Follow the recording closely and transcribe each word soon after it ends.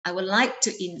I would like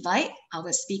to invite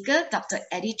our speaker, Dr.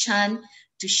 Eddie Chan,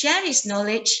 to share his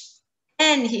knowledge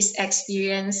and his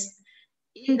experience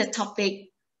in the topic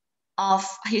of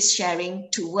his sharing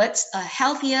towards a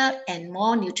healthier and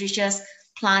more nutritious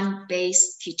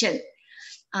plant-based kitchen.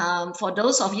 For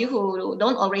those of you who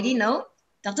don't already know,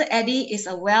 Dr. Eddie is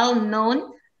a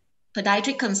well-known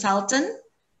podiatric consultant,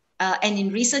 and in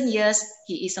recent years,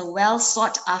 he is a well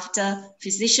sought after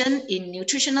physician in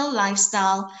nutritional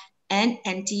lifestyle and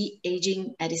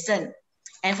anti-aging medicine.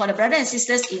 And for the brothers and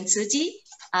sisters in Tzu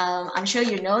I'm sure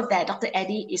you know that Dr.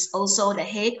 Eddie is also the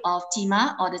head of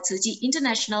TIMA, or the Tzu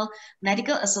International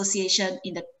Medical Association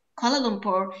in the Kuala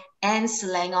Lumpur and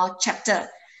Selangor chapter.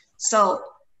 So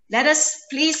let us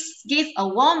please give a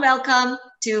warm welcome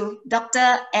to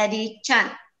Dr. Eddie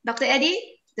Chan. Dr. Eddie,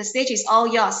 the stage is all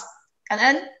yours.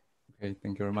 Kan'an. Okay,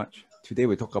 thank you very much. Today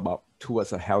we talk about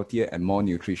towards a healthier and more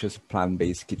nutritious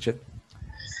plant-based kitchen.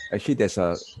 Actually,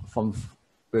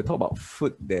 we talk about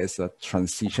food, there's a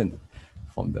transition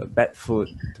from the bad food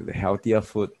to the healthier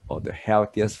food, or the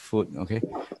healthiest food, okay?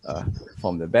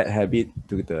 From the bad habit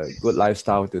to the good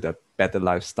lifestyle to the better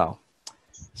lifestyle.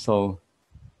 So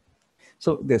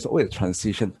there's always a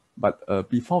transition. But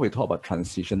before we talk about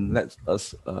transition, let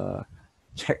us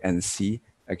check and see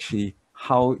actually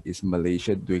how is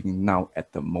Malaysia doing now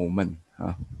at the moment.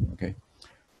 Okay.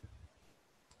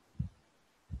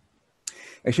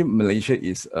 Actually, Malaysia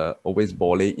is always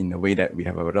boleh in a way that we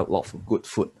have a lot of good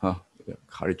food.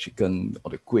 Curry chicken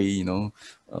or the kuih,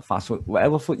 fast food,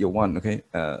 whatever food you want, okay?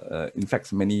 In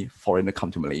fact, many foreigners come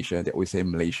to Malaysia. They always say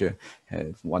Malaysia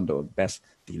has one of the best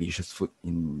delicious food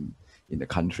in the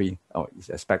country, or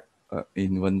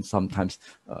even sometimes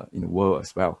in the world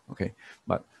as well, okay?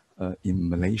 But in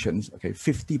Malaysians, okay,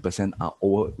 50% are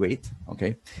overweight,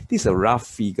 okay? This is a rough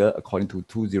figure according to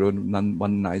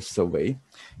 2019 survey.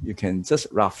 You can just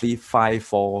roughly 5,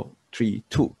 4, 3,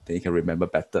 2, then you can remember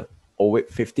better. Overweight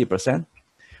 50%.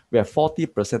 We have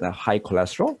 40% of high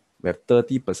cholesterol. We have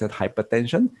 30%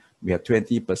 hypertension. We have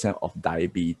 20% of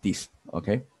diabetes,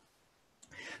 okay?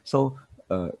 So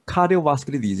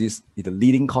cardiovascular disease is the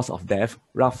leading cause of death.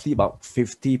 Roughly about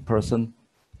 50%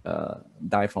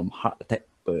 die from heart attack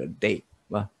per day,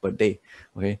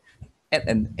 okay? Add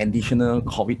an additional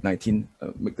COVID-19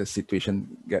 make the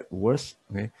situation get worse,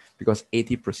 okay? Because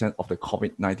 80% of the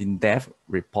COVID-19 death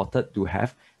reported to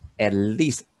have at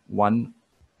least one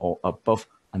or above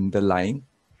underlying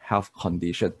health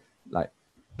condition like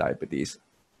diabetes,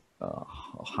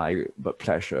 high blood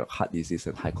pressure, heart disease,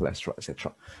 and high cholesterol,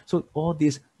 etc. So all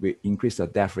this will increase the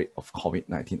death rate of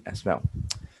COVID-19 as well.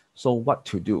 So what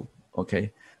to do?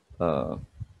 Okay,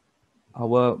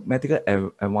 our medical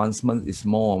advancement is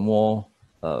more and more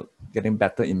getting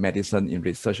better in medicine, in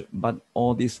research, but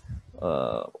all this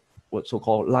what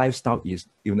so-called lifestyle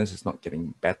illness is not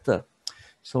getting better.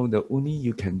 So the only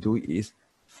you can do is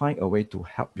find a way to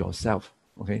help yourself,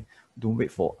 okay? Don't wait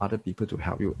for other people to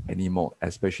help you anymore,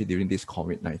 especially during this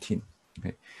COVID-19,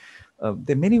 okay?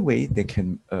 There are many ways they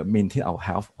can maintain our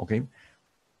health, okay?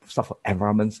 Stuff for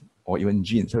environments or even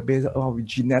genes. So based on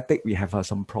genetic, we have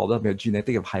some problem. We have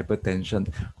genetic of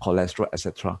hypertension, cholesterol,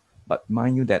 etc. But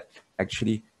mind you that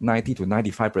actually 90 to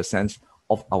 95%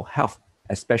 of our health,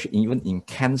 especially even in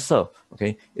cancer,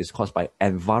 okay, is caused by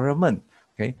environment.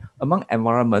 Okay, among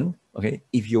environment, okay,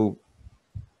 if you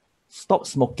stop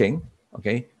smoking,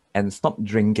 okay, and stop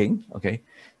drinking, okay,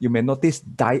 you may notice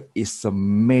diet is a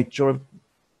major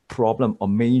problem or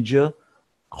major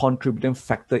contributing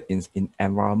factor in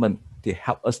environment. They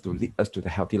help us to lead us to the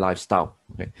healthy lifestyle,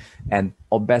 okay, and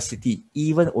obesity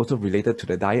even also related to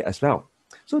the diet as well.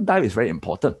 So diet is very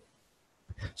important.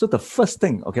 So the first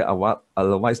thing, okay, what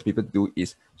otherwise people do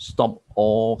is stop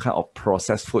all kind of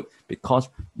processed food, because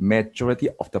majority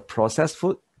of the processed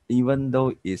food, even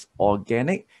though it's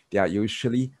organic, they are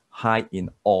usually high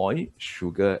in oil,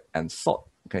 sugar, and salt,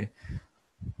 okay?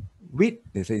 Wheat,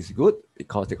 they say is good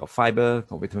because they got fiber,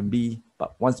 got vitamin B,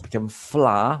 but once it becomes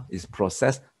flour, is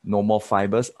processed, no more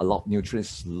fibers, a lot of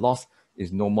nutrients lost,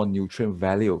 is no more nutrient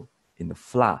value in the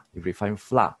flour, if refined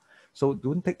flour. So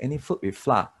don't take any food with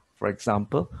flour. For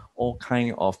example, all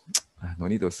kind of, no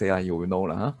need to say, you will know,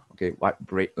 huh? Okay, white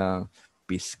bread,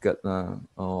 biscuit,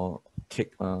 or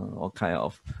cake, all kind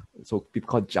of, so people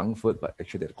call junk food, but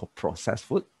actually they're called processed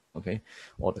food, okay?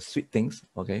 Or the sweet things,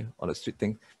 okay? Or the sweet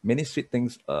things, many sweet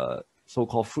things,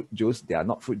 so-called fruit juice, they are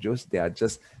not fruit juice, they are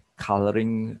just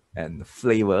coloring and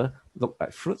flavor, look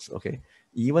like fruits, okay?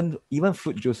 Even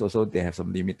fruit juice also, they have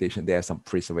some limitation, they have some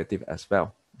preservative as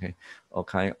well. Okay, all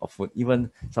kind of food. Even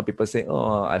some people say,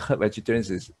 "Oh, I heard vegetarians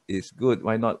is good.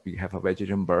 Why not we have a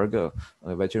vegetarian burger?"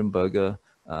 A vegetarian burger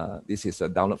This is a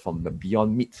download from the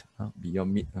Beyond Meat.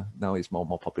 Beyond Meat now is more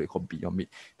popular, called Beyond Meat.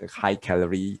 The high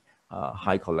calorie,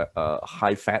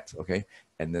 high fat, okay,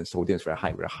 and then sodium is very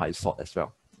high salt as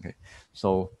well. Okay,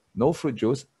 so no fruit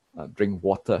juice. Drink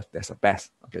water. That's the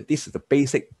best. Okay, this is the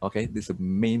basic. Okay, this is the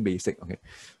main basic. Okay,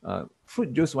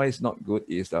 fruit juice why it's not good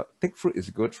is take fruit is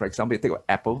good. For example, you take an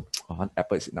apple. One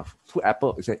apple is enough. Two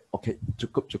apple, you say okay,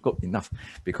 cukup enough,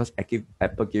 because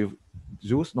apple give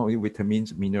juice, not only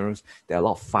vitamins, minerals. There are a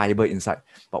lot of fiber inside.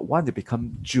 But once they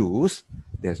become juice,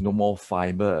 there's no more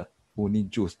fiber. Only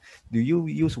juice. Do you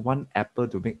use one apple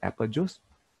to make apple juice?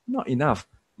 Not enough.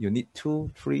 You need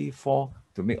 2, 3, 4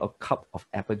 to make a cup of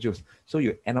apple juice. So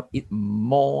you end up eat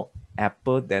more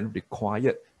apple than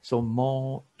required. So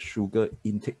more sugar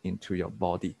intake into your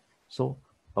body. So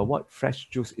what fresh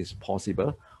juice is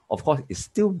possible. Of course, it's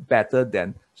still better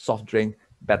than soft drink,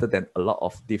 better than a lot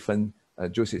of different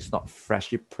juice. It's not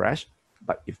freshly pressed,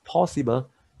 but if possible,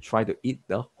 try to eat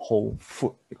the whole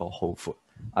food. We call whole food.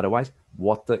 Otherwise,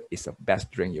 water is the best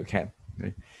drink you can.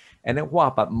 Okay? And then what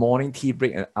about morning tea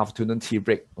break and afternoon tea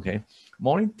break? Okay,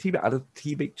 morning tea break, other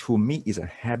tea break to me is a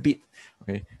habit.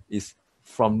 Okay, it's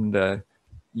from the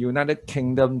United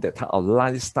Kingdom, that type of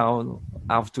lifestyle.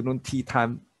 Afternoon tea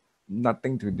time,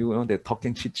 nothing to do. You know, they're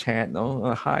talking chit chat. You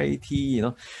know, high tea. You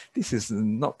know, this is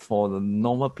not for the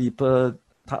normal people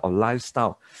type of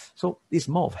lifestyle. So it's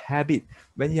more of habit.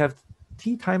 When you have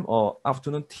tea time or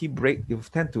afternoon tea break, you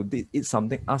tend to eat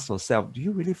something. Ask yourself, do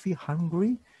you really feel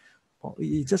hungry? Or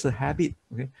it's just a habit.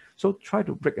 Okay, so try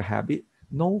to break a habit.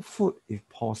 No food if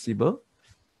possible.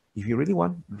 If you really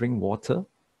want, drink water.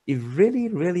 If really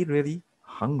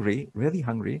hungry,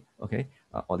 okay,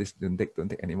 all this don't take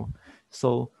anymore.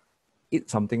 So eat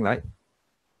something like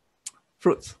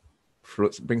fruits.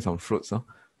 Bring some fruits.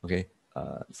 Okay,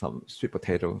 some sweet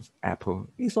potatoes, apple.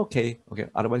 It's okay. Okay,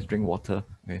 otherwise drink water.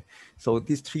 Okay, so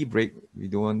these 3 break, we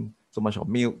don't want so much of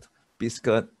milk,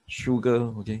 biscuit, sugar.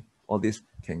 Okay, all this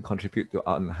can contribute to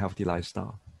our unhealthy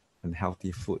lifestyle,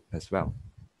 unhealthy food as well.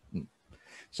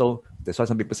 So that's why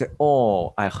some people say,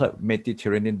 oh, I heard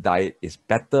Mediterranean diet is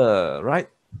better, right?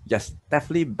 Yes,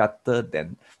 definitely better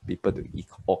than people to eat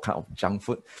all kind of junk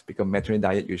food, because Mediterranean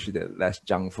diet usually there's less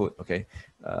junk food, okay?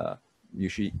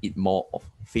 Usually eat more of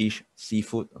fish,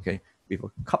 seafood, okay? With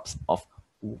cups of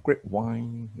great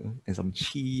wine and some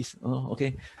cheese,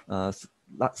 okay?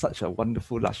 Such a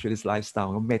wonderful luxurious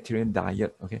lifestyle, Mediterranean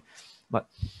diet, okay? But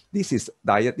this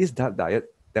diet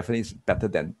definitely is better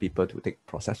than people to take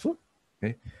processed food.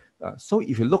 Okay, so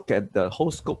if you look at the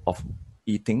whole scope of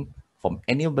eating from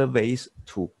animal-based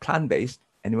to plant-based,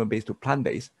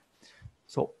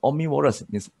 so omnivorous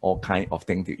means all kind of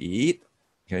things to eat.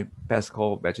 Okay, best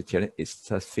called vegetarian is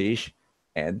just fish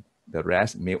and the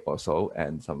rest milk also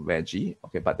and some veggie.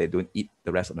 Okay, but they don't eat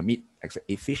the rest of the meat except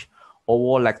eat fish.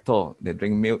 Ovo lacto, they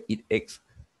drink milk, eat eggs,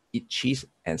 eat cheese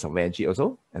and some veggie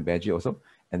also.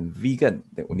 And vegan,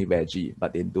 they only veggie,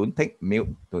 but they don't take milk,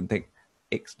 don't take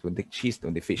eggs, don't take cheese,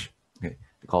 don't take fish. Okay,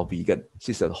 they call vegan. This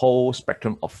is a whole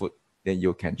spectrum of food. Then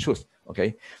you can choose.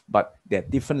 Okay, but there are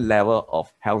different level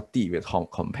of healthy with home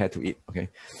compared to it. Okay,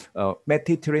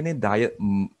 Mediterranean diet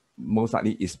most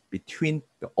likely is between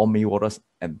the omnivorous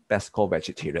and best called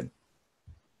vegetarian.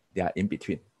 They are in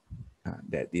between.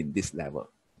 They're in this level.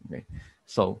 Okay,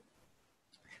 so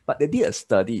but they did a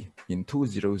study in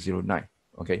 2009.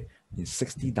 Okay, in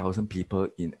 60,000 people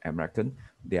in American,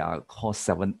 they are called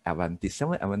 7 Adventists.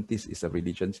 7 Adventists is a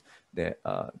religion that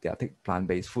they are take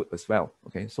plant-based food as well.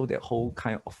 Okay, so their whole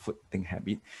kind of food thing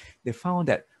habit. They found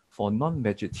that for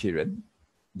non-vegetarian,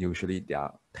 usually they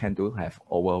tend to have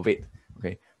overweight.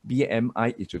 Okay,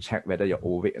 BMI is to check whether you're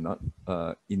overweight or not.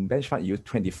 In benchmark, you use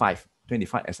 25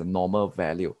 as a normal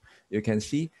value. You can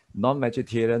see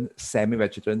non-vegetarian,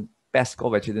 semi-vegetarian, pesco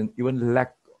vegetarian, even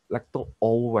lacto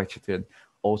vegetarian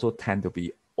also tend to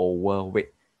be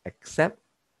overweight, except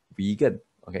vegan.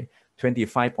 Okay,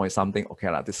 25 point something. Okay,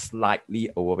 this slightly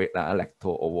overweight,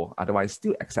 lacto over. Otherwise,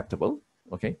 still acceptable.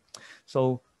 Okay,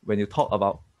 so when you talk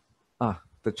about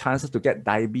the chances to get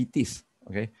diabetes,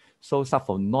 okay, so start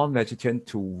from non-vegetarian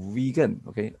to vegan.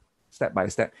 Okay, step by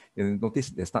step, you notice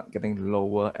they start getting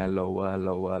lower and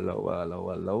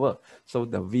lower. So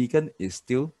the vegan is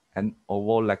still, and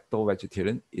over lacto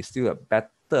vegetarian is still a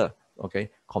better, okay,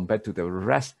 compared to the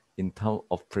rest in terms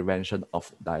of prevention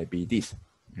of diabetes.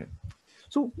 Okay.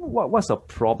 So what's the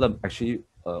problem actually?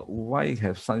 Why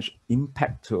have such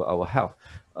impact to our health?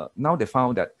 Now they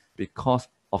found that because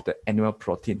of the animal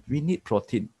protein, we need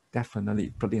protein.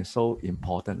 Definitely, protein is so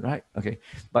important, right? Okay,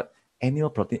 but animal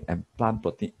protein and plant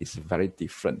protein is very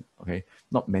different. Okay,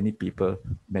 not many people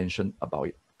mention about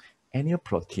it. Animal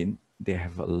protein they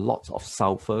have a lot of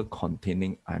sulfur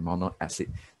containing amino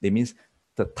acid. That means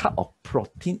the type of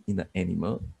protein in the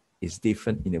animal is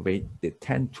different in a way they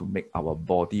tend to make our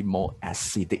body more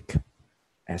acidic.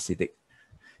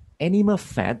 Animal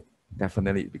fat,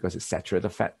 definitely, because it's saturated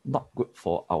fat, not good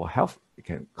for our health. It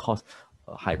can cause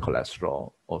high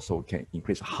cholesterol, also can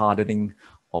increase hardening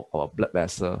of our blood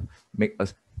vessel, make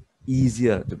us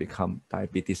easier to become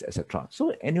diabetes, etc.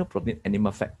 So animal protein,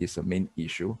 animal fat is the main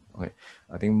issue. Okay,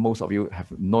 I think most of you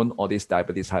have known all these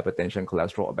diabetes, hypertension,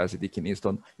 cholesterol, obesity, kidney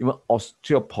stone, even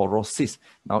osteoporosis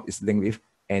now is linked with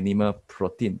animal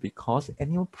protein, because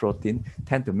animal protein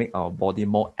tend to make our body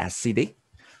more acidic.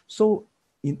 So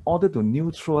in order to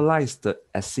neutralize the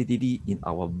acidity in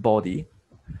our body,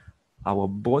 our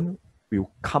bone will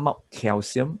come out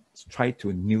calcium, try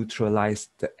to neutralize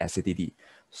the acidity.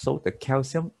 So the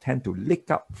calcium tend to leak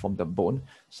up from the bone,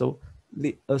 so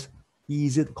lead us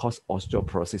easy to cause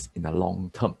osteoporosis in the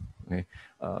long term. Okay,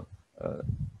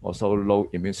 also low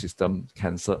immune system,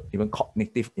 cancer, even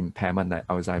cognitive impairment like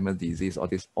Alzheimer's disease, all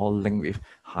this all linked with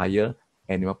higher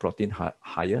animal protein,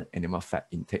 higher animal fat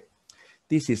intake.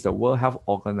 This is the World Health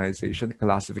Organization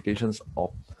classifications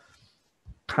of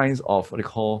kinds of what they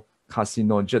call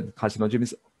carcinogen. Carcinogen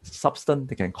means substance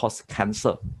that can cause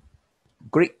cancer.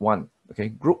 Grade 1, okay,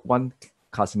 group 1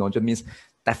 carcinogen means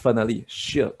definitely,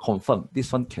 sure, confirm,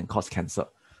 this one can cause cancer.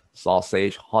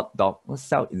 Sausage, hot dog,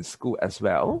 sell in school as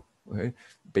well. Okay,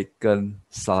 bacon,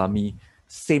 salami,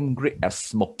 same grade as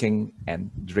smoking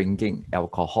and drinking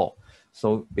alcohol.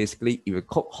 So basically, if you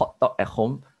cook hot dog at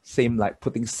home, same like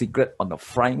putting cigarette on the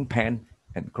frying pan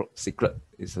and cook cigarette,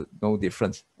 is no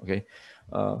difference. Okay,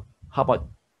 how about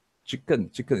chicken?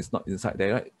 Chicken is not inside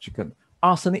there, right? Chicken.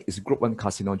 Arsenic is group 1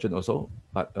 carcinogen also,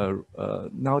 but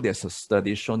now there's a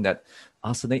study shown that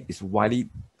arsenic is widely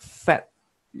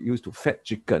used to fed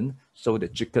chicken, so the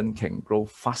chicken can grow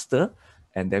faster,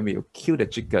 and then we will kill the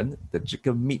chicken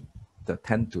meat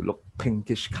tend to look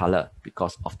pinkish color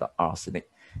because of the arsenic.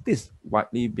 This is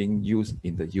widely being used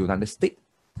in the United States.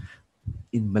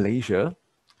 In Malaysia,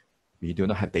 we do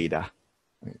not have data.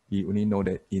 We only know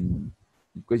that in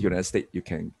the United States, you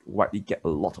can widely get a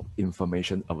lot of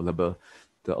information available.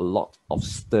 There are a lot of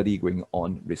study going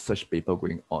on, research paper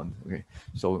going on. Okay,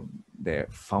 so they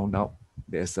found out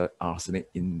there's an arsenic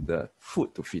in the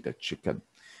food to feed the chicken.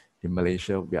 In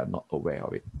Malaysia, we are not aware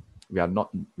of it.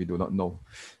 We do not know.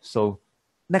 So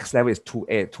next level is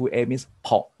 2A. 2A means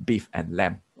pork, beef, and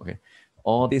lamb. Okay,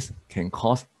 all this can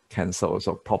cause cancer,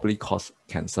 also probably cause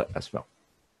cancer as well.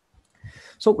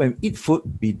 So when we eat food,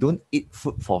 we don't eat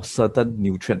food for certain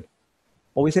nutrient.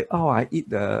 Always say, oh, I eat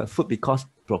the food because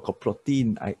of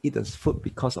protein. I eat the food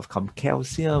because of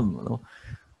calcium. You know?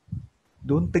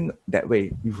 Don't think that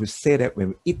way. We should say that when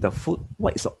we eat the food,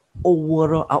 what is the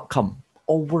overall outcome?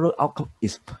 Overall outcome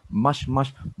is much,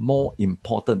 much more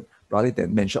important rather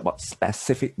than mention about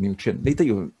specific nutrient. Later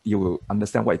you will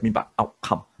understand what it means by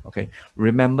outcome. Okay,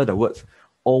 remember the words.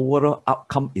 Overall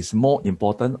outcome is more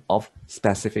important of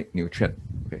specific nutrient.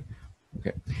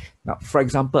 Okay. Now, for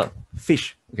example,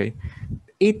 fish. Okay,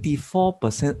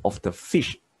 84% of the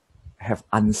fish have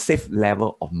unsafe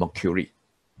level of mercury.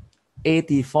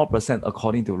 84%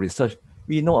 according to research.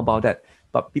 We know about that,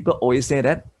 but people always say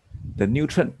that the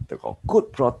nutrient, they got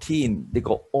good protein, they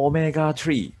got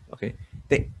omega-3. Okay,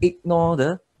 they ignore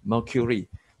the mercury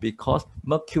because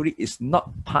mercury is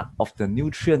not part of the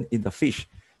nutrient in the fish.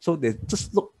 So they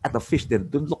just look at the fish, they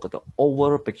don't look at the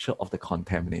overall picture of the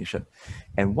contamination.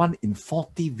 And 1 in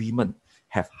 40 women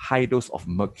have high dose of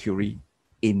mercury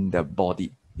in the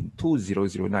body. In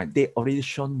 2009, they already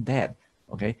shown that.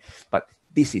 Okay, but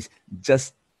this is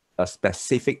just a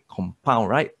specific compound,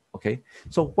 right? Okay,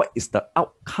 so what is the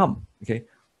outcome? Okay,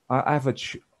 I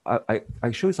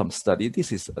show you some study.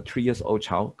 This is a 3-year-old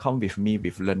child come with me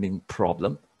with learning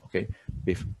problem, okay,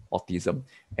 with autism,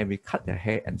 and we cut their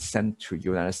hair and send to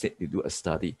United States to do a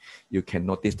study. You can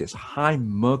notice there's high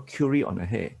mercury on the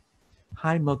hair,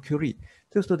 high mercury.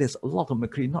 So there's a lot of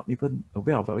mercury, not even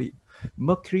aware of it.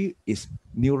 Mercury is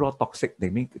neurotoxic. They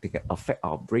can affect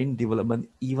our brain development,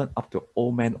 even up to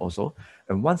old men also.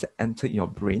 And once it enters in your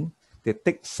brain, they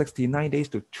take 69 days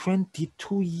to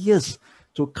 22 years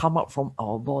to come out from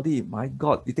our body. My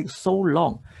God, it takes so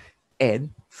long. And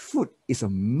food is a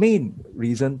main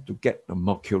reason to get the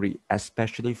mercury,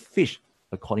 especially fish,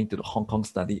 according to the Hong Kong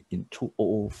study in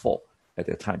 2004 at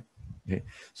the time. Okay,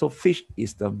 so fish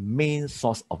is the main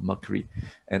source of mercury,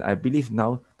 and I believe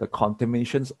now the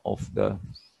contaminations of the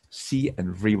sea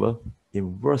and river is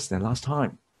worse than last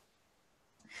time.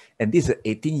 And this is an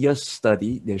 18-year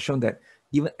study. They've shown that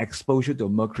even exposure to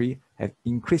mercury have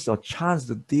increased your chance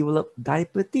to develop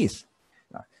diabetes.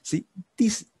 See,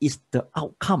 this is the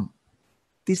outcome.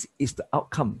 This is the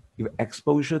outcome. Your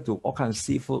exposure to all kinds of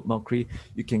seafood, mercury,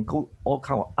 you can go all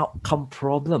kind of outcome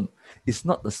problem. It's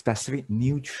not the specific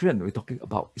nutrient we're talking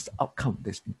about. It's the outcome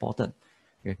that's important.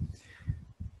 Okay.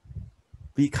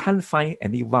 We can't find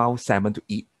any wild salmon to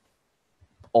eat.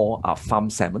 All are farm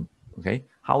salmon. Okay.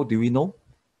 How do we know?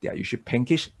 They are usually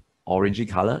pinkish, orangey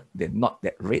color. They're not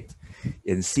that red.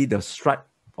 And see the stripe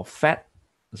of fat.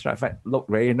 The stripe fat look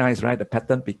very nice, right? The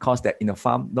pattern, because they're in a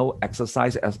farm, no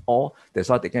exercise at all. That's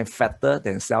why they get fatter,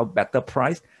 then sell better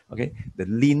price. Okay. The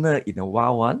leaner in the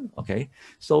wild one. Okay.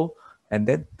 So, and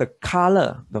then the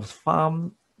color, the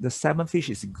salmon fish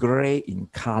is gray in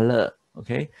color.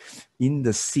 Okay. In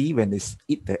the sea, when they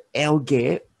eat the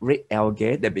algae, red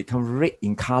algae, they become red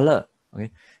in color. Okay.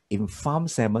 In farm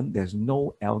salmon, there's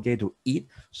no algae to eat,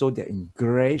 so they're in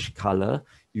grayish color.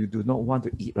 You do not want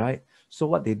to eat, right? So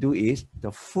what they do is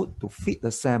the food to feed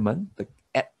the salmon, they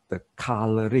add the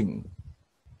coloring.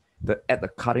 They add the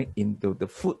coloring into the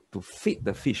food to feed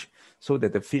the fish, so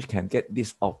that the fish can get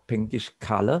this of pinkish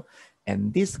color.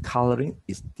 And this coloring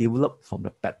is developed from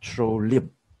the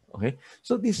petroleum. Okay,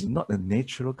 so this is not a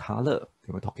natural color that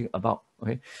we're talking about.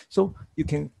 Okay, so you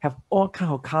can have all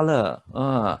kind of color.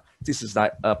 This is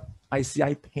like a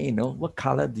ICI paint. What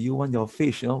color do you want your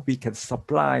fish? We can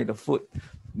supply the food,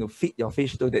 feed your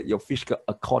fish so that your fish go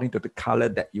according to the color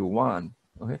that you want.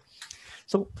 Okay,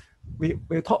 so we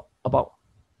talk about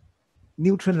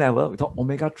nutrient level. We talk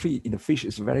omega-3 in the fish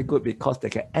is very good because they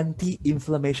can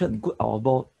anti-inflammation, good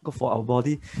for our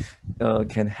body,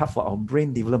 can help for our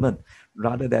brain development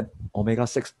rather than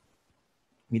omega-6.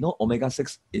 We know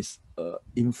omega-6 is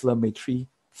inflammatory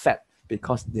fat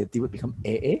because they become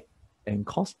AA and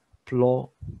cause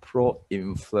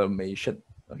pro-inflammation.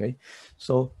 Okay,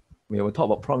 so when we talk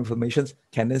about pro-inflammations,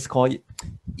 Candice call it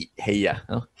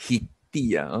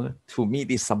heaty. To me,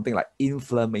 this is something like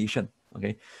inflammation.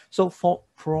 Okay, so for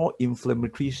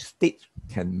pro-inflammatory state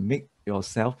can make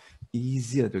yourself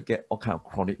easier to get all kind of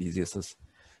chronic diseases.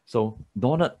 So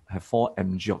donut have 4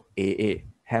 mg of AA,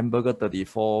 hamburger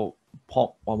 34,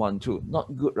 pork 112.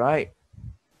 Not good, right?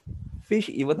 Fish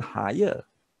even higher.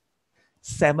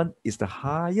 Salmon is the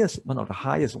highest, one of the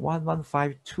highest,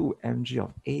 1152 mg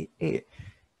of AA.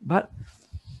 But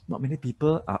not many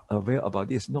people are aware about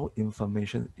this. No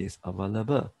information is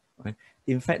available. Right?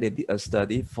 In fact, they did a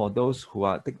study for those who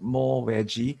are take more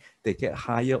veggie, they get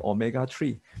higher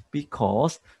omega-3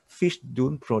 because fish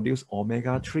don't produce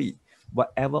omega-3.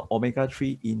 Whatever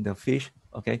omega-3 in the fish,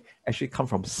 okay, actually come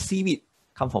from seaweed,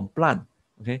 come from plant.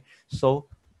 Okay, so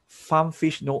farm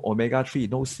fish no omega-3,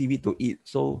 no seaweed to eat.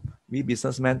 So we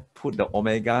businessmen put the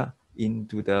omega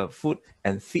into the food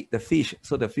and feed the fish.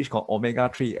 So the fish got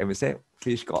omega-3, and we say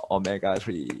fish got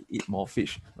omega-3, eat more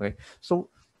fish. Okay, so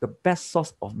the best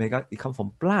source of omega, it comes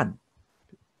from plant.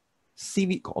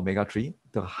 Seaweed got omega-3.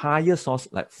 The higher source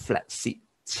like flaxseed,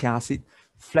 chia seed.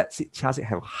 Flaxseed, chia seed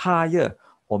have higher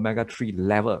omega-3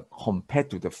 level compared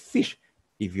to the fish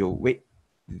if you weight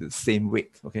the same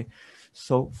weight. Okay,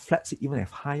 so flaxseed even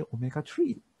have higher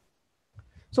omega-3.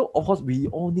 So of course, we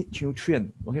all need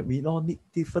nutrient. Okay, we all need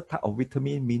different type of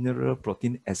vitamin, mineral,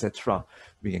 protein, etc.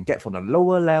 We can get from the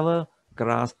lower level,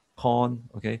 grass, corn,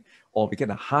 okay, or we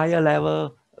get a higher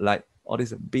level like all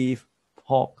this beef,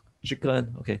 pork,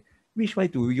 chicken. Okay, which way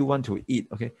do you want to eat?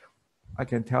 Okay, I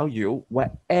can tell you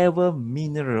whatever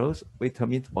minerals,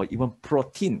 vitamins, or even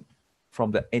protein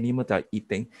from the animal that are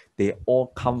eating, they all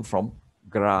come from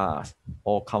grass,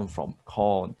 all come from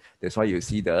corn. That's why you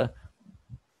see the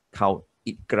cow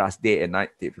eat grass day and night,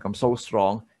 they become so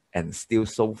strong and still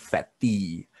so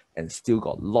fatty and still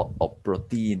got a lot of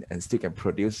protein and still can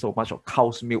produce so much of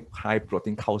cow's milk, high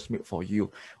protein cow's milk for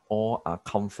you. All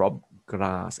come from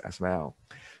grass as well.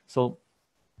 So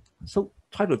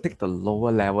try to take the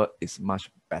lower level is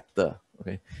much better.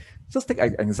 Okay, just take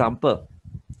an example.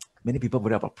 Many people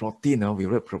worry about protein. We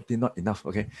worry protein not enough.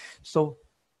 Okay, so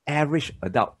average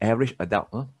adult,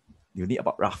 you need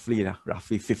about roughly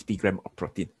 50 grams of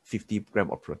protein. 50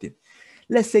 grams of protein.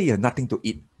 Let's say you have nothing to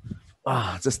eat.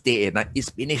 Just day and night eat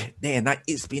spinach. Day and night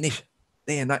eat spinach.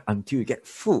 Day and night until you get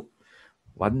full.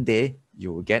 One day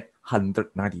you will get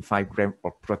 195 grams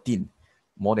of protein,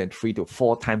 more than 3 to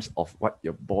 4 times of what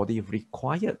your body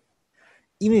required.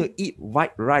 Even you eat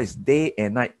white rice day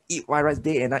and night, eat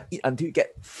until you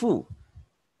get full.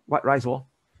 White rice,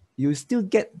 you still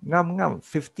get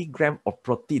 50 grams of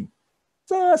protein.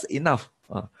 Just enough.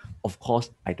 Of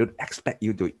course, I don't expect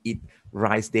you to eat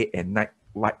rice day and night,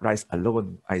 white rice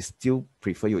alone. I still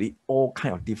prefer you eat all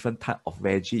kind of different type of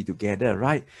veggie together,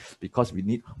 right? Because we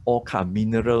need all kind of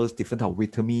minerals, different type of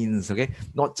vitamins, okay?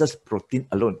 Not just protein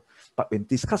alone. But when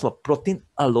discuss about protein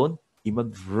alone,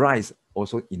 even rice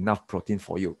also enough protein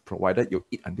for you, provided you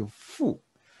eat until full.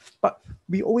 But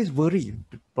we always worry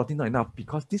protein not enough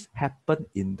because this happen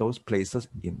in those places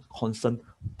in constant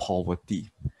poverty,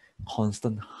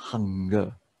 constant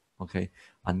hunger, okay,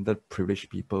 underprivileged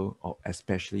people, or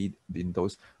especially in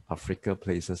those Africa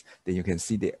places, then you can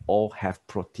see they all have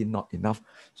protein not enough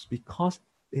because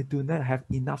they do not have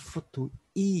enough food to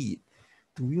eat.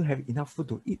 Do you have enough food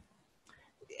to eat?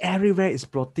 Everywhere is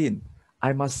protein.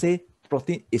 I must say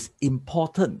protein is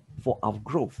important for our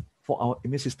growth, for our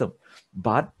immune system.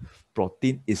 But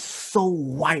protein is so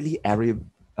widely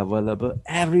available.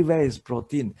 Everywhere is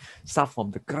protein. Start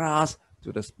from the grass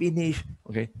to the spinach,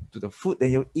 okay, to the food that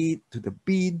you eat, to the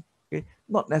bean, okay.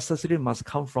 Not necessarily must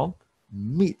come from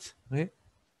meat, okay.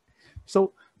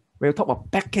 So when you talk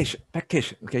about package,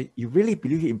 okay, you really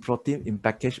believe in protein in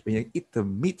package. When you eat the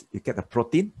meat, you get the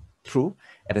protein through.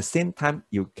 At the same time,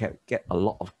 you can get a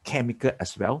lot of chemical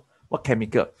as well. What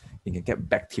chemical? You can get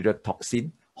bacterial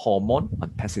toxin, hormone,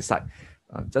 and pesticide.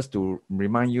 Just to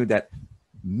remind you that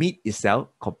meat itself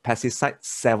got pesticide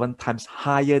 7 times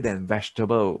higher than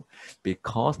vegetable,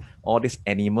 because all these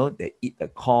animals, they eat the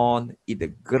corn, eat the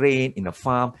grain in the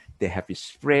farm, they have it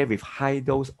sprayed with high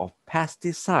dose of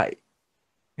pesticide.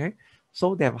 Okay,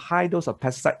 so they have high dose of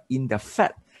pesticide in the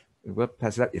fat.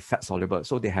 Pesticide is fat soluble,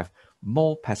 so they have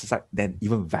more pesticide than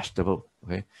even vegetable.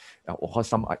 Okay, of course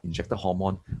some are injected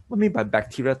hormone. What I mean by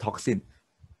bacterial toxin?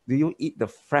 Do you eat the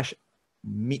fresh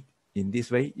meat in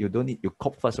this way? You don't need, you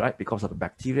cook first, right? Because of the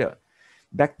bacteria.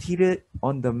 Bacteria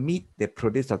on the meat, they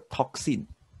produce a toxin.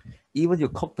 Even you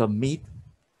cook the meat,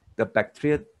 the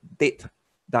bacteria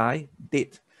die,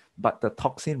 but the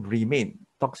toxin remain.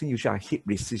 Toxin usually are heat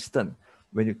resistant.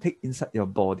 When you take inside your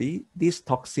body, this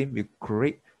toxin will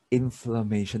create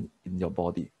inflammation in your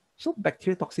body. So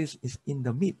bacterial toxin is in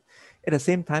the meat. At the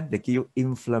same time, they give you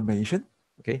inflammation,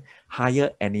 okay,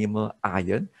 higher animal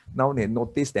iron. Now they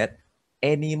notice that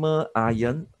animal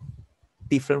iron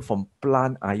different from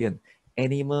plant iron.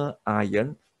 Animal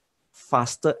iron,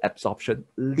 faster absorption,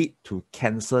 lead to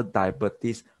cancer,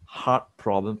 diabetes, heart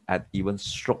problem, and even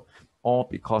stroke, all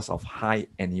because of high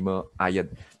animal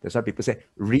iron. That's why people say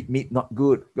red meat not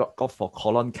good. Go for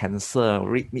colon cancer.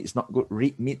 Red meat is not good.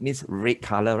 Red meat means red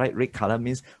color, right? Red color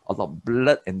means a lot of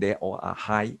blood, and they all are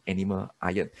high animal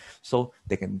iron. So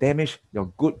they can damage your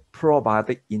good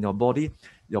probiotic in your body,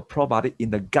 your probiotic in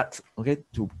the gut, okay,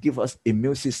 to give us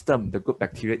immune system, the good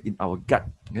bacteria in our gut,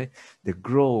 okay, they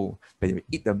grow. When you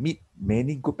eat the meat,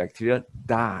 many good bacteria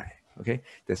die. Okay,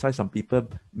 that's why some people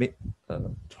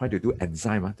try to do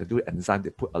enzyme. To do enzyme,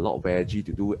 they put a lot of veggie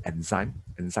to do enzyme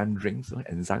drinks.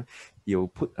 Enzyme,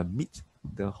 you put a meat,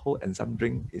 the whole enzyme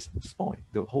drink is spoiled.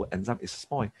 The whole enzyme is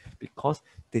spoiled because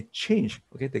they change.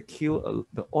 Okay, they kill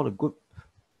all the good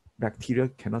bacteria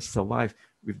cannot survive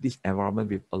with this environment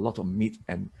with a lot of meat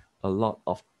and a lot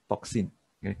of toxin.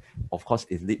 Okay, of course,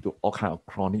 it leads to all kinds of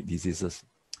chronic diseases.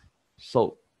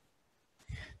 So,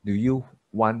 do you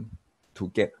want to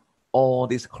get all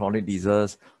this chronic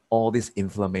disease, all this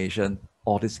inflammation,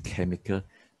 all this chemical,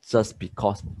 just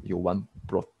because you want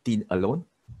protein alone?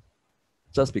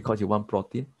 Just because you want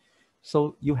protein?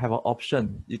 So you have an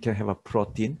option. You can have a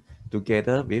protein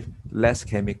together with less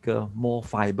chemical, more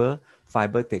fiber.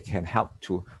 Fiber that can help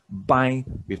to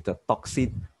bind with the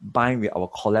toxin, bind with our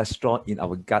cholesterol in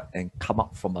our gut and come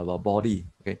up from our body.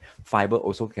 Okay, fiber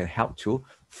also can help to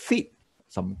feed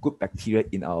some good bacteria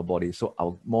in our body. So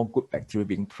our more good bacteria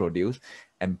being produced,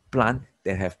 and plant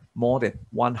that have more than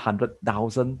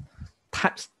 100,000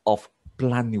 types of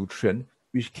plant nutrient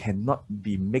which cannot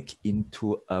be made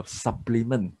into a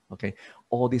supplement. Okay,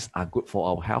 all these are good for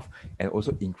our health and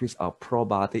also increase our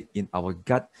probiotic in our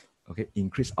gut. Okay,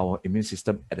 increase our immune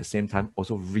system, at the same time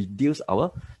also reduce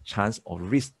our chance or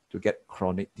risk to get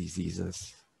chronic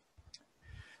diseases.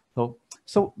 So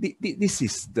this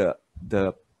is the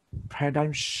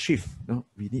paradigm shift,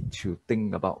 we need to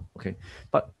think about. Okay,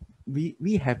 but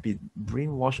we have been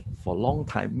brainwashed for a long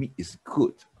time. Meat is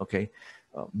good. Okay,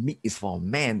 meat is for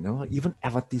man. Even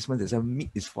advertisement, they say meat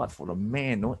is for the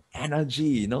man.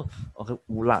 Energy, okay,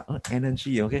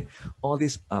 energy. Okay, all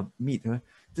this meat.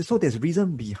 So there's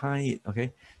reason behind it.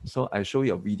 Okay, so I show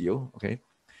you a video. Okay,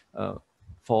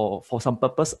 for some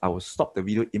purpose, I will stop the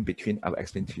video in between. I will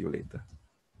explain to you later.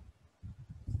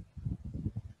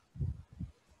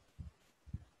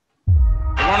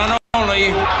 One and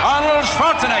only Arnold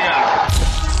Schwarzenegger.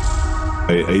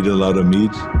 I ate a lot of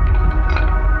meat.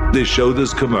 They showed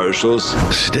us commercials.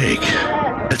 Steak.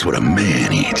 That's what a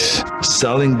man eats.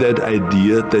 Selling that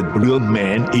idea that real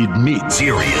men eat meat.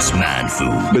 Serious man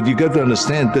food. But you got to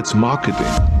understand, that's marketing.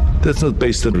 That's not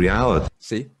based on reality.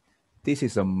 See, This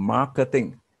is a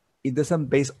marketing. It doesn't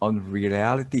based on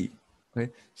reality.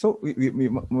 Okay, so we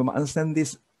must understand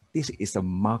this. This is a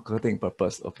marketing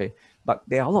purpose. Okay, but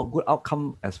there are a lot of good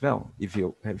outcome as well if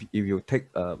you take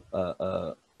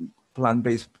a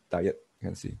plant-based diet. You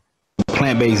can see.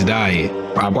 Plant-based diet.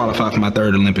 I qualified for my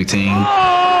 3rd Olympic team.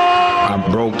 I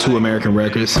broke 2 American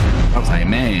records. I was like,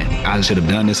 man, I should have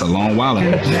done this a long while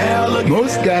ago.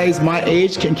 Most guys my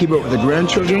age can keep up with the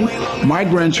grandchildren. My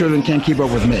grandchildren can't keep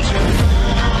up with me.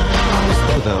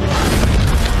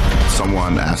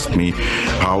 Someone asked me,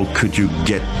 how could you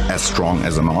get as strong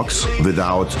as an ox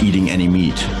without eating any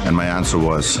meat? And my answer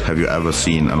was, have you ever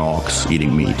seen an ox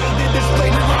eating meat?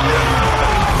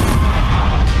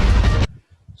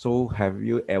 So have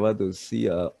you ever to see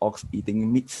a ox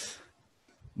eating meat?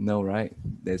 No, right?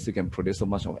 They still can produce so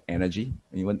much of energy,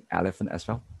 even elephant as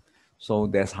well. So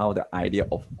that's how the idea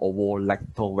of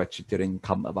ovo-lacto-vegetarian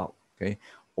come about. Okay,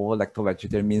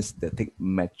 ovo-lacto-vegetarian means the thick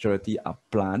majority are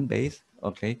plant-based.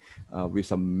 Okay, with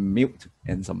some milk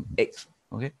and some eggs.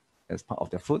 Okay, as part of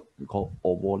their food, we call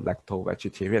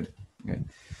ovo-lacto-vegetarian. Okay,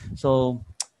 so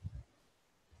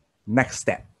next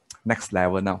step, next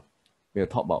level now, we'll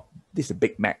talk about this is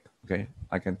Big Mac. Okay,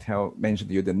 I can mention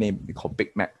to you the name. They call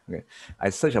Big Mac. Okay,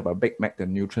 I searched about Big Mac, the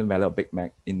nutrient value of Big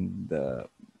Mac in the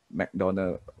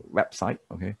McDonald's website.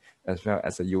 Okay, as well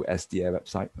as the USDA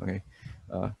website. Okay,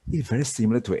 it's very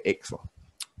similar to eggs.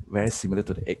 Very similar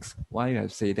to the eggs. Why I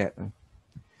say that?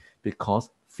 Because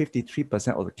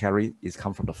 53% of the calorie is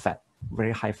come from the fat,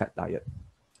 very high fat diet.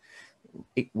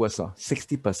 Egg was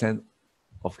 60%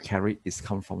 of calorie is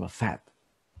come from the fat.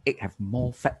 Egg have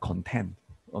more fat content,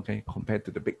 okay, compared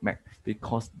to the Big Mac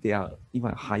because they are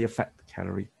even higher fat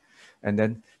calorie. And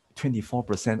then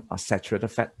 24% are saturated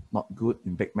fat, not good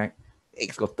in Big Mac.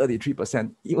 Eggs got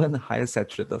 33%, even higher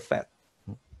saturated fat.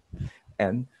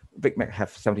 And Big Mac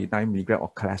have 79 milligram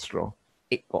of cholesterol.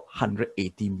 Egg got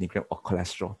 180 milligram of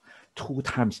cholesterol, 2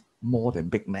 times more than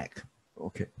Big Mac.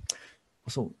 Okay,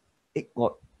 so egg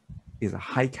got is a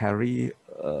high calorie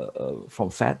from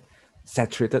fat,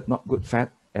 saturated, not good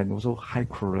fat, and also high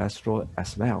cholesterol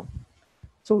as well.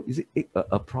 So is it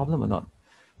a problem or not?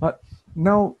 But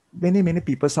now many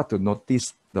people start to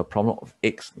notice the problem of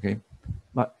eggs. Okay,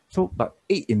 but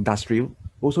egg industry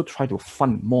also try to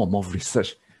fund more and more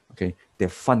research. Okay, they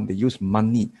use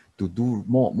money to do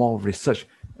more research.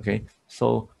 Okay,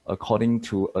 so according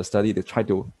to a study, they try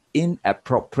to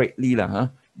inappropriately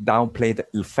downplay the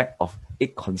effect of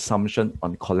egg consumption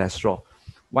on cholesterol.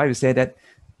 Why we say that?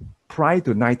 Prior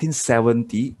to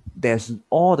 1970, there's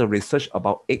all the research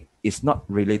about egg is not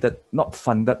related, not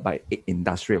funded by egg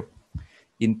industry.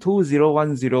 In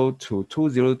 2010 to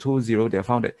 2020, they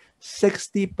found that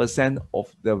 60%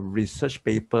 of the research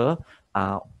paper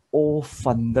are all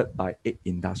funded by egg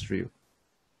industry.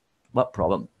 What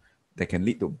problem? They can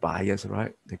lead to bias,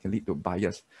 right? They can lead to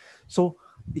bias. So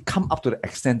it come up to the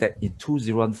extent that in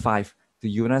 2015, the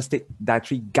United States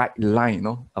Dietary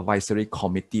Guideline Advisory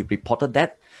Committee reported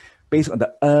that based on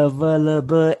the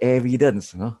available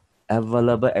evidence,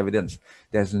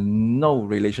 there's no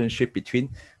relationship between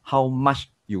how much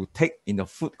you take in the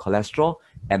food cholesterol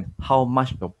and how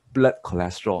much the blood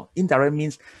cholesterol. Indirect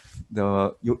means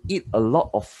you eat a lot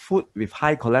of food with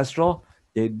high cholesterol,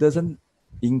 it doesn't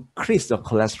increase the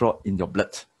cholesterol in your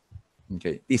blood.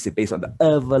 Okay, this is based on the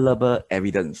available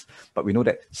evidence. But we know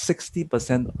that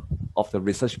 60% of the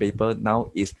research paper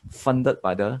now is funded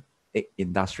by the egg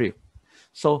industry.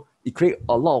 So it creates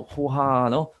a lot of hoo-ha,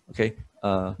 no? Okay,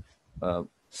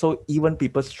 so even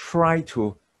people try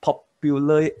to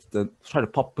popularize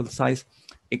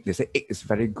egg. They say egg is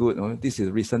very good. This is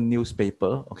a recent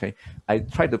newspaper. Okay, I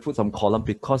try to put some column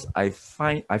because I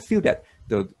feel that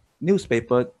the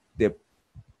newspaper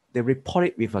they report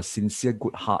it with a sincere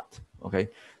good heart. Okay,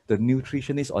 the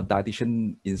nutritionist or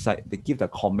dietitian inside, they give the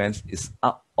comments is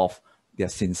out of their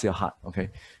sincere heart.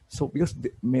 Okay, so because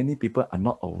many people are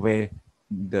not aware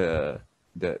the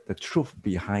truth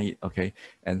behind it. Okay,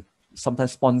 and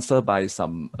sometimes sponsored by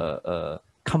some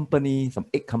company, some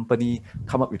egg company,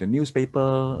 come up with a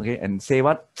newspaper. Okay, and say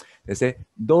what they say: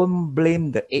 don't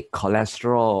blame the egg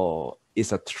cholesterol.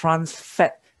 It's a trans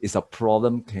fat. It's a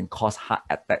problem, can cause heart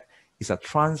attack. It's a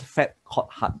trans fat called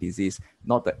heart disease,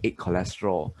 not the egg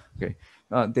cholesterol. Okay,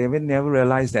 they will never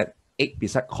realize that egg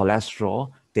besides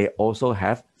cholesterol, they also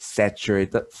have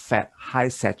saturated fat, high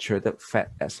saturated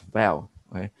fat as well.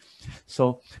 Okay,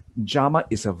 so JAMA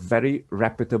is a very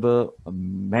reputable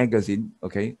magazine.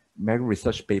 Okay, medical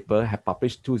research paper have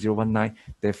published 2019.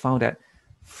 They found that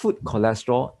food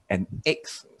cholesterol and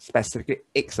eggs, specifically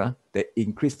eggs, they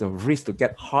increase the risk to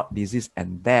get heart disease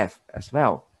and death as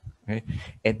well. Okay,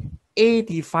 and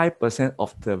 85%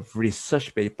 of the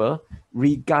research paper,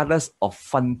 regardless of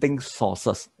funding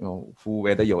sources,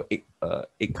 whether your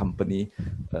egg company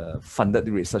funded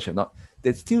the research or not,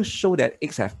 they still show that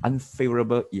eggs have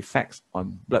unfavorable effects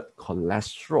on blood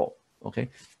cholesterol. Okay,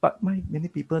 but many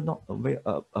people not aware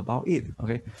about it.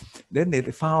 Okay, then they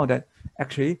found that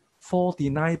actually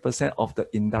 49% of the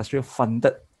industrial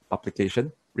funded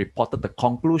publication reported the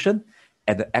conclusion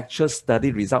and the actual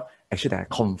study result actually are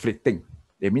conflicting.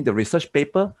 They mean the research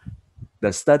paper,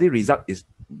 the study result is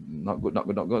not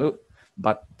good,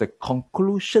 but the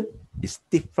conclusion is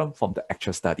different from the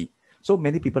actual study. So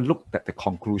many people looked at the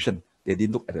conclusion, they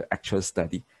didn't look at the actual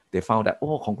study. They found that,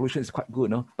 conclusion is quite good,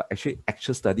 no? But actually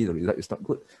actual study, the result is not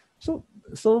good. So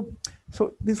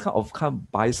this kind of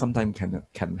bias sometimes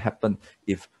can happen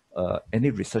if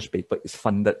any research paper is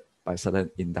funded by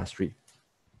certain industry.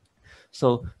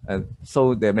 So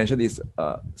they mentioned this.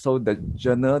 So the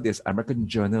journal, this American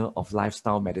Journal of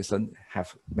Lifestyle Medicine,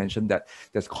 have mentioned that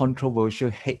there's controversial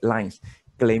headlines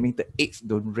claiming the eggs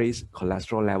don't raise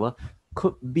cholesterol level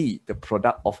could be the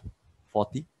product of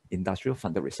faulty industrial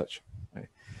funded research. Right?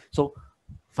 So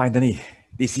finally,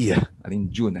 this year, I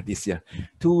think June this year,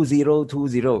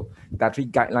 2020 Dietary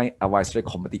Guideline Advisory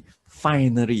Committee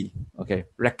finally,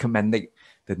 recommending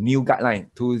the new guideline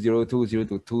 2020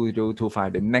 to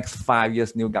 2025, the next 5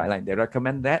 years new guideline. They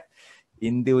recommend that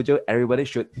everybody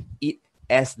should eat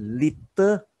as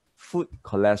little food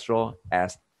cholesterol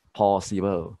as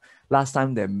possible. Last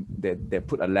time they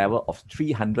put a level of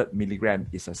 300 milligram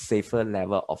is a safer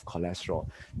level of cholesterol.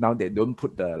 Now they don't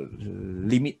put the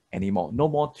limit anymore. No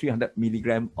more 300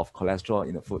 milligram of cholesterol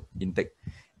in the food intake.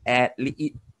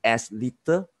 Eat as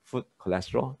little food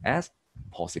cholesterol as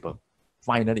possible.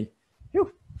 Finally,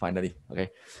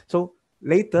 okay. So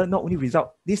later, not only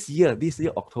result this year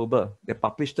October, they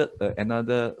published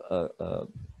another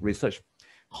research.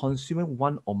 Consuming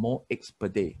 1 or more eggs per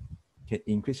day can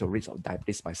increase your risk of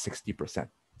diabetes by 60%.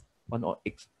 1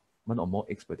 or more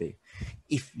eggs per day.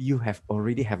 If you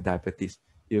already have diabetes,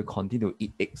 you continue to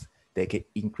eat eggs, they can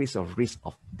increase your risk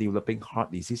of developing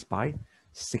heart disease by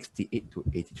 68 to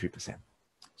 83%.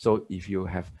 So if you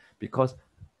have, because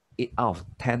 8 out of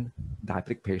 10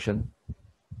 diabetic patients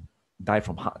die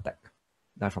from a heart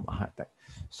attack.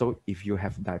 So if you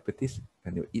have diabetes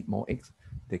and you eat more eggs,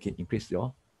 they can increase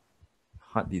your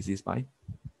heart disease by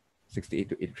 68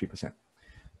 to 83%.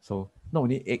 So not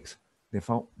only eggs, they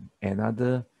found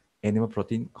another animal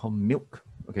protein called milk,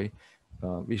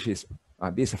 which is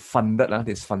this funded,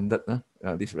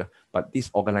 but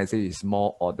this organization is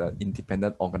more of the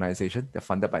independent organization. They're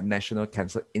funded by National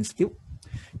Cancer Institute,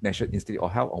 National Institute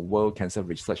of Health, or World Cancer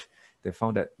Research. They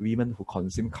found that women who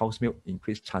consume cow's milk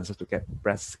increase chances to get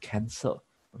breast cancer.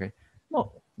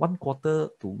 Not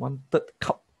 1/4 to 1/3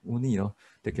 cup only,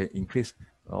 they can increase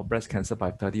breast cancer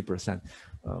by 30%.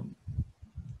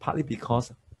 Partly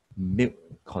because milk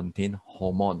contain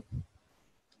hormone.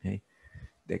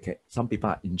 Some people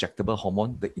are injectable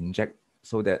hormone. They inject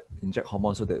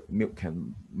hormone so that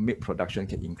milk production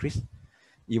can increase.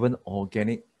 Even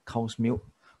organic cow's milk,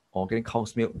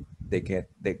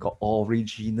 they got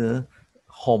original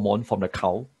hormone from the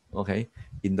cow,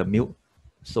 in the milk,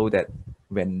 so that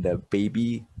when the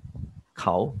baby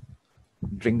cow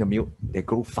drink the milk, they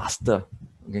grow faster.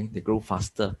 They grow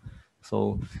faster.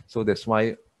 So that's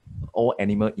why all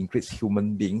animal, includes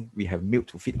human being, we have milk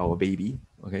to feed our baby.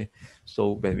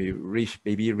 So when we reach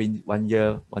baby 1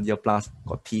 year plus,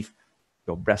 got teeth,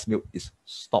 your breast milk is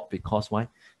stopped because why?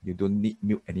 You don't need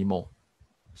milk anymore.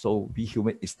 So we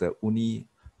human is the only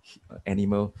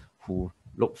animal who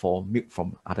look for milk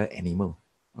from other animal.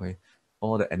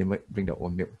 All the animal bring their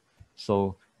own milk.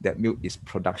 So that milk is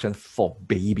production for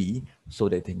baby so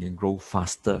that they can grow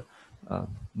faster,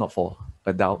 not for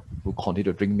adult who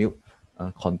continue to drink milk,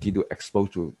 continue to expose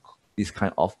to this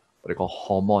kind of what they call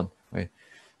hormone.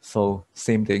 So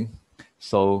same thing.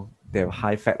 So they have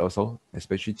high fat also,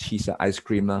 especially cheese, ice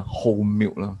cream, whole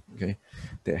milk.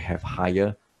 They have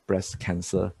higher breast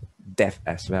cancer death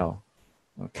as well.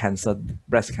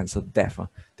 Breast cancer death.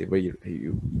 The way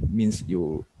if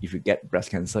you get breast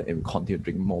cancer and you continue to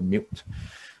drink more milk.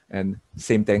 And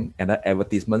same thing, another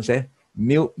advertisement say,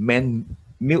 milk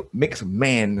makes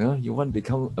man. You want to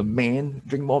become a man,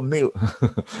 drink more milk.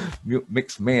 Milk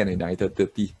makes man in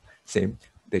 1930. Same,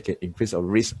 they can increase the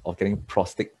risk of getting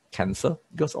prostate cancer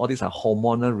because all these are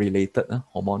hormonal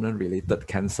related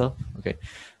cancer.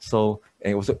 So,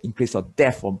 and also increase the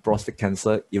death from prostate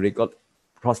cancer. If you got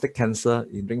prostate cancer,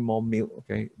 you drink more milk,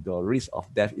 the risk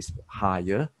of death is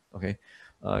higher.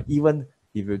 Even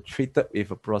if you're treated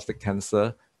with a prostate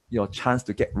cancer, your chance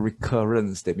to get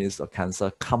recurrence, that means the cancer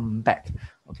come back,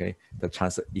 okay, the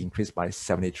chance increase by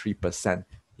 73%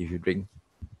 if you drink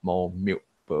more milk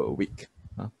per week.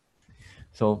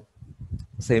 So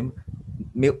same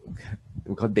milk,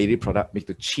 we call dairy product, make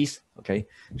to cheese, okay.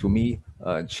 To me,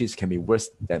 cheese can be worse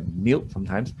than milk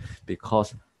sometimes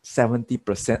because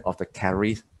 70% of the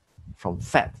calories from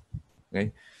fat,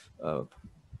 okay.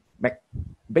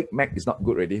 Big Mac is not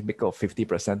good already, make of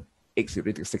 50%, eggs you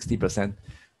reach 60%,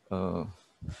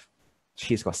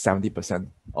 cheese got 70%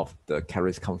 of the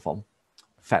calories come from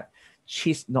fat.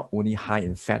 Cheese not only high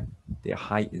in fat, they're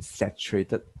high in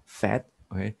saturated fat,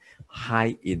 okay,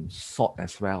 high in salt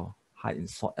as well,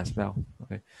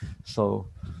 okay. So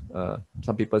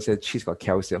some people say cheese got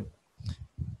calcium,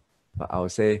 but I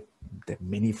would say that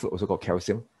many food also got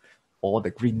calcium. All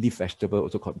the green leaf vegetable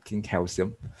also contain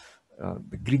calcium.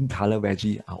 The green color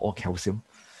veggie are all calcium.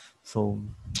 So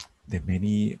there are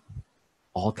many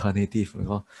alternative,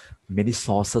 many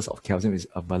sources of calcium is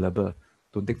available.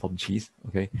 Don't take from cheese,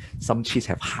 okay? Some cheese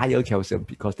have higher calcium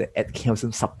because they add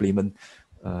calcium supplement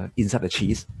inside the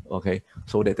cheese, okay?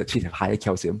 So that the cheese have higher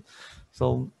calcium.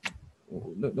 So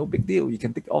no big deal. You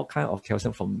can take all kind of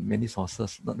calcium from many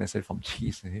sources, not necessarily from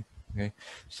cheese, okay?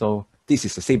 So this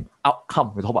is the same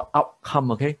outcome. We talk about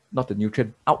outcome, okay? Not the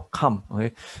nutrient, outcome,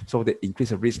 okay? So they increase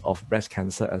the risk of breast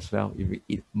cancer as well if we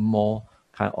eat more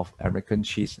kind of American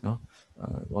cheese,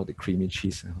 or the creamy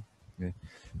cheese. Okay.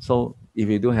 So if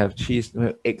you don't have cheese,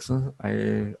 eggs,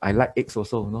 I like eggs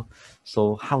also.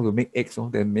 So how to make eggs?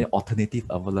 There are many alternatives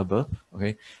available.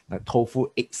 Okay, like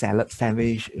tofu egg salad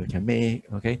sandwich you can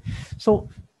make. Okay, so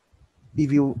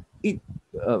if you eat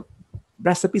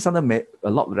recipe, sometimes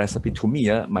a lot of recipe to me,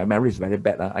 my memory is very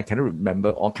bad. I cannot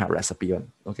remember all kind of recipe.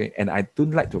 Okay, and I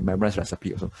don't like to memorize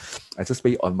recipe also. I just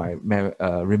based on my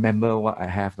remember what I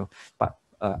have. But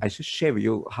I should share with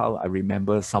you how I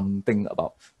remember something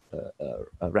about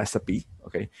a recipe.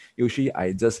 Okay, usually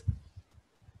I just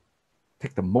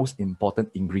take the most important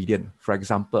ingredient. For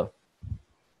example,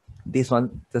 this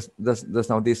one, just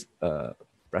now this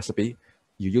recipe,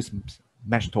 you use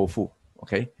mashed tofu.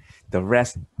 Okay, the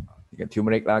rest you can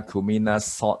turmeric lah, cumin lah,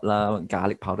 salt lah,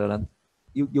 garlic powder lah.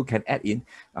 You can add in.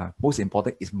 Most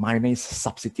important is mayonnaise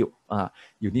substitute.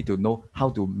 You need to know how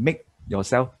to make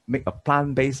a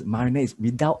plant-based mayonnaise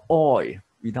without oil.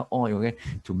 Okay,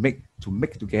 to make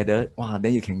together. Wow,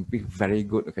 then you can be very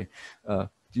good. Okay,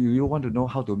 do you want to know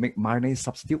how to make mayonnaise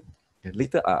substitute? Okay,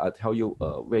 later I'll tell you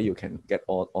where you can get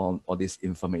all this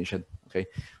information. Okay,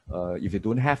 if you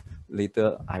don't have,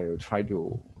 later I'll try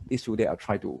to this today I'll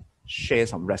try to share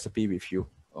some recipe with you.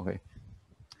 Okay.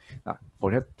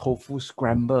 For that tofu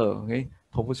scramble, okay,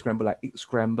 tofu scramble like egg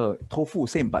scramble. Tofu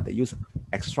same, but they use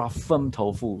extra firm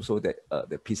tofu so that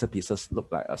the pieces look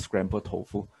like a scrambled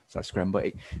tofu, so a scrambled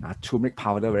egg. Turmeric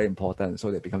powder very important, so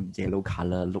they become yellow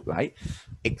color, look like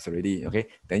eggs already. Okay,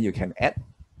 then you can add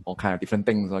all kind of different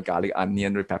things, like garlic,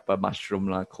 onion, red pepper,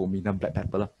 mushroom, cumin, black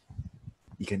pepper.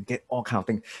 You can get all kind of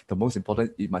things. The most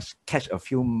important, you must catch a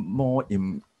few more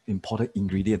important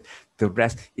ingredient. The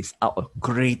rest is out of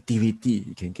creativity.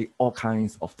 You can get all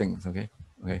kinds of things. Okay.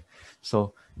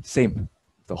 So same,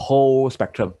 the whole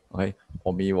spectrum. Okay,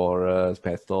 omnivorous,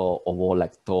 paleo,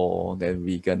 ovo-lacto, then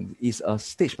vegan is a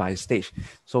stage by stage.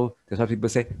 So that's why people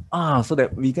say, so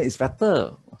that vegan is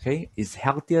better. Okay, it's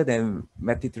healthier than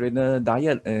Mediterranean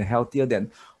diet and healthier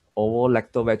than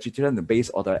ovo-lacto vegetarian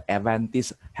based on the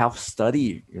Adventist health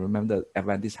study. You remember the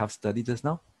Adventist health study just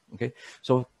now? Okay,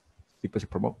 so people say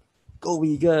promote, go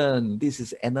vegan. This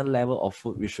is another level of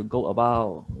food we should go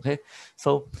about. Okay,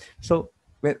 so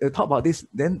when we talk about this,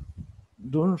 then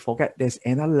don't forget there's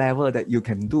another level that you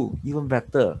can do even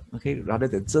better. Okay, rather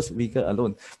than just vegan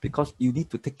alone, because you need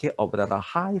to take care of the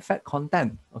high fat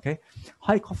content. Okay,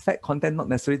 high fat content not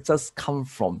necessarily just come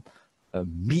from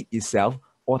meat itself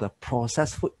or the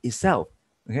processed food itself.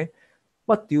 Okay,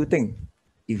 what do you think?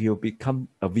 If you become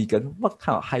a vegan, what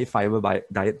kind of high fiber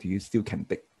diet do you still can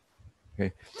take?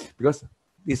 Okay, because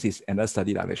this is another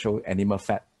study that they show animal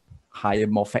fat,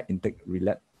 more fat intake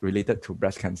related to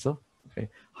breast cancer. Okay,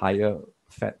 higher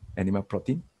fat animal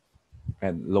protein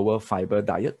and lower fiber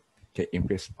diet can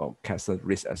increase cancer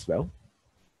risk as well.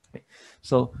 Okay.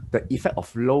 So the effect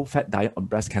of low fat diet on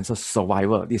breast cancer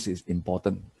survival, this is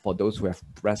important for those who have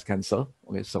breast cancer.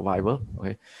 Okay, survival.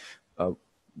 Okay,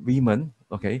 women,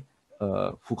 okay,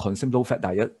 who consume low fat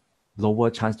diet, lower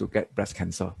chance to get breast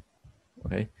cancer.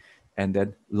 Okay, and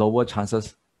then lower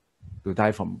chances to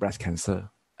die from breast cancer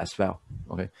as well.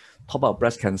 Okay, talk about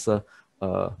breast cancer.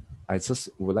 I just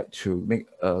would like to make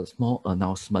a small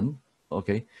announcement.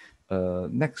 Okay,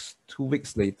 next 2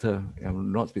 weeks later,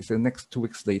 I'm not specific, next 2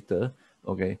 weeks later,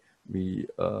 okay,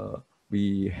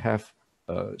 we have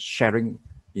sharing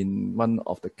in one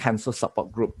of the cancer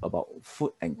support group about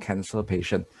food and cancer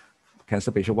patient.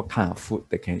 Cancer patient, what kind of food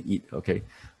they can eat. Okay,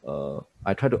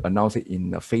 I try to announce it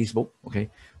in Facebook. Okay,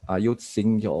 are you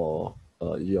seeing your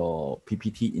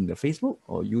PPT in the Facebook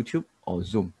or YouTube or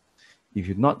Zoom? If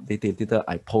you're not, later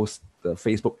I post the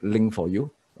Facebook link for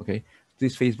you. Okay,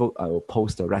 this Facebook I will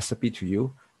post the recipe to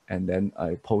you, and then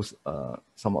I post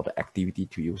some of the activity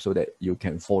to you so that you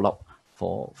can follow up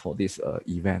for this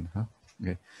event. Huh?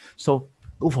 Okay, so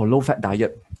go for low fat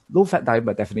diet. Low fat diet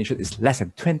by definition is less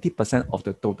than 20% of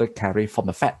the total calorie from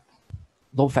the fat.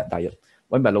 Low fat diet.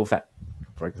 What by low fat?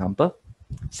 For example,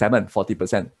 salmon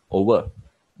 40% over,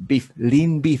 beef,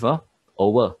 lean beef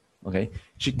over. Okay,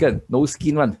 chicken no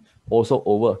skin one also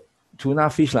over, tuna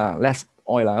fish less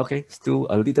oil okay, still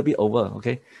a little bit over.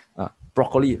 Okay,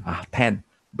 broccoli 10,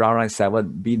 brown rice 7,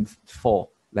 beans 4,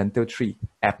 lentil 3,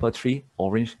 apple 3,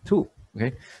 orange 2.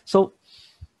 Okay, so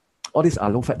all these are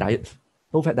low fat diet.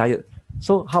 Low fat diet.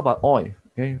 So how about oil?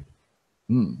 Okay,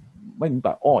 what do you mean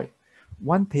by oil?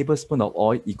 1 tablespoon of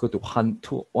oil equal to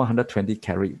 120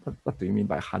 calories. What do you mean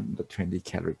by 120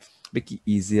 calories? Make it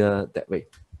easier that way.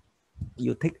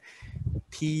 You take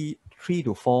 3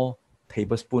 to 4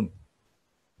 tablespoons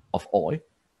of oil,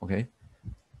 okay,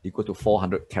 equal to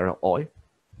 400 calories of oil.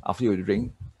 After you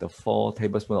drink the 4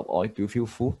 tablespoons of oil, do you feel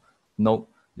full? No,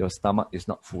 your stomach is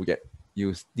not full yet.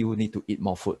 You still need to eat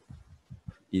more food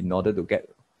in order to get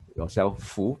yourself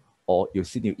full, or you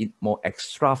still need to eat more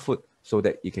extra food so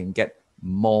that you can get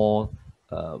more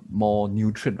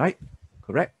nutrient, right?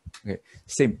 Correct? Okay.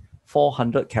 Same,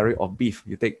 400 calories of beef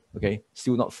you take, okay,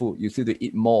 still not full. You still need to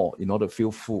eat more in order to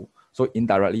feel full. So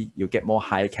indirectly, you get more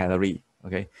high calorie,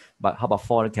 okay? But how about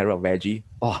 400 calories of veggie?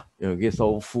 Oh, you get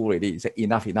so full already. You say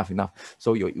enough.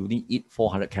 So you only eat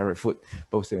 400 calorie food.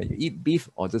 But when you eat beef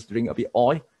or just drink a bit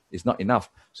oil, it's not enough.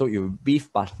 So you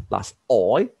beef plus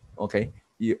oil, okay,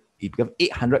 it becomes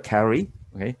 800 calories,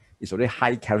 okay? It's already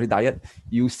high calorie diet.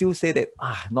 You still say that,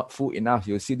 not full enough.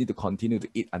 You still need to continue to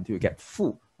eat until you get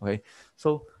full, okay?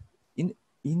 So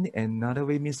in another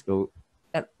way means you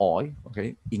add oil,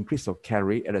 okay, increase your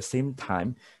calorie. At the same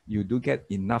time, you do get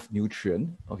enough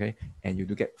nutrient, okay, and you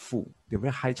do get full. There's a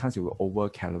very high chance you will over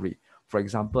calorie. For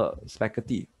example,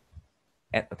 spaghetti,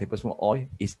 add a tablespoon of oil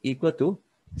is equal to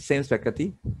same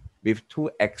spaghetti with 2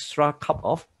 extra cup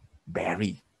of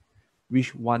berry.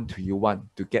 Which one do you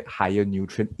want to get higher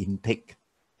nutrient intake?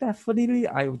 Definitely,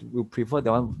 I will prefer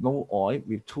the one no oil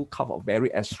with 2 cup of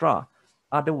berry extra.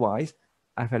 Otherwise,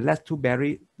 I have less 2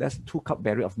 cup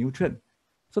berry of nutrient.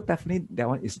 So definitely that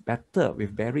one is better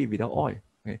with berry without oil.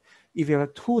 Okay? If you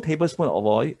have 2 tablespoons of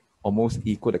oil, almost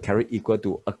equal, the calorie equal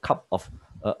to a cup of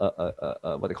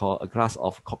what they call a glass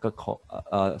of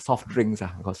Coca-Cola soft drinks,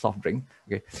 called soft drink.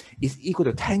 Okay, is equal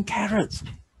to 10 carrots.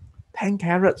 10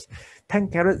 carrots. 10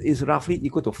 carrots is roughly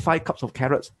equal to 5 cups of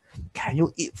carrots. Can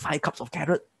you eat 5 cups of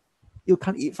carrot? You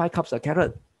can't eat 5 cups of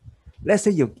carrot. Let's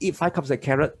say you eat 5 cups of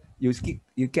carrot, you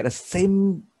get the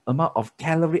same amount of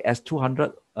calorie as 2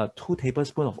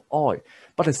 tablespoons of oil.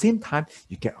 But at the same time,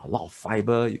 you get a lot of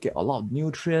fiber, you get a lot of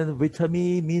nutrient,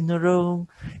 vitamin, mineral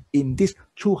in this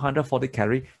 240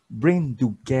 calorie, bring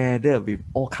together with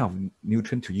all kind of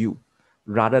nutrient to you,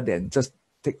 rather than just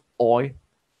take oil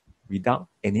without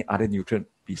any other nutrient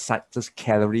besides just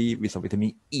calorie with some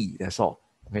vitamin E. That's all.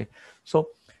 Okay. So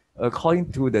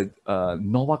according to the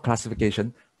NOVA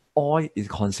classification, oil is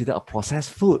considered a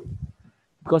processed food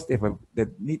because they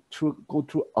need to go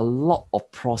through a lot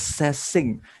of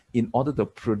processing in order to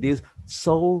produce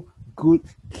so good,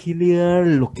 clear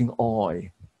looking oil.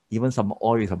 Even some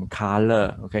oil with some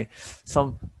color, okay?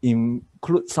 Some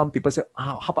include, some people say,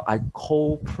 how about I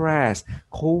cold press?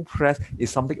 Cold press is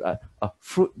something like a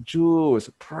fruit juice,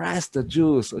 press the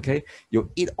juice, okay?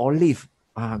 You eat olive,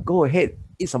 go ahead,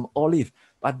 eat some olive,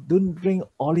 but don't drink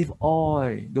olive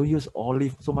oil. Don't use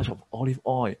so much of olive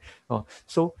oil.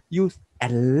 So use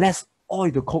as less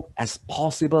oil to cook as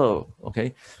possible,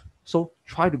 okay? So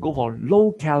try to go for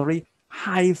low calorie,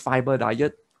 high fiber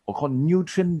diet, or called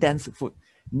nutrient dense food.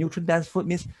 Nutrient dense food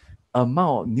means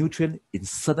amount of nutrient in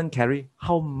certain calorie,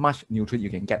 how much nutrient you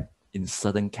can get in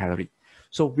certain calorie.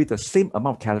 So with the same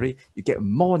amount of calorie, you get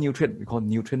more nutrient. We call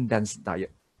nutrient dense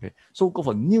diet. Okay, so go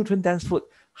for nutrient dense food,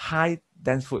 high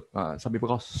dense food. Some people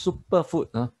call super food.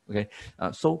 Okay,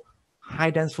 so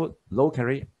high dense food, low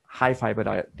calorie, high fiber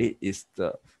diet. This is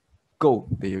the goal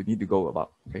that you need to go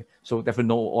about. Okay, so definitely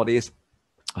know all this.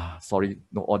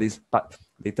 Know all this, but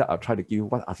later I'll try to give you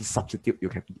what are the substitute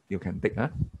you can take.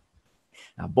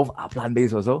 Both are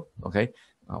plant-based also. Okay,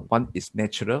 one is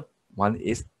natural, one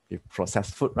is with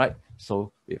processed food, right?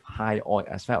 So with high oil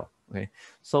as well. Okay,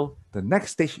 so the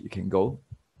next stage you can go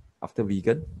after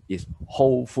vegan is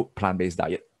whole food plant-based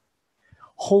diet.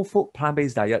 Whole food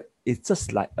plant-based diet is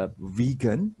just like a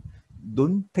vegan.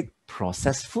 Don't take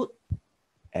processed food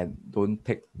and don't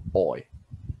take oil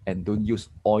and don't use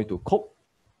oil to cook,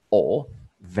 or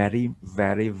very,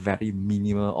 very, very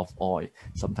minimal of oil.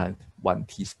 Sometimes 1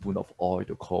 teaspoon of oil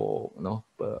to cook,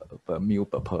 per meal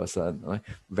per person. Right?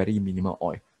 Very minimal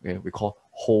oil. Okay, we call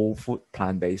whole food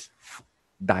plant-based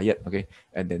diet. Okay,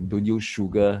 and then don't use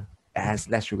sugar, as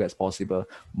less sugar as possible.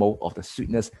 Most of the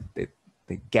sweetness they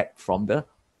get from the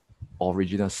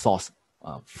original source,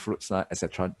 fruits,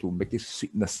 etc., to make it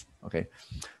sweetness. Okay,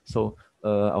 so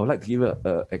I would like to give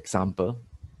an example.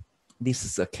 This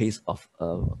is a case of a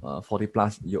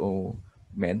 40-plus-year-old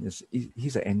man.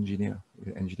 He's an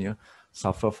engineer.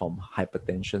 Suffer from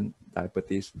hypertension,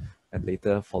 diabetes, and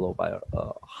later followed by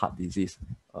a heart disease.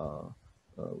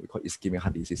 We call ischemic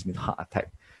heart disease, means heart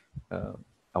attack.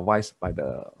 Advised by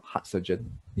the heart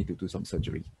surgeon, need to do some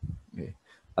surgery. Okay.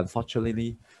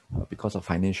 Unfortunately, because of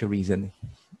financial reason,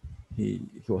 he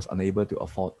was unable to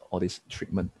afford all this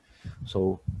treatment.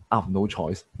 So out of no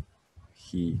choice,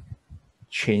 he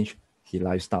changed his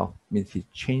lifestyle, means he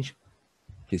changed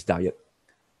his diet,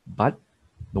 but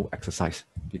no exercise,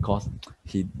 because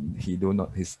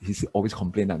he's always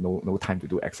complain that no time to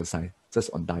do exercise, just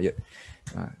on diet.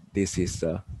 This is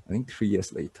I think 3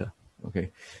 years later.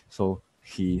 Okay, so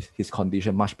his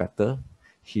condition much better.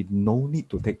 He no need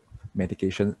to take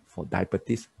medication for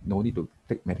diabetes, no need to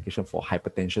take medication for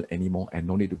hypertension anymore, and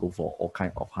no need to go for all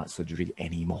kind of heart surgery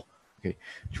anymore. Okay,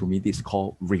 to me, this is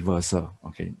called reversal.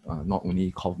 Okay, not only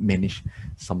called manage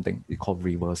something, it's called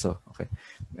reversal. Okay,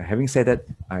 having said that,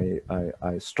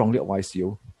 I strongly advise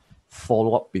you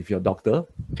follow up with your doctor.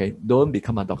 Okay, don't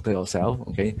become a doctor yourself.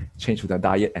 Okay, change the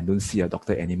diet and don't see a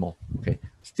doctor anymore. Okay,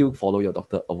 still follow your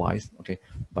doctor advice. Okay,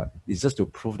 but it's just to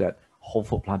prove that whole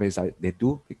food plant-based diet, they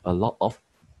do make a lot of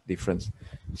difference.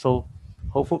 So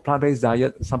whole food plant-based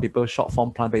diet, some people short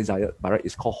form plant-based diet, but right,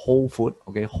 it's called whole food.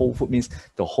 Okay, whole food means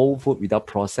the whole food without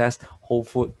processed, whole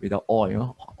food without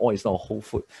oil. Oil is not a whole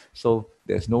food. So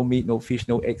there's no meat, no fish,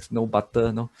 no eggs, no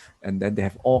butter, and then they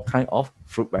have all kind of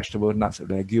fruit, vegetable, nuts,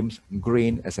 legumes,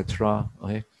 grain, etc.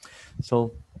 Okay,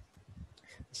 so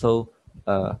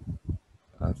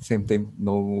same thing.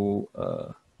 No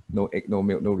egg, no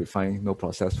milk, no refined, no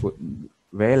processed food.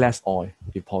 Very less oil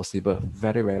if possible.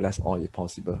 Very, very less oil if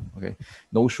possible. Okay,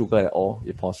 no sugar at all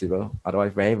if possible.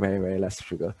 Otherwise, very, very, very less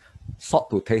sugar. Salt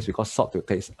to taste, because salt to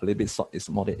taste, a little bit salt is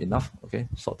more than enough. Okay,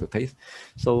 salt to taste.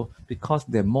 So because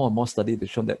there are more and more studies to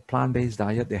show that plant-based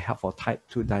diet, they help for type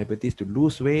 2 diabetes to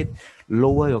lose weight,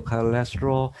 lower your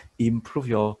cholesterol, improve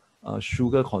your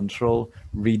sugar control,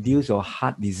 reduce your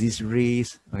heart disease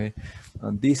risk. Okay,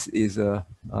 this is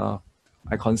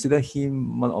I consider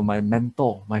him one of my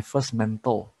mentor, my first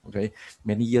mentor. Okay,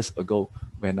 many years ago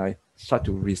when I started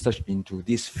to research into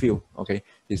this field. Okay,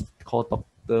 he's called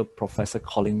Dr. Professor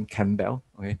Colin Campbell.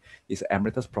 Okay, he's an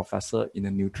emeritus professor in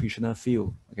the nutritional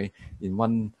field. Okay, in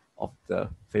one of the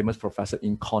famous professor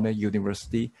in Cornell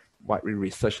University, widely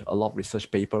researched a lot of research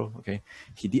paper. Okay,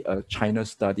 he did a China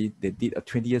study. They did a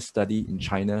 20-year study in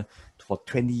China for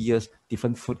 20 years,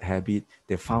 different food habit.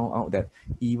 They found out that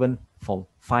even from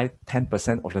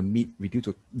 5-10% of the meat reduced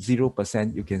to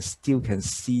 0%, you can still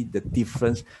see the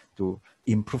difference to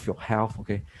improve your health.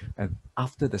 Okay, and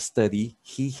after the study,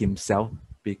 he himself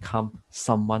become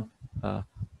someone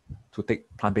to take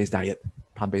plant-based diet.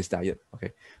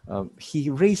 Okay,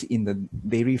 he raised in the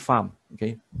dairy farm.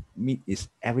 Okay, meat is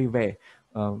everywhere.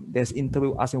 There's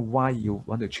interview asking why you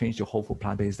want to change your whole food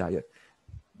plant-based diet.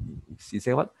 He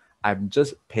said, what? I'm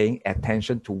just paying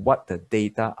attention to what the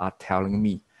data are telling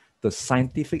me. The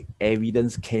scientific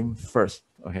evidence came first.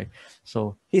 Okay,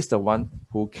 so he's the one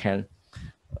who can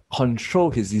control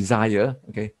his desire.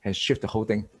 Okay, and shift the whole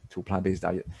thing to plant-based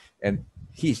diet. And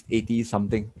he's 80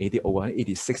 something,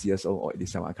 86 years old or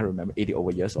 87, I can't remember, 80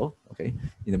 over years old. Okay,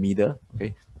 in the middle.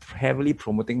 Okay, heavily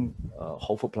promoting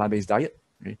whole food plant-based diet.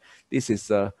 Okay, this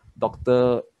is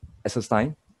Dr.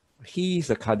 Esselstyn.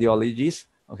 He's a cardiologist.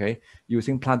 Okay,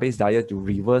 using plant-based diet to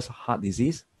reverse heart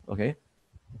disease. Okay,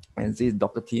 and this is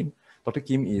Dr. Kim. Dr.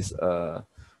 Kim is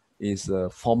a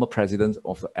former president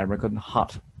of the American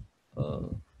Heart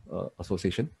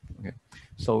Association. Okay,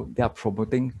 so they are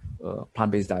promoting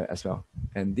plant-based diet as well.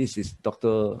 And this is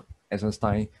Dr.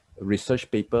 Esselstyn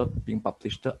research paper being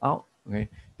published out. Okay,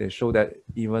 they show that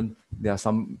even there are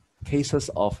some cases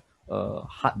of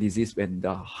heart disease when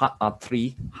the heart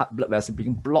artery, heart blood vessel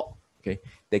being blocked. Okay,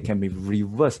 they can be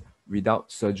reversed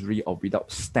without surgery or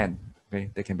without stent.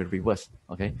 Okay, they can be reversed.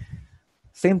 Okay,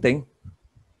 same thing.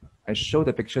 I show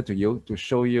the picture to you to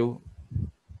show you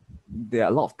there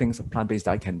are a lot of things a plant-based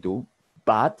diet can do,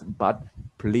 but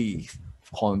please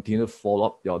continue to follow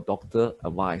up your doctor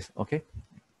advice, okay?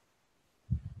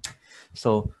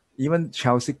 So even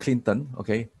Chelsea Clinton,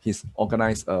 okay, he's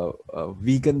organized a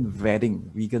vegan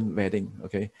wedding,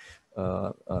 okay?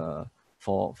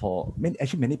 For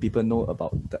many people know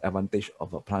about the advantage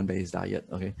of a plant-based diet,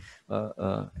 okay?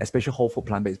 Especially whole food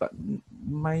plant-based, but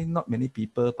not many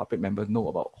people, public members know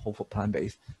about whole food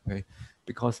plant-based, okay?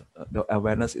 Because the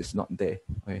awareness is not there,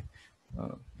 okay?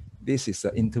 This is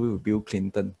an interview with Bill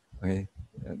Clinton, okay?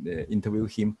 They interview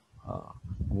him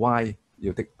why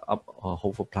you take up a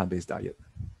whole food plant-based diet.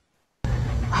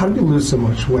 How did you lose so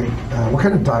much weight? What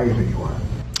kind of diet are you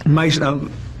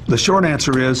on? The short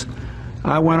answer is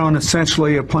I went on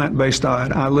essentially a plant-based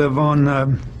diet. I live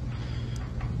on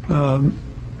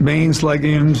beans,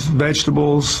 legumes,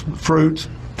 vegetables, fruit.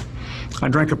 I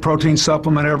drink a protein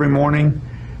supplement every morning,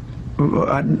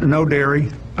 no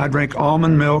dairy. I drink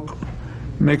almond milk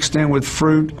mixed in with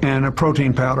fruit and a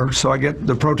protein powder, so I get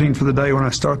the protein for the day when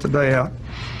I start the day out.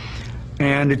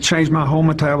 And it changed my whole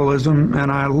metabolism,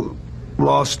 and I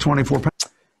lost 24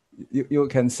 pounds. You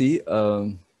can see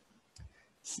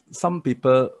some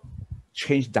people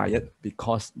change diet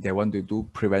because they want to do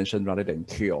prevention rather than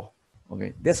cure.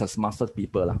 Okay, that's a smarter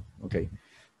people. Okay,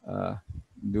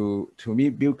 to me,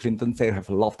 Bill Clinton said have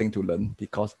a lot of things to learn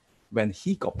because when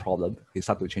he got problem, he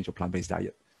started to change a plant-based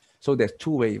diet. So there's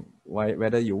two ways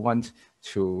whether you want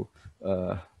to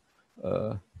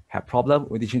have problem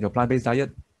when you change your plant-based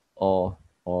diet or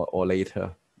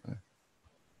later.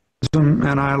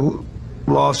 And I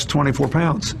lost 24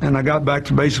 pounds, and I got back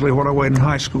to basically what I weighed in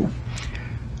high school.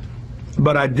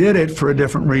 But I did it for a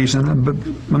different reason. But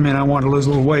I mean, I wanted to lose a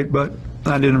little weight, but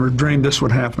I didn't dream this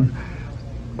would happen.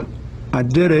 I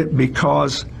did it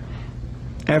because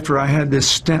after I had this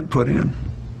stent put in,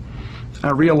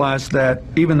 I realized that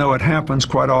even though it happens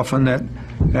quite often that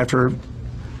after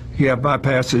you have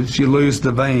bypasses, you lose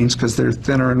the veins because they're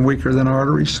thinner and weaker than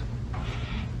arteries.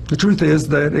 The truth is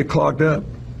that it clogged up,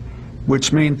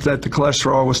 which means that the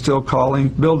cholesterol was still causing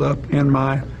buildup in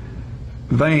my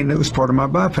vein that was part of my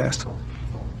bypass.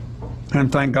 And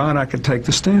thank God I could take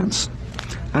the stents.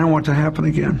 I don't want it to happen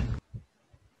again.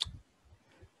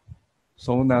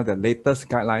 So now the latest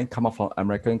guideline come up from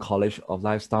American College of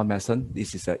Lifestyle Medicine.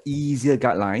 This is an easier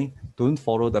guideline. Don't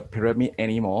follow the pyramid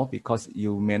anymore because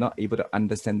you may not able to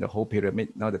understand the whole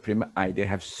pyramid. Now the pyramid idea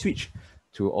have switched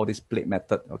to all this plate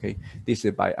method. Okay, this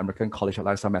is by American College of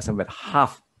Lifestyle Medicine, where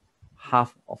half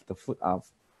of the food are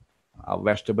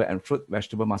vegetable and fruit.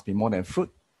 Vegetable must be more than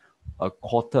fruit. A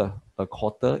quarter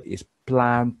is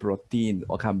plant protein,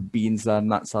 or kind of beans,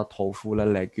 nuts, tofu,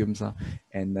 legumes,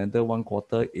 and another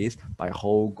 1/4 is by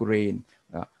whole grain.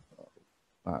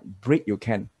 Bread you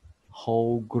can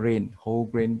whole grain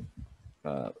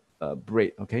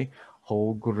bread. Okay,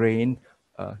 whole grain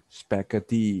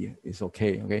spaghetti is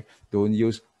okay. Okay, don't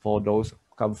use for those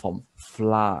come from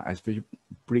flour, especially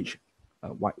bleach.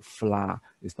 White flour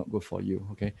is not good for you,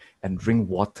 okay? And drink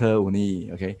water only,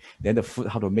 okay? Then the food,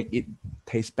 how to make it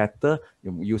taste better,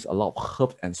 you use a lot of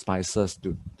herbs and spices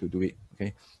to do it,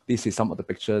 okay? This is some of the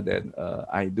picture that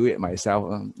I do it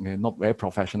myself, not very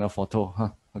professional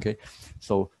photo, okay?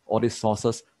 So all these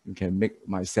sauces you can make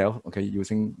myself, okay,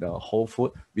 using the whole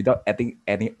food without adding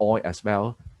any oil as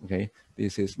well, okay?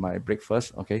 This is my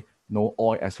breakfast, okay? No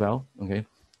oil as well, okay?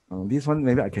 This one,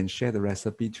 maybe I can share the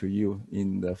recipe to you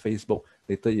in the Facebook.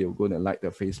 Later, you're going to like the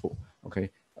Facebook, okay?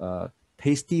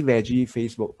 Tasty Veggie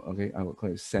Facebook, okay? I will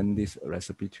going to send this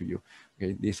recipe to you,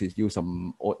 okay? This is use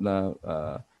some oatmeal,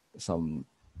 some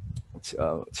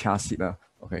chia seed,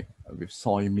 okay? With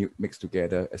soy milk mixed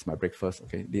together as my breakfast,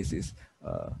 okay? This is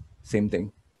same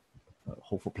thing,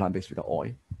 whole food plant-based without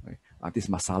oil, okay? This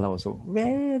masala also,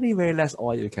 very, very less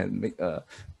oil. You can make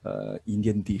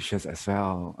Indian dishes as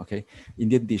well, okay?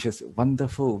 Indian dishes,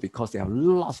 wonderful because they have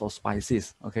lots of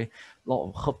spices, okay? Lot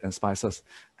of herbs and spices.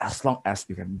 As long as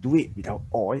you can do it without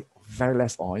oil, very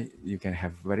less oil, you can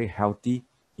have very healthy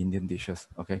Indian dishes,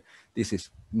 okay? This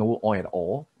is no oil at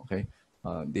all, okay?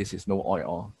 This is no oil at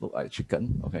all, look like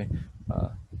chicken, okay?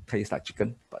 Tastes like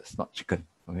chicken, but it's not chicken,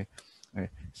 okay? Okay,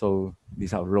 so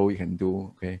these are roll you can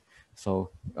do, okay? So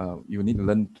you need to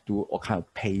learn to do all kind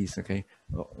of paste, okay?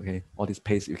 Okay, all this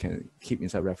paste you can keep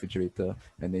inside refrigerator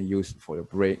and then use for your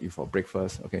break, for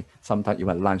breakfast, okay? Sometimes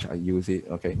even lunch I use it,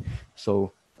 okay?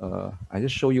 So I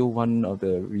just show you one of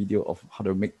the video of how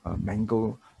to make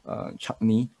mango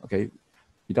chutney, okay?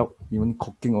 Without even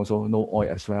cooking also, no oil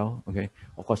as well, okay?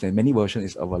 Of course, there many versions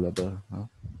is available.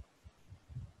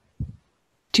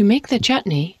 To make the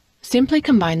chutney, simply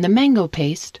combine the mango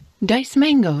paste diced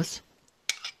mangoes,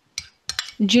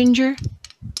 ginger,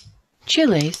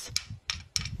 chilies,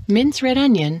 minced red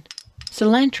onion,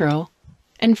 cilantro,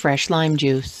 and fresh lime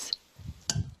juice.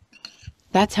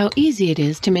 That's how easy it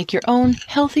is to make your own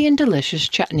healthy and delicious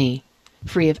chutney,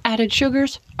 free of added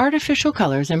sugars, artificial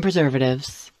colors, and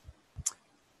preservatives.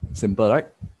 Simple, right?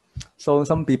 So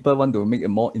some people want to make a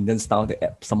more Indian style, they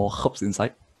add some more herbs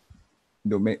inside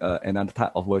to make another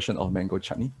type of version of mango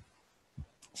chutney.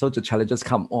 So the challenges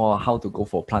come, or how to go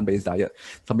for plant-based diet.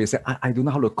 Some people say, I don't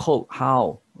know how to cook.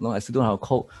 How? No, I still don't know how to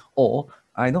cook. Or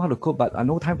I know how to cook, but I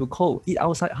no time to cook. Eat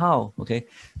outside. How? Okay.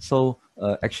 So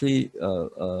actually,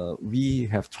 we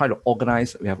have tried to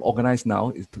organize. We have organized now.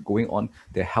 It's going on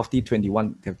the Healthy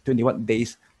 21. They have 21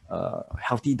 days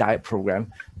healthy diet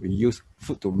program. We use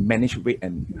food to manage weight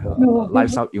and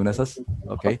lifestyle illnesses.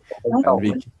 Okay.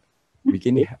 And we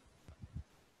gain.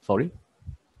 Sorry.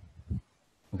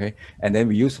 Okay, and then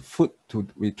we use food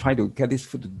we try to get this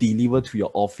food to deliver to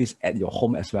your office at your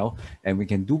home as well. And we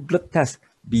can do blood tests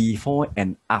before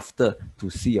and after to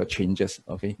see your changes.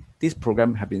 Okay, this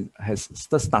program has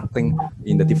starting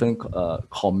in the different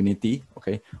community.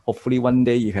 Okay, hopefully one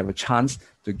day you have a chance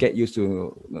to get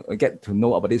to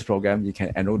know about this program. You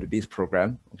can enroll to this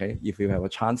program. Okay, if you have a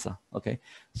chance. Okay,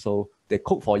 so they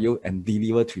cook for you and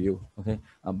deliver to you. Okay,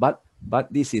 but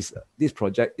this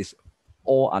project is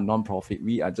all are non-profit.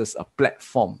 We are just a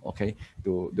platform, okay,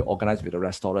 to organize with the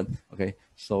restaurant, okay.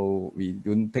 So we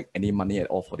don't take any money at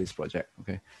all for this project,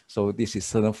 okay. So this is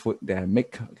certain food they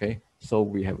make, okay. So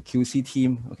we have a QC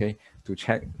team, okay, to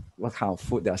check what kind of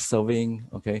food they are serving,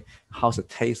 okay. How's the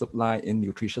taste of like, in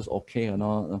nutritious, okay or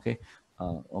not, okay.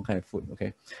 All kind of food,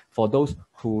 okay. For those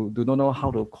who do not know how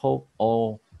to cook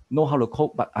or know how to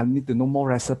cook, but I need to know more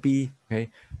recipe, okay.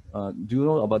 Do you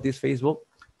know about this Facebook?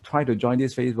 Try to join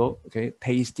this Facebook, okay,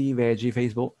 Tasty Veggie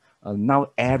Facebook. Now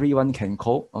everyone can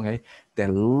cook, okay. There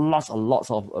are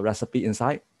lots of recipe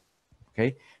inside,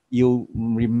 okay. You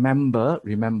remember,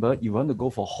 you want to go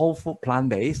for whole food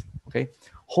plant-based, okay.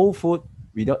 Whole food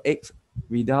without eggs,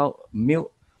 without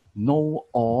milk, no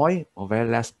oil or very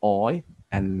less oil,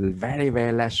 and very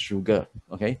less sugar,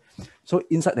 okay. So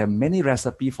inside there are many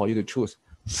recipes for you to choose.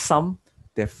 Some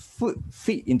the food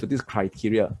fit into this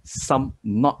criteria, some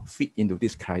not fit into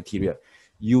this criteria.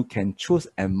 You can choose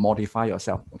and modify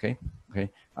yourself. Okay.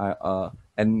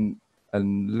 And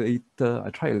later, I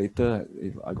try later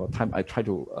if I got time. I try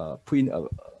to put in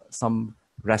some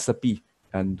recipe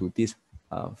and do this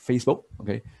Facebook.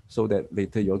 Okay, so that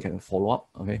later you can follow up.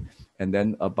 Okay, and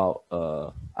then about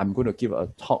I'm going to give a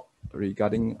talk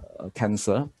regarding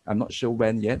cancer. I'm not sure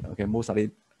when yet. Okay, most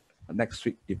likely next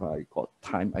week if I got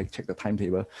time. I check the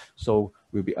timetable, so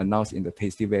will be announced in the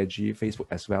Tasty Veggie Facebook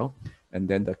as well. And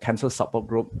then the cancer support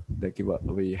group,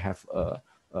 we have a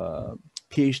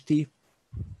PhD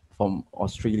from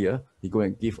Australia. He go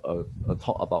and give a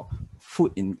talk about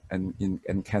food in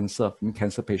cancer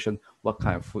patient, what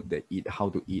kind of food they eat, how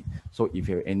to eat. So if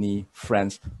you have any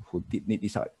friends who did need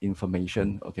this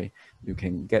information, okay, you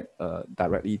can get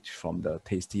directly from the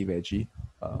Tasty Veggie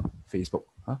Facebook.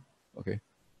 Okay.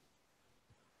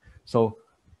 So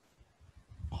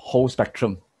whole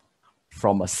spectrum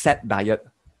from a SAD diet,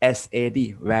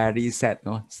 SAD, very sad,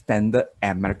 no? Standard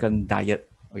American diet.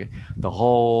 Okay, the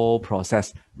whole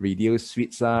process, reduce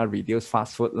sweets, reduce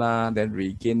fast food, then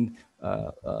regain,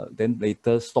 then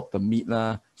later stop the meat,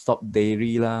 stop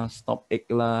dairy, stop egg,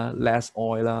 less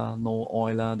oil, no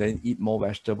oil, then eat more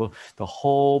vegetable. The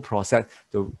whole process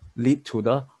to lead to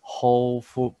the whole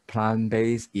food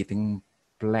plant-based eating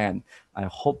plan. I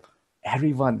hope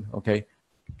everyone, okay,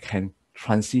 can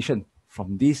transition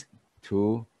from this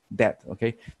to that.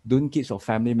 Okay, don't give your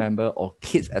family member or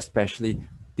kids especially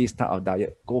this type of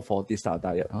diet. Go for this type of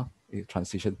diet,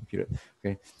 transition period.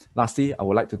 Okay. Lastly, I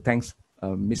would like to thank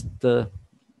Mr.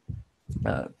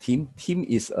 Tim. Tim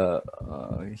is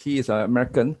he is an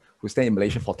American who stayed in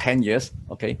Malaysia for 10 years.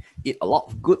 Okay, eat a lot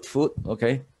of good food.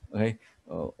 Okay,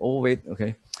 overweight.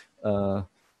 Okay,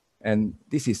 and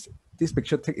this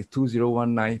picture take is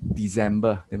 2019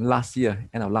 December, last year,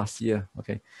 end of last year.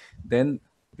 Okay, then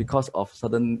because of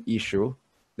certain issue,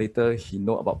 later he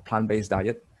know about plant-based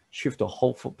diet, shift to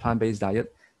whole food plant-based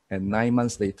diet, and 9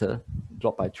 months later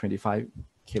dropped by 25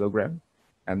 kilogram,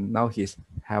 and now he's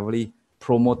heavily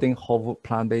promoting whole food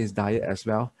plant-based diet as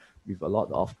well, with a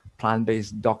lot of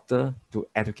plant-based doctor to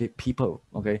educate people,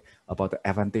 okay, about the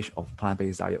advantage of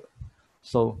plant-based diet.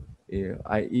 So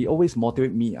it always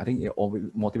motivate me. I think it always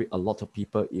motivate a lot of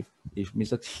people. If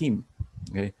Mr. Tim,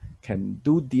 okay, can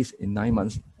do this in 9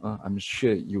 months, I'm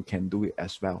sure you can do it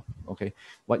as well. Okay,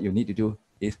 what you need to do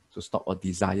is to stop a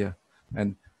desire.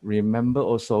 And remember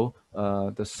also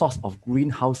the source of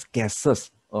greenhouse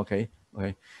gases. Okay,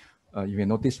 you may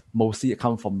notice mostly it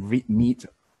comes from red meat,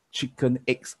 chicken,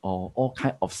 eggs, or all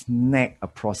kind of snack,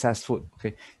 processed food.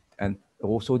 Okay, and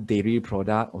also dairy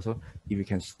product. Also, if you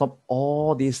can stop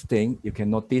all these things, you can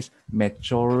notice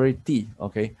majority,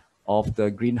 okay, of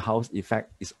the greenhouse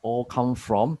effect is all come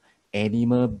from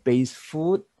animal-based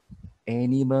food,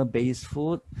 and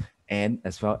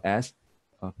as well as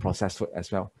processed food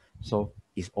as well. So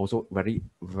it's also very,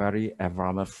 very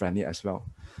environment friendly as well.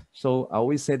 So I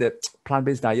always say that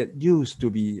plant-based diet used to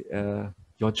be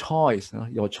your choice.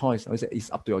 Your choice. I always say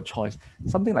it's up to your choice.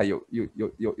 Something like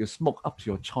you smoke, up to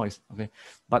your choice. Okay,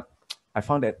 but I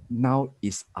found that now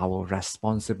is our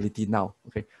responsibility now.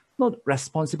 Okay, not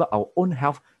responsible our own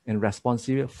health and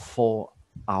responsible for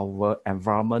our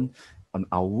environment on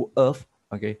our earth.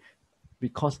 Okay,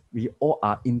 because we all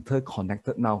are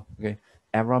interconnected now. Okay,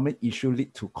 environment issue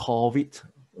lead to COVID.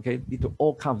 Okay, lead to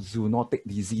all kinds of zoonotic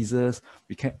diseases.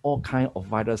 We can all kind of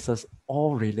viruses,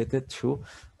 all related to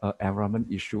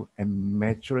environment issue. And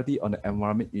majority on the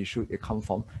environment issue, it comes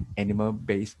from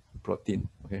animal-based protein.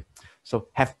 Okay, so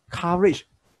have courage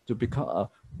to become a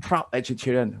proud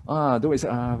vegetarian. Don't say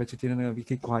vegetarian, we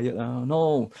keep quiet.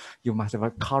 No, you must have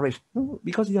a courage. No,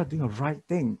 because you are doing the right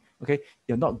thing. Okay,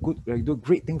 you're not good. You do a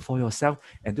great thing for yourself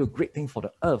and do a great thing for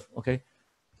the earth. Okay,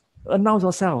 announce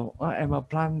yourself. I'm a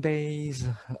plant-based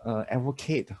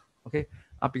advocate. Okay,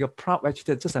 I'll be a proud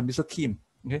vegetarian, just like Mr. Kim.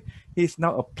 Okay, he's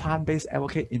now a plant-based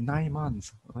advocate in 9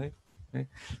 months. Okay,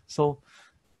 so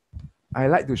I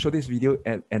like to show this video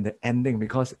at the ending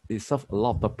because it serves a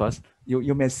lot of purpose.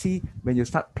 You may see when you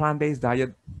start plant-based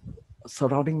diet,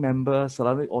 surrounding members,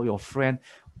 surrounding all your friends,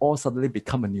 all suddenly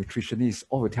become a nutritionist,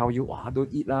 or will tell you,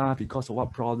 don't eat because of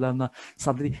what problem.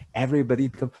 Suddenly everybody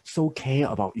becomes so care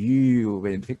about you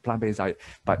when you take plant-based diet.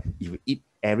 But if you eat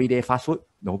everyday fast food,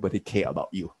 nobody care about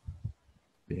you.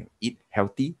 When you eat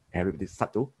healthy, everybody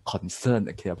start to concern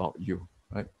and care about you,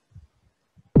 right?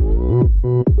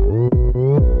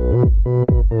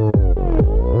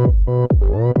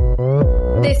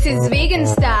 This is vegan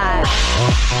style.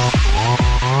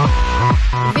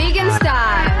 Vegan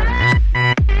style.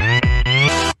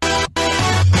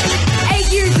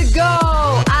 8 years ago,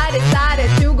 I decided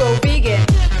to go vegan.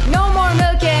 No more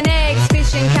milk and eggs,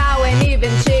 fish and cow and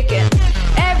even chicken.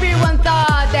 Everyone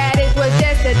thought that it was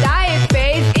just a diet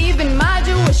phase. Even my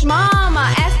Jewish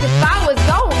mama asked if I was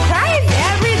going crazy.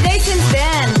 Every day since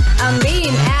then, I'm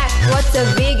being asked what's a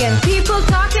vegan. People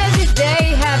talk as if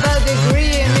they have a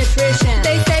degree in nutrition.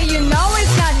 They say, you know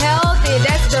it's not healthy,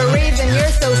 that's the reason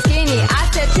you're so skinny. I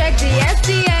said check the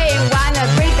FDA and why not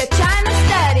read the China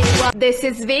study? Well, this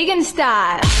is vegan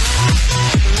style.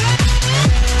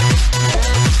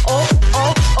 Oh,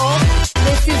 oh, oh,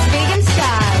 this is vegan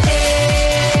style.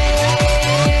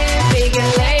 Hey, vegan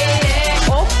lady.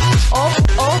 Oh, oh,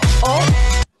 oh,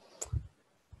 oh.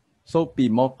 So be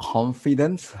more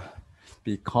confident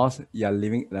because you're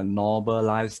living a noble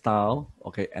lifestyle,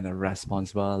 okay, and a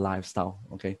responsible lifestyle,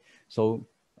 okay. So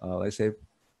let's say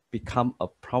become a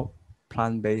proud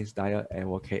plant-based diet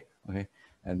advocate, okay.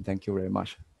 And thank you very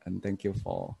much, and thank you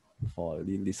for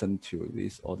listen to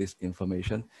all this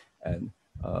information. And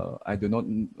I do not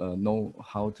know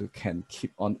how to can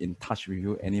keep on in touch with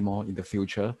you anymore in the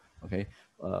future, okay.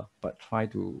 But try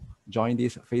to join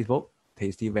this Facebook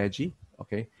Tasty Veggie,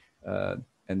 okay.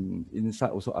 And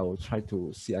inside also I will try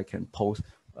to see I can post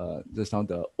just now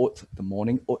the oats, the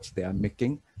morning oats they are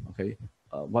making, okay.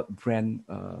 What brand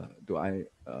do I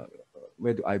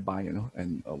where do I buy, you know,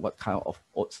 and what kind of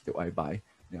oats do I buy?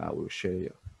 Yeah, I will share.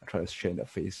 I try to share the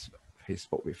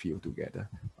Facebook with you together.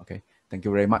 Okay, thank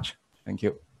you very much. Thank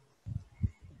you.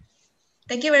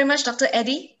 Thank you very much, Dr.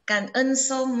 Eddie. Can earn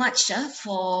so much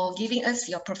for giving us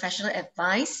your professional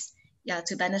advice,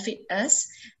 to benefit us.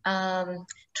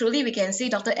 Truly, we can see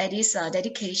Dr. Eddie's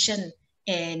dedication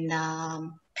and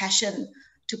passion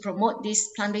to promote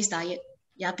this plant-based diet.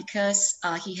 Because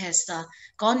he has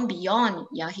gone beyond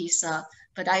his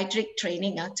pediatric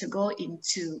training to go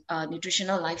into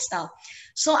nutritional lifestyle.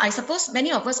 So I suppose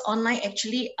many of us online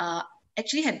actually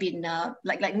have been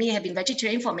like me, have been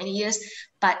vegetarian for many years,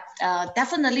 but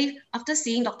definitely after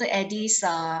seeing Dr. Eddie's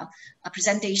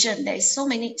presentation, there is so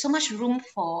much room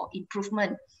for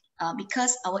improvement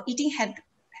because our eating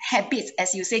habits,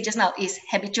 as you say just now, is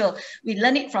habitual. We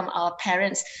learn it from our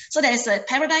parents. So there's a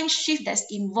paradigm shift that's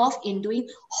involved in doing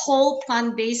whole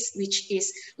plant-based, which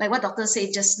is like what doctor said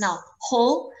just now,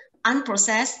 whole,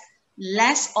 unprocessed,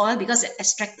 less oil because they're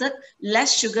extracted,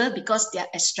 less sugar because they're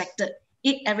extracted.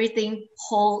 Eat everything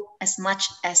whole as much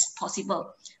as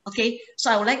possible. Okay,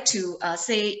 so I would like to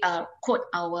quote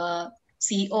our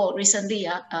CEO recently,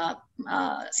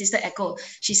 Sister Echo,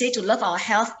 she said to love our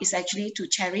health is actually to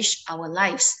cherish our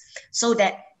lives so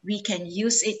that we can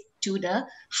use it to the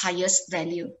highest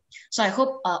value. So I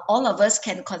hope all of us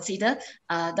can consider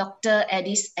Dr.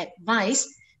 Eddie's advice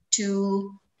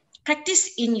to practice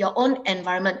in your own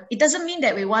environment. It doesn't mean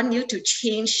that we want you to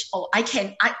change, or I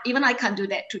can't do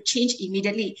that, to change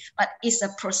immediately, but it's a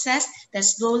process that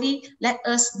slowly let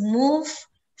us move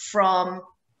from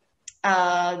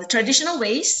the traditional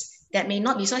ways that may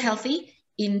not be so healthy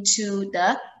into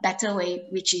the better way,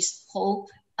 which is whole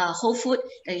food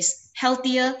that is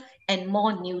healthier and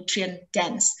more nutrient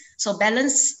dense. So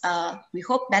balance, we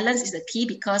hope balance is the key,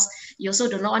 because you also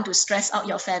do not want to stress out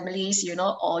your families,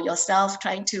 or yourself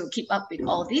trying to keep up with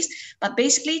all this. But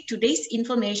basically today's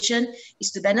information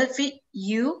is to benefit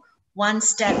you one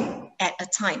step at a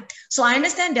time. So I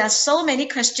understand there are so many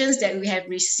questions that we have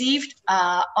received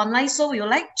online. So we would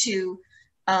like to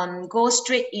go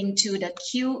straight into the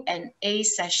Q&A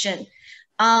session.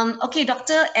 Okay,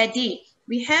 Dr. Eddie,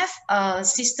 we have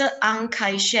Sister Ang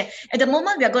Kai She. At the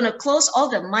moment, we are going to close all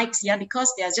the mics here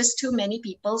because there are just too many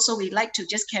people. So we like to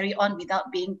just carry on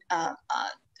without being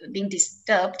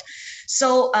disturbed.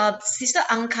 So Sister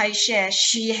Ang Kai She,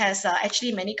 she has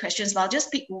actually many questions, but I'll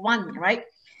just pick one, right?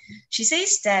 She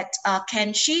says that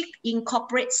can she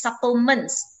incorporate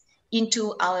supplements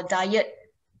into our diet?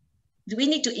 Do we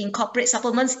need to incorporate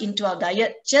supplements into our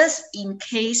diet just in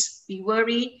case we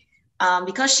worry?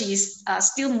 Because she's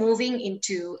still moving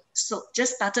into,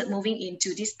 just started moving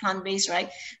into this plant-based, right?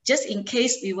 Just in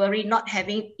case we worry not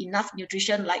having enough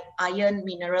nutrition like iron,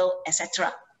 mineral,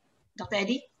 etc. Dr.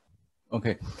 Eddie?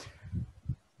 Okay.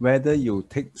 Whether you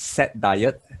take set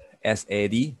diet as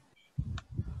Eddie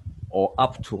or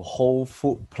up to whole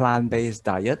food plant-based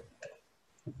diet,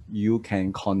 you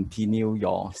can continue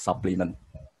your supplement.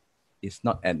 It's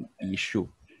not an issue.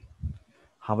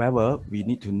 However, we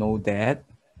need to know that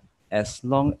as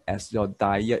long as your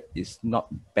diet is not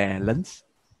balanced,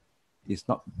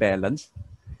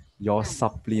 your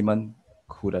supplement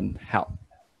couldn't help.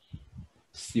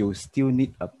 You still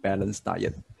need a balanced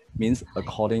diet. Means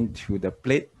according to the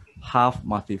plate, half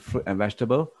must be fruit and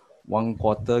vegetable,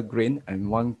 1/4 grain and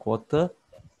 1/4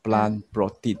 plant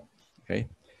protein. Okay,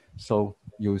 so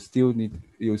you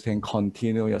can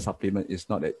continue your supplement. It's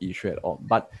not an issue at all.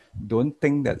 But don't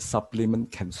think that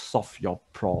supplement can solve your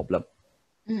problem.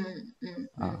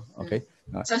 Okay.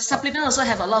 So supplement also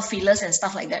have a lot of fillers and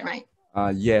stuff like that, right?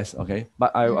 Yes. Okay.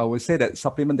 But I would say that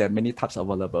supplement, there are many types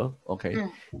available. Okay.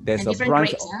 There's a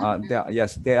branch.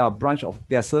 There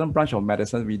are certain branch of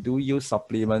medicine we do use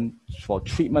supplement for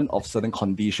treatment of certain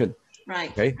condition.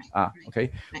 Right. Okay.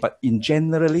 Okay. Right. But in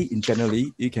generally,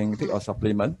 you can take a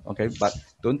supplement. Okay. But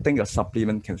don't think a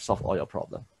supplement can solve all your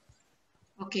problem.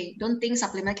 Okay. Don't think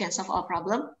supplement can solve all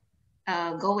problem.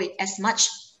 Go with as much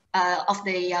of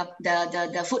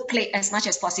the food plate as much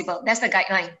as possible. That's the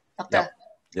guideline, Doctor. Yep.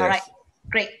 Yes. All right.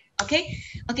 Great. Okay.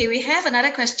 Okay. We have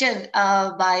another question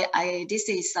this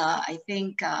is I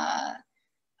think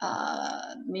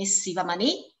Miss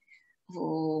Sivamani,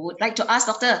 who would like to ask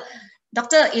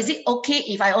Doctor, is it okay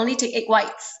if I only take egg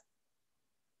whites?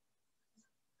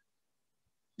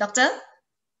 Doctor?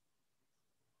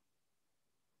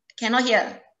 Cannot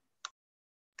hear.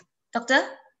 Doctor?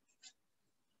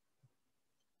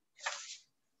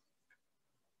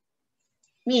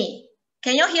 Me?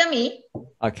 Can you hear me?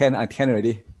 I can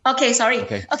already. Okay, sorry.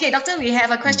 Okay, Doctor, we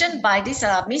have a question by this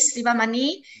Miss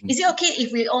Sivamani. Is it okay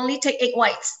if we only take egg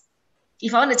whites?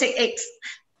 If I want to take eggs?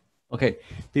 Okay,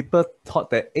 people thought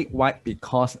that egg white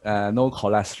because no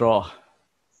cholesterol.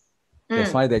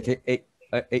 That's why they take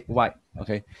egg white.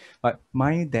 Okay, but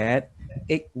mind that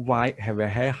egg white have a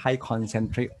very high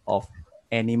concentrate of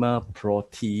animal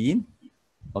protein.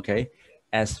 Okay,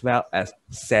 as well as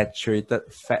saturated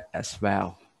fat as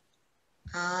well.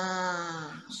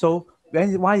 So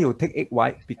why you take egg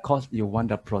white? Because you want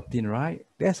the protein, right?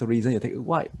 That's the reason you take egg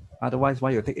white. Otherwise,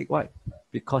 why you take egg white?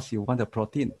 Because you want the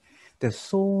protein. There's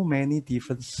so many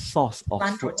different sources of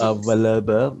food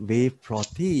available with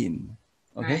protein.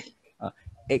 Okay, right.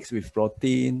 Eggs with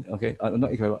protein. Okay,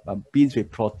 not eggs, beans with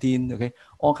protein. Okay,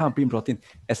 all kind of bean protein.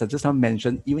 As I just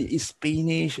mentioned, even eat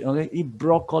spinach. Okay, eat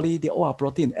broccoli. They all are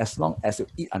protein. As long as you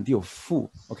eat until you're full.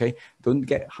 Okay, don't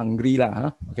get hungry lah.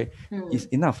 Huh? Okay, it's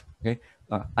enough. Okay,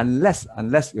 unless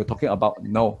you're talking about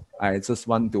no, I just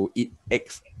want to eat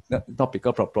eggs. Not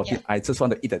because of protein. Yeah. I just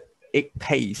want to eat the egg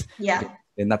taste. Yeah. Okay?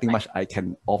 There's nothing much I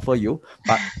can offer you,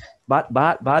 but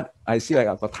I see like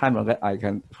I've got time. Okay, I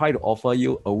can try to offer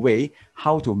you a way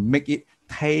how to make it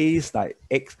taste like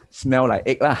egg, smell like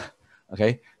egg lah.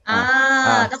 Okay,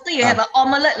 Doctor, you have an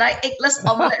omelette, right? Eggless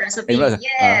omelette recipe.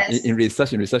 Yes. In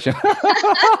research.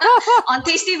 On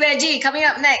Tasty Veggie, coming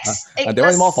up next. That one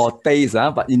is more for taste,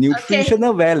 but in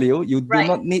nutritional value, you do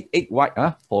not need egg white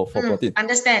for protein.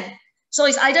 Understand. So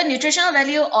it's either nutritional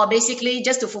value or basically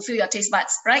just to fulfill your taste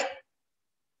buds, right?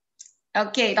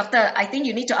 Okay, doctor, I think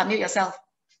you need to unmute yourself.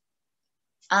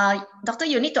 Doctor,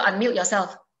 you need to unmute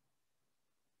yourself.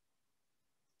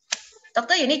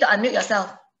 Doctor, you need to unmute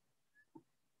yourself.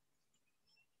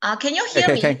 Can you hear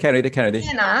me? Can ready.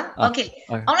 Okay.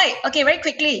 All right. Okay, very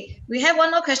quickly. We have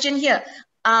one more question here.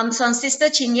 From Sister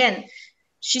Chin Yen.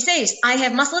 She says, I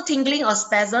have muscle tingling or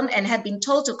spasm and have been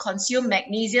told to consume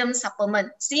magnesium supplement.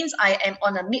 Since I am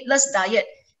on a meatless diet,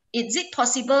 is it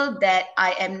possible that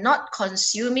I am not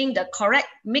consuming the correct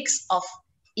mix of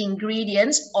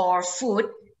ingredients or food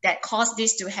that cause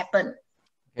this to happen?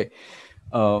 Okay.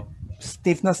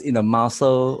 Stiffness in the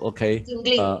muscle, okay.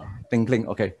 Tingling,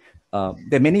 okay.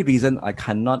 There are many reasons I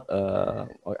cannot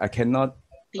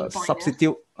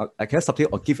substitute. I cannot substitute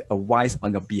or give advice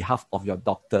on the behalf of your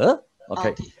doctor.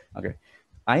 Okay.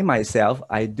 I myself,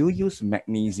 I do use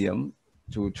magnesium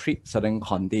to treat certain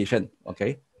condition.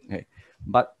 Okay.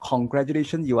 But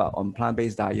congratulations, you are on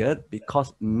plant-based diet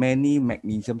because many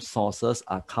magnesium sources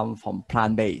are come from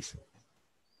plant-based.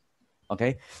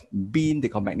 Okay, bean they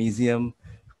got magnesium.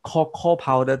 Cocoa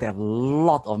powder, they have a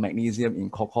lot of magnesium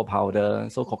in cocoa powder.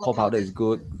 So cocoa powder is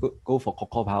good. Go for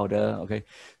cocoa powder. Okay.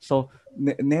 So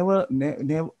never,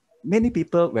 many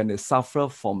people when they suffer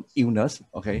from illness,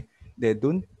 okay, they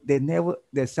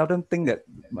seldom think that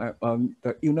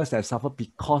the illness they suffer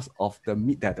because of the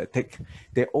meat that they take.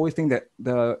 They always think that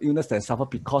the illness they suffer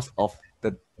because of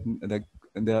the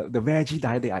veggie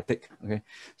diet that I take. Okay,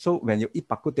 so when you eat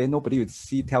bak kut teh, nobody will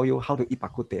tell you how to eat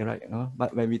bak kut teh, right?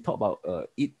 But when we talk about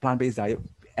eat plant-based diet,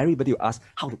 everybody will ask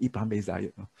how to eat plant-based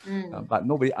diet. But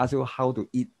nobody asks you how to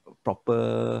eat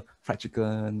proper fried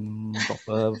chicken,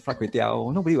 proper fried kway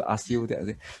teow. Nobody will ask you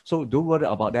that. So don't worry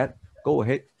about that. Go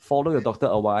ahead, follow your doctor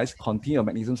advice, continue your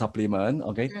magnesium supplement.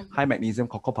 Okay, high magnesium,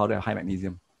 cocoa powder, high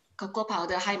magnesium. Cocoa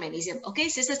powder, high magnesium. Okay,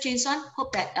 Sister Chin Suan,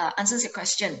 hope that answers your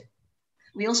question.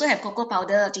 We also have cocoa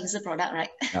powder Jingzi product,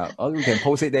 right? Or you can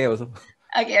post it there also.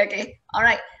 Okay. All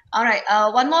right.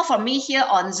 One more from me here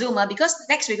on Zoom because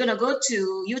next we're going to go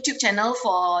to YouTube channel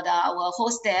for our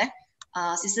host there,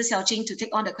 Sister Xiao Ching, to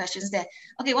take on the questions there.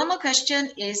 Okay, one more question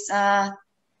is, Dr.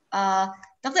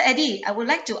 Eddie, I would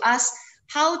like to ask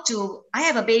I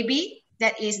have a baby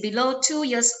that is below 2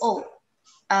 years old.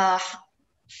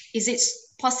 Is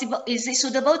it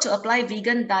suitable to apply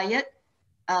vegan diet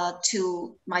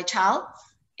to my child?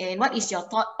 And what is your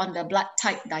thought on the blood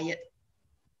type diet?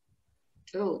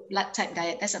 Oh, blood type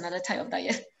diet. That's another type of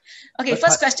diet. Okay,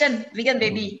 first question, vegan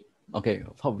baby. Okay,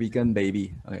 for vegan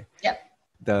baby. Okay. Yep.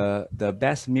 The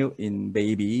best milk in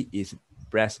baby is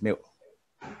breast milk.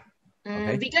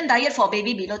 Okay. Vegan diet for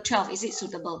baby below 12, is it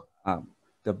suitable?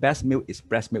 The best milk is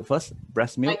breast milk first.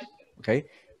 Breast milk. Right. Okay.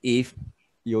 If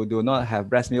you do not have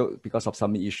breast milk because of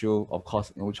some issue, of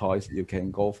course, no choice. You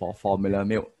can go for formula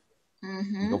milk.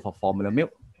 Go for formula milk.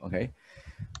 Okay.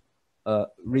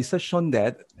 Research shown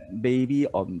that baby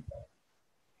on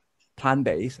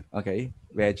plant-based, okay,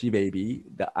 veggie baby,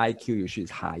 the IQ usually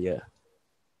is higher.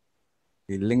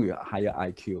 They link with a higher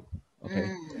IQ.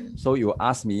 Okay. So you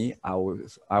ask me, I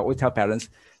will tell parents,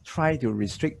 try to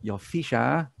restrict your fish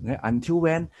until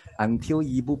when? Until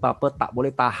ibu bapa tak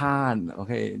boleh tahan.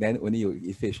 Okay, then only you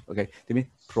eat fish. Okay, that means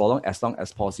prolong as long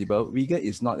as possible. Vegan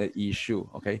is not an issue.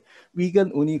 Okay, vegan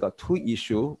only got two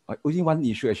issues. Only one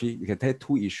issue actually. You can take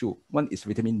two issues. One is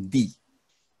vitamin D.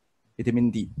 Vitamin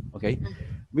D. Okay,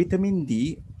 vitamin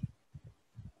D.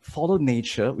 Follow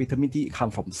nature. Vitamin D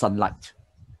comes from sunlight.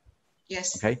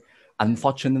 Yes. Okay.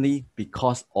 Unfortunately,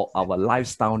 because of our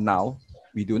lifestyle now,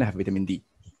 we do not have vitamin D.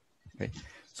 Okay,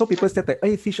 so people say that,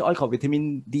 hey, fish oil got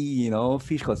vitamin D,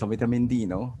 fish got some vitamin D,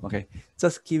 Okay,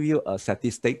 just give you a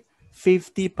statistic: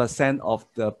 50% of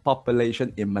the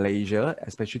population in Malaysia,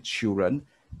 especially children,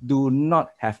 do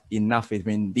not have enough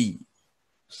vitamin D.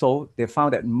 So they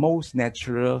found that most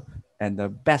natural and the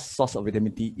best source of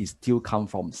vitamin D is still come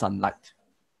from sunlight.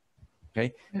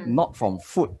 Okay, not from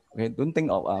food. Okay, don't think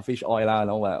of fish oil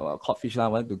cod fish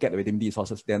to get the vitamin D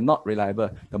sources. They're not reliable.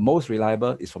 The most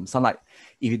reliable is from sunlight.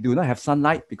 If you do not have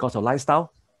sunlight because of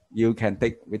lifestyle, you can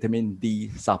take vitamin D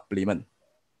supplement.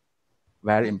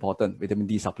 Very important, vitamin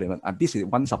D supplement. And this is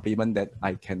one supplement that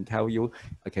I can tell you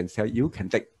can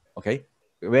take. Okay,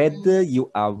 whether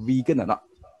you are vegan or not,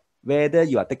 whether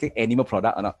you are taking animal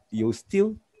product or not, you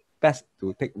still best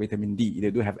to take vitamin D if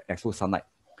you do have exposed sunlight.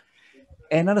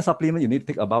 Another supplement you need to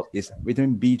think about is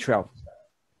vitamin B12.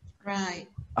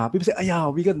 Right. People say, oh, yeah,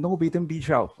 we got no vitamin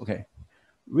B12. Okay.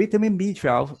 Vitamin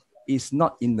B12 is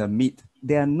not in the meat.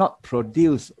 They are not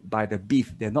produced by the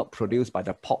beef. They're not produced by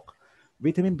the pork.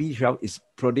 Vitamin B12 is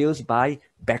produced by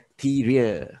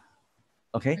bacteria.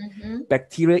 Okay.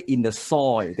 Bacteria in the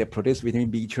soil, they produce vitamin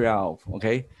B12.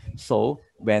 Okay. So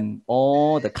when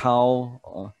all the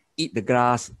cow eat the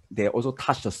grass, they also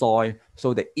touch the soil.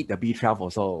 So they eat the B12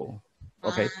 also.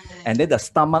 Okay. And then the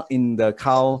stomach in the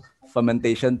cow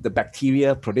fermentation, the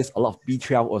bacteria produce a lot of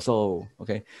B12 also.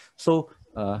 Okay. So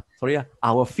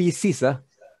our feces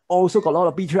also got a lot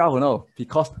of B12, you know,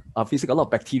 because our feces got a lot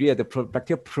of bacteria. The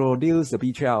bacteria produce the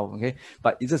B12. Okay.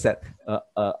 But it's just that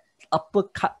upper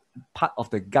cut part of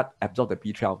the gut absorb the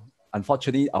B12.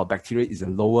 Unfortunately, our bacteria is the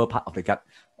lower part of the gut,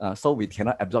 so we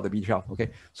cannot absorb the B12.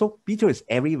 Okay, so B12 is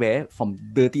everywhere from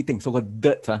dirty things, so-called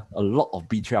dirt. A lot of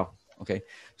B12. Okay,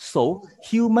 so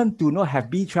humans do not have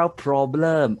B12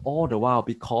 problem all the while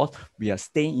because we are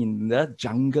staying in the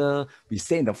jungle, we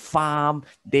stay in the farm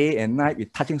day and night. We're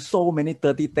touching so many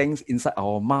dirty things inside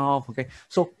our mouth. Okay,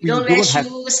 so we don't have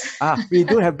we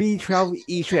don't have B12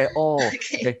 issue at all.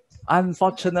 Okay.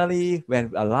 Unfortunately,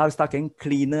 when our life start getting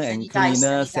cleaner and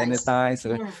cleaner, sanitized,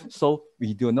 okay, so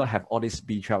we do not have all this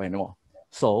B12 anymore.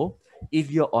 So if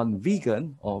you're on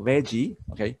vegan or veggie,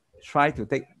 okay, try to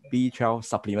take B12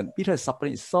 supplement. B12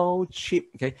 supplement is so cheap,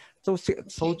 okay, so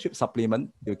cheap supplement,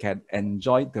 you can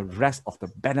enjoy the rest of the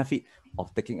benefit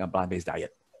of taking a plant-based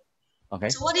diet. Okay.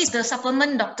 So what is the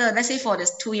supplement, doctor? Let's say for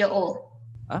this 2-year-old.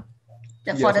 Huh?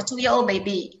 For the 2-year-old now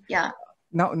yeah.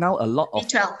 Now a lot of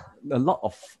B12.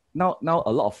 Now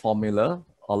a lot of formula,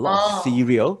 a lot of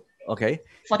cereal, okay,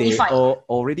 45. They are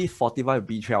already fortified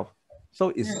B12.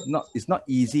 So it's not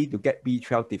easy to get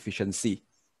B12 deficiency.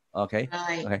 Okay.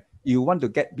 Right. Okay. You want to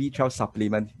get B12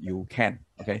 supplement, you can.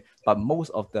 Okay. But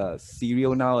most of the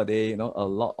cereal nowadays, you know, a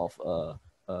lot of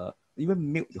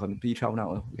even milk on B12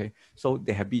 now. Okay. So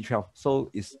they have B12.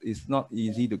 So it's not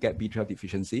easy to get B12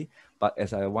 deficiency. But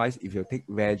as I advise, if you take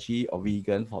veggie or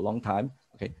vegan for a long time,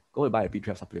 okay, go and buy a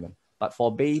B12 supplement. But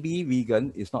for baby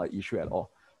vegan, it's not an issue at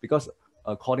all. Because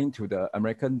according to the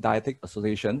American Dietetic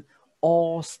Association,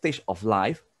 all stage of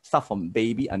life, start from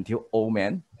baby until old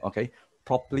man, okay,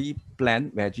 properly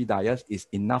planned veggie diet is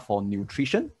enough for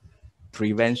nutrition,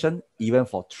 prevention, even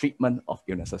for treatment of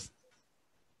illnesses.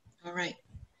 All right.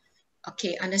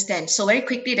 Okay, understand. So very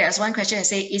quickly, there's one question that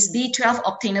says, is B12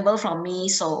 obtainable from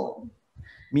miso?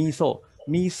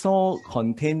 Miso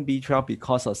contain B12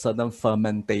 because of certain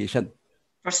fermentation.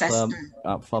 Process.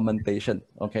 Fermentation.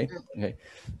 Okay. Okay.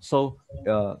 So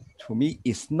to me,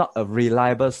 it's not a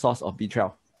reliable source of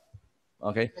B12.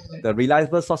 Okay. The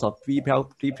reliable source of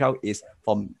B12 is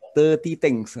from 30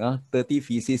 things, 30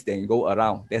 feces that go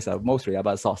around. That's the most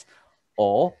reliable source.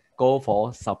 Or go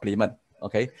for supplement.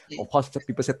 Okay. Of course,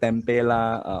 people say tempeh,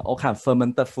 all kind of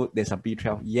fermented food, there's a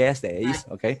B12. Yes, there is.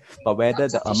 Okay. But whether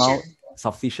the amount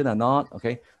sufficient or not,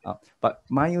 okay. But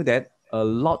mind you that a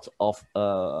lot of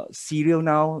cereal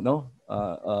now,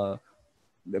 the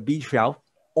B12,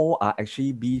 all are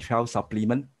actually B12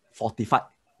 supplement fortified.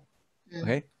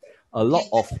 Okay, a lot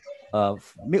of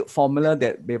milk formula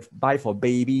that they buy for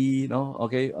baby,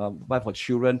 buy for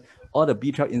children, all the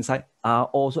B12 inside are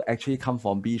also actually come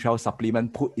from B12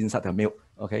 supplement put inside the milk.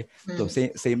 Okay, so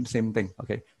same thing.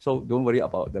 Okay, so don't worry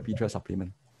about the B12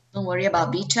 supplement. Don't worry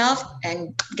about B12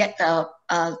 and get the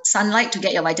sunlight to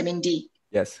get your vitamin D.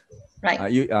 Yes. Right.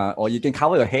 Or you can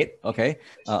cover your head. Okay.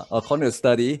 According to the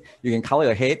study, you can cover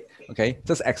your head. Okay.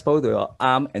 Just expose your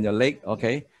arm and your leg.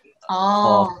 Okay.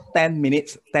 For 10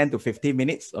 minutes, 10 to 15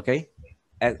 minutes. Okay.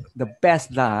 At the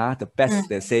best,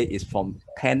 they say is from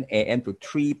 10 a.m. to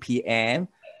 3 p.m.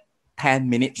 10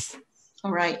 minutes.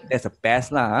 All right. That's the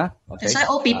best Okay. That's why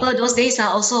old people those days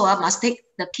also must take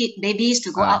the babies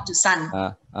to go out to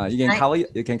sun. You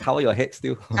can cover your head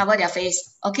still. Cover their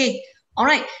face. Okay. All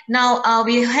right. Now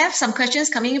we have some questions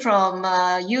coming from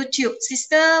YouTube.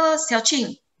 Sister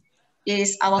Xiaoqing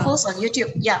is our host on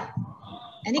YouTube. Yeah.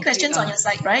 Any questions on your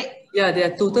side, right? Yeah,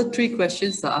 there are total 3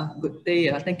 questions. Good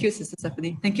day. Thank you, Sister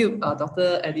Stephanie. Thank you,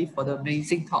 Dr. Eddie, for the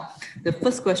amazing talk. The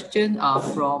first question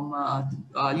from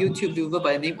YouTube viewer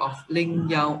by the name of Ling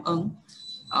Yao Eng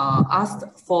asked,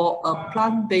 for a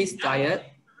plant-based diet,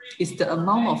 is the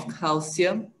amount of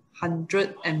calcium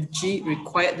 100 mg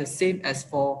required the same as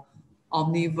for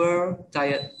omnivore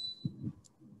diet?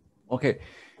 Okay.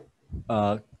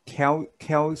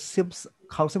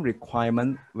 Calcium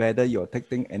requirement, whether you're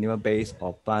taking animal-based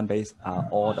or plant-based, are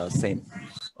all the same.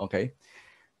 Okay.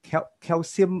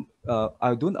 calcium,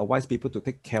 I don't advise people to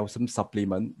take calcium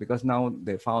supplement because now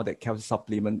they found that calcium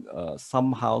supplement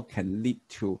somehow can lead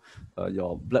to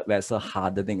your blood vessel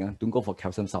hardening. Don't go for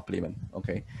calcium supplement,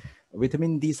 okay?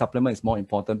 Vitamin D supplement is more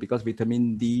important because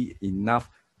vitamin D enough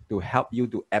to help you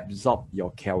to absorb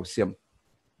your calcium.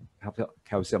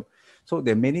 So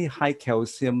there are many high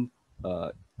calcium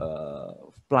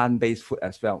plant-based food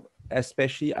as well.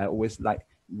 Especially, I always like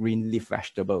green leaf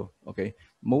vegetable. Okay,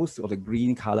 most of the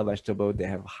green color vegetable they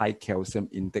have high calcium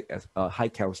intake as high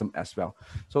calcium as well.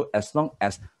 So as long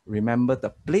as remember the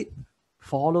plate,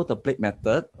 follow the plate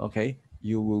method. Okay,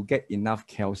 you will get enough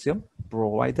calcium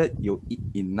provided you eat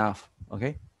enough.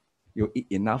 Okay, you eat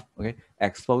enough. Okay,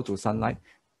 exposed to sunlight.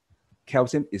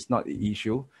 Calcium is not the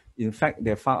issue. In fact,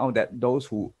 they found out that those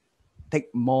who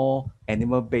take more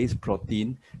animal-based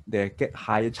protein, they get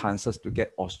higher chances to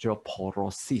get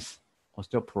osteoporosis.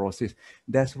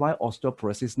 That's why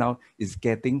osteoporosis now is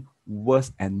getting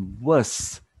worse and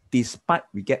worse. Despite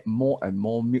we get more and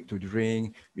more milk to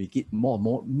drink, we get more and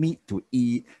more meat to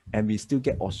eat, and we still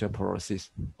get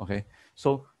osteoporosis. Okay,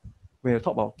 so when you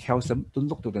talk about calcium, don't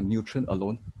look to the nutrient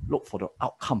alone. Look for the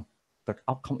outcome. The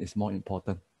outcome is more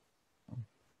important.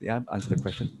 Did I answer the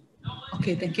question?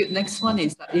 Okay, thank you. Next one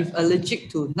is if allergic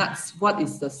to nuts, what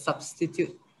is the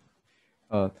substitute?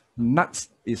 Nuts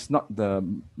is not the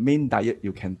main diet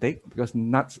you can take because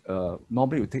nuts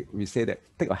normally we say that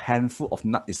take a handful of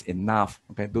nuts is enough.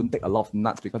 Okay, don't take a lot of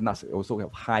nuts because nuts also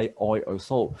have high oil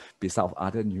also besides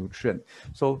other nutrients.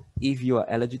 So if you are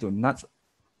allergic to nuts,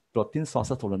 protein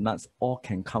sources for the nuts all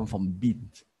can come from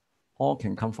beans. All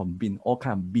kind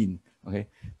of bean. Okay,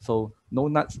 so no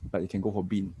nuts, but you can go for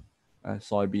bean,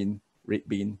 soybean, red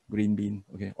bean, green bean.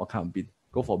 Okay, all kind of bean.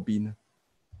 Go for bean.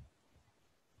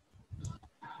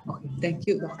 Okay, thank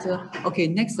you, Doctor. Okay,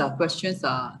 next questions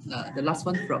are the last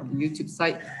one from the YouTube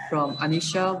site from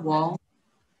Anisha Wong.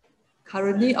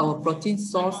 Currently, our protein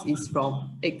source is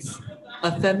from eggs.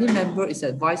 A family member is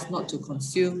advised not to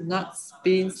consume nuts,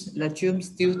 beans, legumes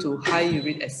due to high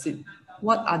uric acid.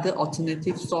 What other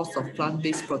alternative source of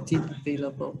plant-based protein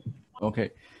available?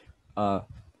 Okay,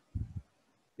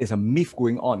 there's a myth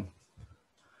going on.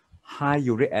 High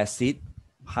uric acid,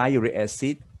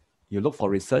 you look for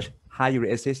research, high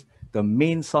uric acid, the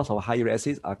main source of high uric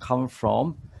acid are come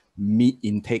from meat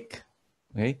intake,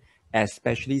 okay,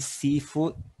 especially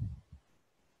seafood,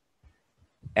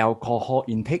 alcohol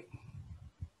intake,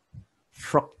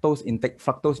 fructose intake.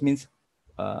 Fructose means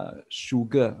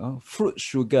sugar, fruit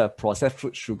sugar, processed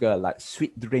fruit sugar like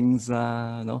sweet drinks,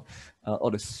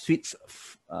 or the sweets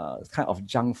kind of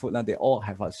junk food. They all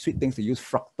have sweet things. They use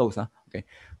fructose. Okay,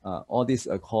 all these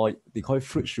they call it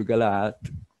fruit sugar.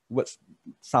 Words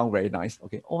sound very nice.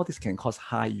 Okay, all this can cause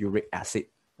high uric acid.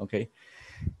 Okay,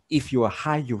 if you are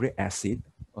high uric acid,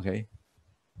 okay,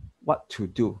 what to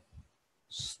do?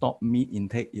 Stop meat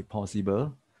intake if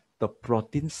possible. The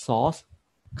protein source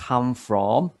come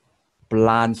from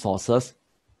plant sources,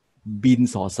 bean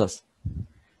sources.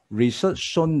 Research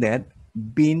shown that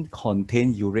bean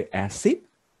contain uric acid,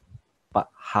 but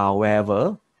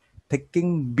however,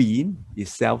 taking bean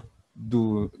itself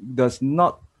does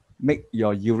not make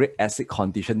your uric acid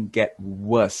condition get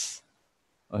worse.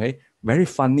 Okay, very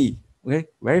funny. Okay,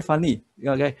 very funny.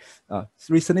 Okay,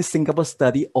 recently Singapore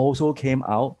study also came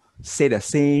out, say the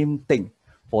same thing.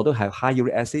 For those who have high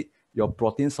uric acid, your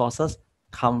protein sources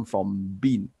come from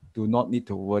bean. Do not need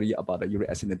to worry about the uric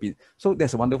acid in the bean. So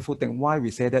that's a wonderful thing. Why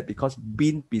we say that? Because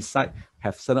bean, beside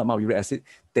have certain amount of uric acid,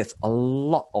 there's a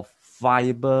lot of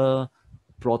fiber,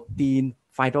 protein,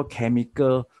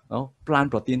 phytochemical,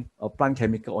 plant protein or plant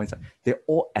chemical inside. They're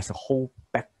all as a whole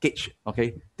package.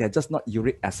 Okay, they're just not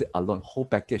uric acid alone. Whole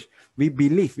package. We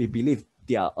believe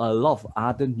there are a lot of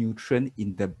other nutrients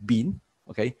in the bean.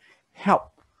 Okay, help.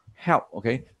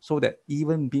 Okay, so that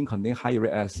even bean contain high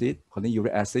uric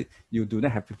acid, you do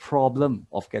not have the problem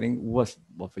of getting worse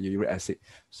of your uric acid.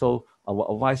 So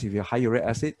our advice, if you have high uric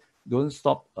acid, don't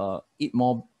stop.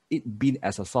 Eat bean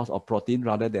as a source of protein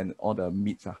rather than all the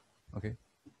meats. Okay.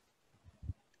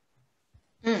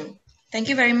 Thank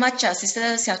you very much, Sister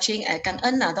Xiaoqing. Cảm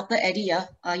ơn Dr. Eddie.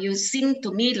 You seem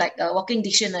to me like a walking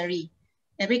dictionary.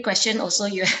 Every question also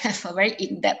you have a very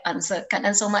in-depth answer. Cảm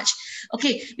ơn so much.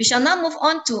 Okay, we shall now move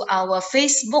on to our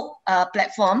Facebook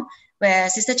platform where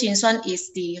Sister Chin Suan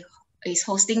is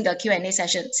hosting the Q&A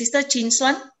session. Sister Chin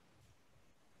Suan?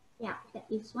 Yeah, there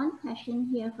is one question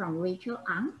here from Rachel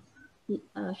Ang.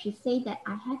 She said that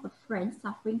I have a friend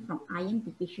suffering from iron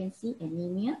deficiency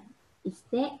anemia. Is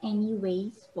there any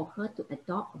ways for her to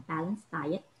adopt a balanced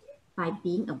diet by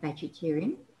being a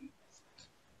vegetarian?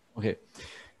 Okay.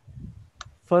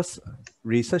 First,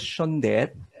 research shown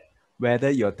that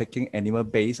whether you're taking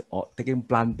animal-based or taking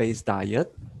plant-based diet,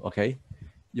 okay,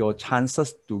 your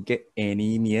chances to get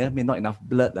anemia, mean not enough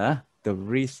blood, the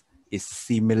risk is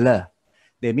similar.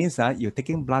 That means you're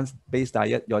taking plant-based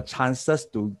diet, your chances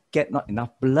to get not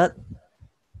enough blood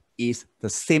is the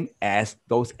same as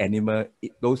those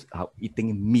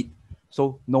eating meat.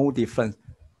 So no difference.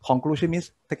 Conclusion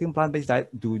means taking plant-based diet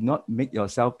do not make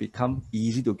yourself become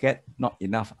easy to get not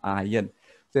enough iron.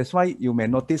 That's why you may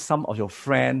notice some of your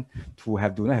friends who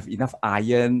do not have enough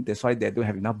iron. That's why they don't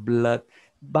have enough blood,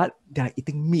 but they are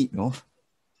eating meat. No,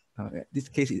 this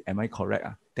case is, am I correct?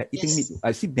 They're eating meat.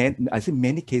 I see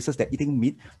many cases they're eating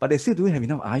meat, but they still don't have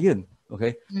enough iron.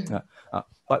 Okay,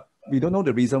 but we don't know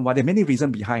the reason why. There are many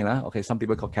reasons behind. Okay, some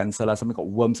people got cancer, some people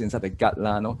got worms inside the gut.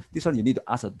 No, this one you need to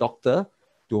ask a doctor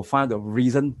to find the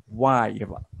reason why you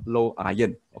have low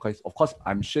iron. Okay, of course,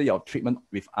 I'm sure your treatment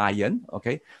with iron.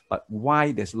 Okay, but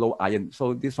why there's low iron?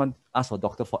 So this one, ask a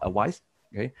doctor for advice.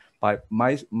 Okay, but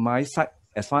my side,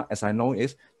 as far as I know,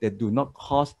 is they do not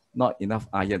cause not enough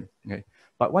iron. Okay,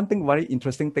 but one thing, very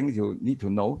interesting thing you need to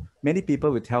know, many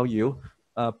people will tell you,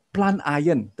 plant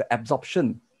iron, the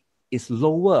absorption is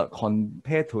lower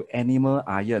compared to animal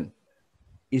iron.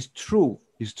 It's true,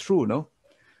 no?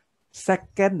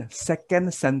 Second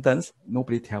sentence,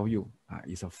 nobody tell you.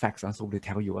 It's a fact, so nobody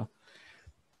tell you.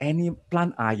 Any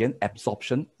plant iron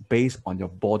absorption based on your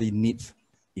body needs.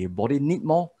 If body need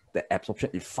more, the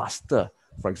absorption is faster.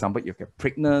 For example, you get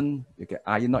pregnant, you get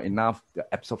iron not enough, the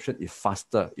absorption is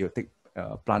faster. You take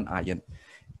plant iron.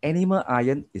 Animal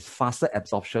iron is faster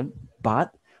absorption,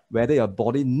 but whether your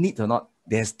body needs or not,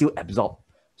 they still absorb.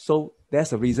 So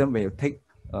that's the reason when you take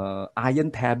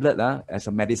iron tablet as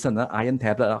a medicine, iron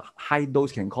tablet, high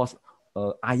dose can cause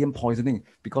iron poisoning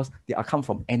because they are come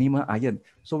from animal iron.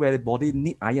 So where the body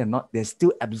need iron or not, they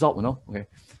still absorb, you know. Okay.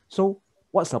 So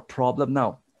what's the problem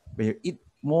now? When you eat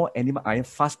more animal iron,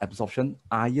 fast absorption,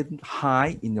 iron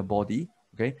high in your body.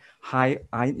 Okay, high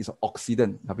iron is an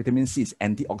oxidant. Vitamin C is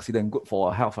antioxidant, good for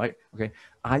our health, right? Okay,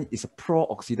 iron is a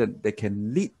pro-oxidant that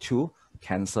can lead to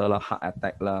cancer, heart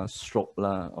attack, stroke.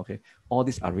 Okay, all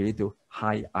these are related to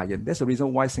high iron. That's the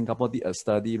reason why Singapore did a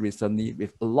study recently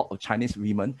with a lot of Chinese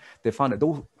women. They found that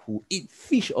those who eat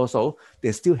fish also,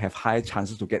 they still have higher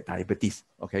chances to get diabetes.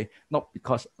 Okay, not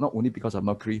only because of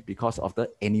mercury, because of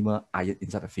the animal iron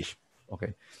inside the fish.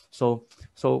 Okay, so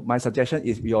my suggestion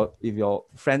is if your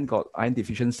friend got iron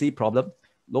deficiency problem,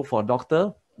 look for a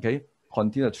doctor. Okay,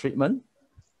 continue the treatment.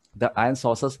 The iron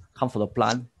sources come from the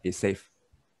plant is safe.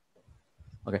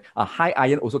 Okay, high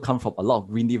iron also comes from a lot of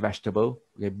green leaf vegetable.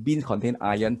 Okay, beans contain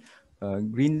iron.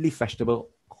 Green leaf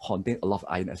vegetable contain a lot of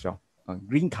iron as well.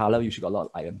 Green color usually got a lot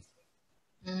of iron.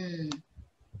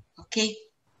 Okay.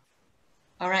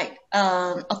 All right.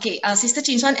 Okay, Sister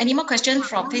Chin Suan, any more questions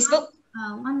from Facebook?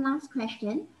 One last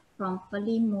question from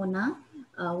Feline Mona.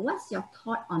 What's your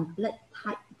thought on blood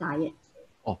type diet?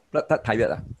 Oh, blood type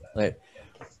diet. Okay.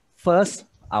 First,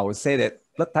 I would say that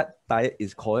blood type diet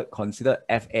is considered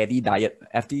FAD diet.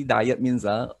 FAD diet means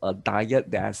a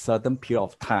diet that has certain period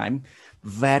of time,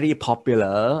 very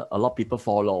popular. A lot of people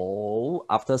follow.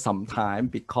 After some time,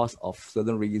 because of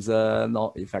certain reason,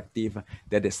 not effective,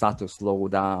 then they start to slow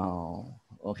down.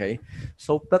 Okay,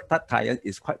 so blood type diet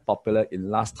is quite popular in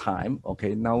last time.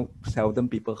 Okay, now seldom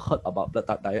people heard about blood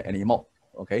type diet anymore.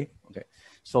 Okay,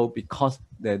 so because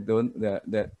they don't,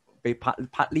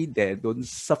 partly they don't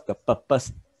serve the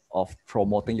purpose of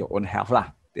promoting your own health lah.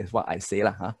 That's what I say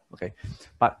lah. Okay,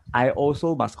 but I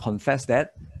also must confess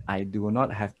that I do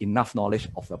not have enough knowledge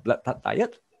of the blood type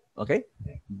diet. Okay,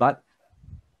 but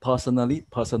personally,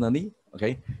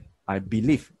 okay, I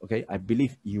believe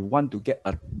you want to get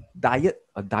a diet,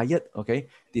 okay,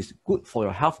 is good for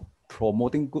your health,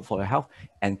 promoting good for your health,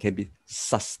 and can be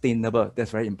sustainable.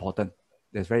 That's very important.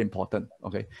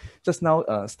 Okay, just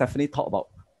now Stephanie talked about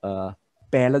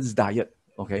balanced diet.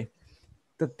 Okay,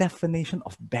 the definition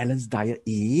of balanced diet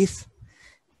is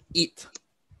eat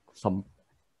some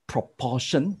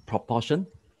proportion,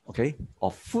 okay,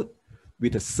 of food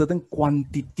with a certain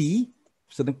quantity,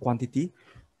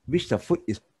 which the food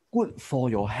is good for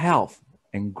your health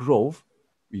and growth.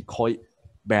 We call it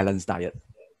balanced diet.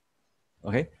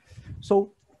 Okay,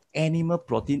 so animal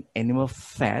protein, animal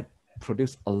fat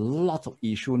produce a lot of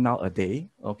issue nowadays.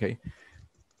 Okay,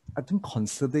 I don't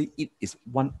consider it is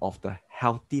one of the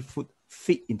healthy food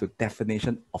fit into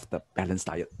definition of the balanced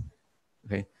diet.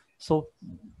 Okay, so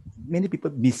many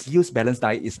people misuse balanced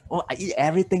diet is, I eat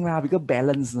everything because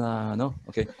balance no.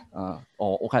 Okay, or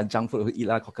all kind of junk food also eat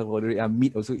Coca-Cola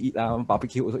meat also eat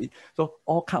barbecue also eat. So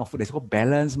all kind of food is called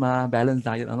balance balanced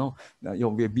diet. No,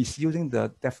 you're misusing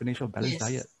the definition of balanced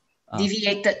diet.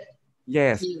 Deviated.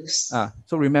 Yes. use.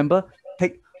 So remember,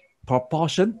 take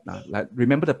proportion. Like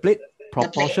remember the plate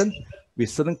proportion with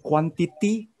certain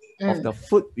quantity of the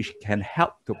food which can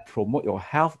help to promote your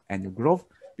health and your growth.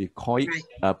 We call it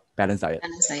a balanced diet.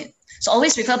 Balanced diet. So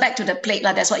always refer back to the plate.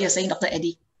 That's what you're saying, Dr.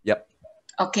 Eddie. Yep.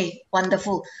 Okay,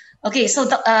 wonderful. Okay, so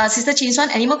Sister Chin Suan,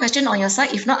 any more question on your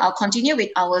side? If not, I'll continue with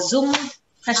our Zoom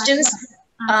questions.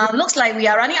 Looks like we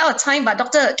are running out of time, but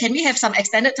Doctor, can we have some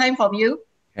extended time from you?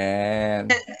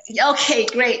 And okay,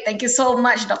 great. Thank you so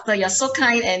much, Doctor. You're so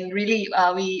kind, and really,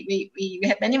 we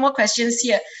have many more questions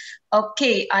here.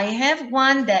 Okay, I have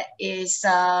one that is,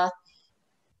 all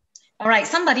right,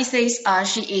 somebody says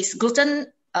she is gluten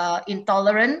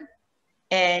intolerant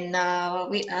and,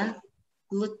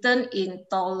 gluten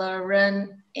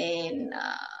intolerant and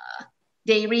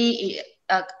dairy,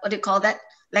 what do you call that?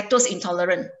 Lactose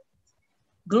intolerant.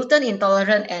 Gluten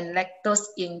intolerant and lactose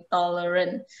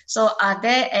intolerant. So are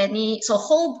there any, so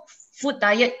whole food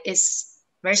diet is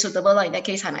very suitable in that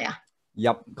case, Hanaya?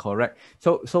 Yep, correct.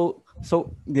 So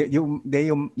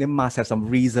they must have some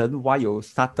reason why you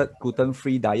started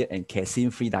gluten-free diet and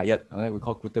casein-free diet. We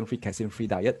call gluten-free, casein-free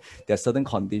diet. There's certain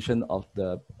condition of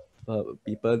the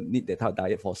people need that type of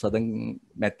diet for certain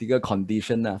medical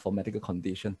condition,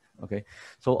 okay.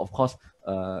 So of course,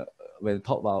 when we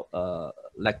talk about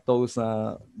lactose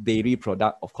dairy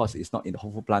product, of course it's not in the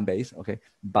whole food plant-based, okay,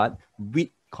 but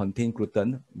wheat contain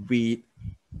gluten, wheat,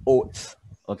 oats,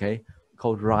 okay,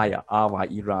 called rye,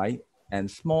 R-Y-E, rye, and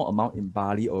small amount in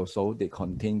barley also, they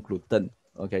contain gluten,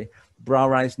 okay. Brown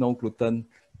rice, no gluten,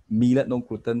 millet, no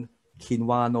gluten,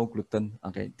 quinoa, no gluten,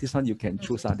 okay. This one you can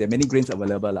choose. There are many grains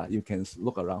available. You can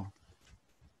look around.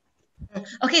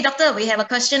 Okay, Doctor, we have a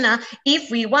question.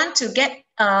 If we want to get,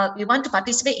 we want to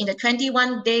participate in the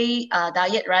 21-day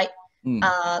diet, right?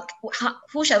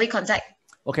 Who shall we contact?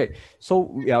 Okay, so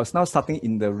we are now starting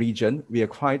in the region. We are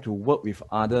trying to work with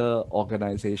other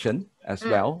organizations as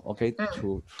well, okay,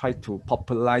 to try to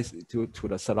popularize to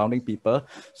the surrounding people,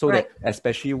 so that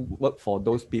especially work for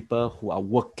those people who are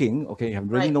working, okay,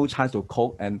 have really no chance to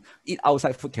cook and eat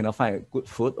outside food, cannot find good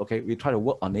food, okay. We try to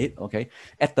work on it, okay.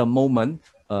 At the moment,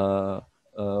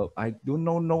 I do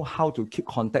not know how to keep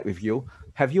contact with you.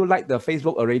 Have you liked the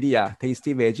Facebook already?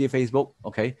 Tasty Veggie Facebook,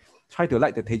 okay. Try to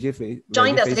like the Tasty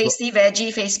Join the Facebook. Tasty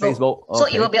Veggie Facebook. Okay. So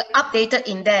it will be updated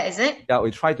in there, is it? Yeah,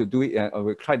 we try to do it, and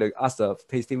we try to ask the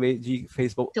Tasty Veggie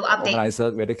Facebook to update.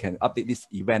 Organizer whether they can update this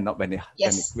event, not when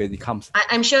it comes.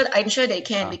 I'm sure they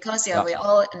can, because we're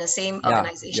all in the same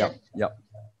organization. Yep.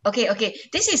 Okay.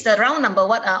 This is the round number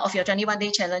what of your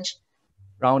 21-day challenge?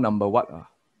 Round number what?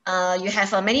 You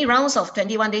have many rounds of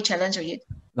 21-day challenge, or you?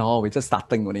 No, we're just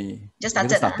starting only. Just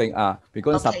started. We're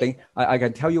going starting. I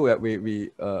can tell you that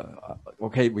we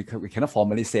cannot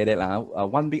formally say that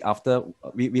 1 week after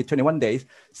we 21 days,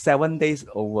 7 days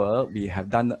over, we have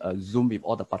done a Zoom with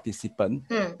all the participants.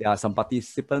 There are some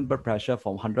participant blood pressure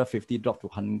from 150 drop to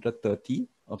 130.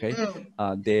 Okay.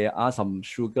 There are some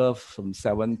sugar from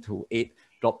 7 to 8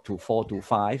 drop to 4 to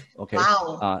 5. Okay.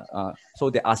 Wow. So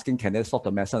they're asking, can they stop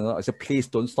the medicine? I said, please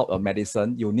don't stop the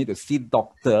medicine. You need to see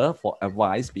doctor for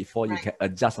advice before you can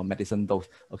adjust your medicine dose.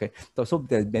 Okay. So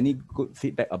there's many good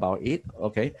feedback about it.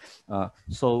 Okay.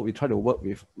 So we try to work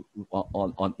with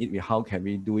on it. How can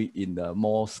we do it in the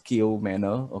more skilled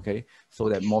manner? Okay. So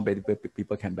that more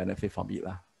people can benefit from it.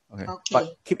 Okay.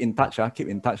 But keep in touch.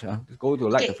 Go to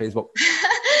like the Facebook.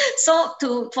 So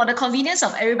for the convenience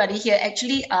of everybody here,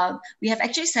 actually, we have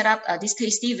actually set up this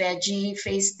Tasty Veggie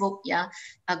Facebook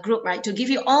group, right, to give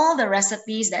you all the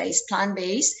recipes that is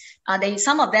plant-based.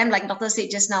 Some of them, like Doctor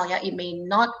said just now, it may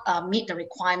not meet the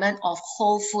requirement of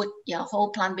whole food, whole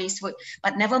plant-based food,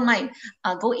 but never mind.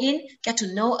 Go in, get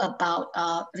to know about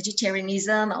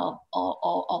vegetarianism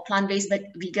or plant-based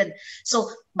vegan.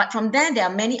 So, but from there are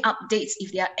many updates.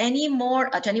 If there are any more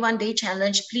 21-day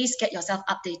challenge, please get yourself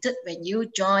updated when you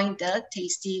join the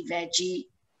Tasty Veggie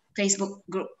Facebook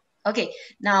group. Okay,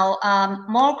 now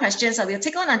more questions. We'll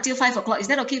take on until 5 o'clock. Is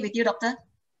that okay with you, Doctor?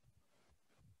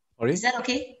 Sorry? Is that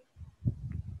okay?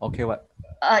 Okay, what?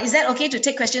 Is that okay to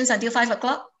take questions until 5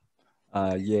 o'clock?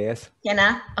 Yes.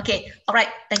 Okay, all right,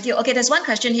 thank you. Okay, there's one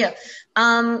question here.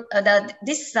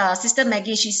 This Sister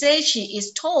Maggie, she says she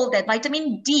is told that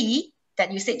vitamin D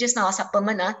that you said just now,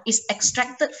 supplement, is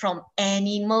extracted from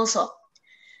animals.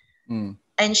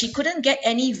 And she couldn't get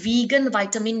any vegan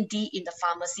vitamin D in the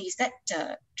pharmacy. Is that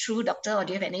true, Doctor, or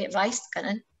do you have any advice,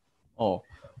 Kanan? Oh,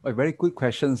 very good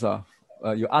questions.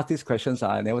 You ask these questions,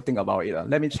 I never think about it.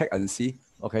 Let me check and see.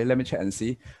 Okay, let me check and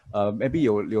see. Maybe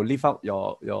you'll leave out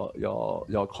your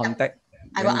contact.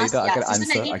 I will ask.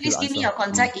 Sister Maggie, please give me your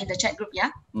contact in the chat group.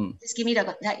 Please give me the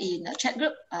contact in the chat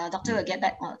group. Doctor will get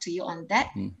back to you on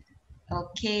that.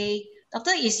 Okay.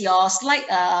 Doctor, is your slide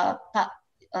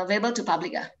available to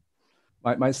public?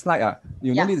 My slide,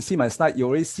 you Yeah. don't need to see my slide. You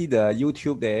already see the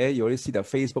YouTube there. You already see the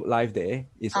Facebook Live there.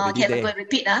 It's already Can there. I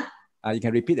repeat? You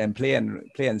can repeat and play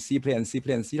and see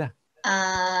lah.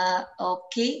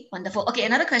 Okay, wonderful. Okay,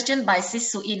 another question by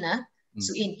Sis Suin.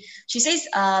 Suin. She says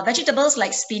vegetables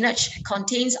like spinach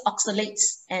contains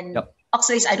oxalates and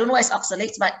oxalates. I don't know what is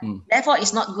oxalates, but therefore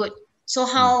it's not good. So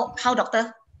how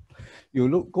doctor? You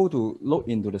look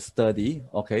into the study.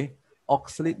 Okay,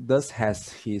 oxalate does has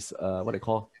his what they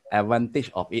call advantage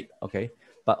of it. Okay,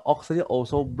 but oxalate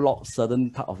also blocks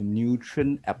certain type of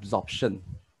nutrient absorption.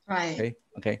 Right.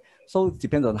 Okay. So it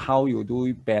depends on how you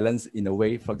do balance in a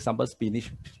way. For example,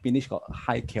 spinach got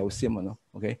high calcium,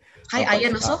 okay. High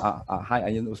iron also. High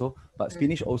iron also, but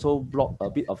spinach also block a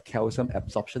bit of calcium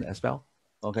absorption as well.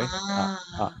 Okay.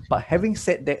 But having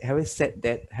said that,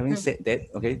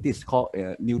 okay, this is called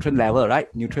nutrient level, right?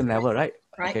 Right.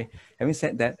 Okay. Having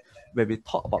said that, when we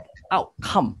talk about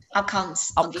outcomes,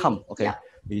 okay, yeah.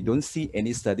 We don't see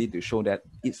any study to show that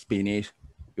eat spinach,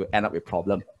 you end up with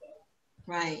problem.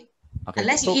 Right. Okay.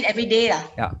 Unless you eat every day.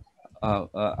 Yeah.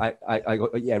 I go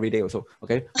eat every day also.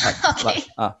 Okay.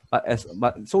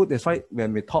 But so that's why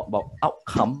when we talk about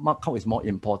outcome is more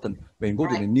important. When you go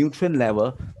to the nutrient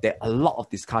level, there are a lot of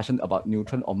discussion about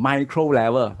nutrient or micro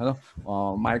level,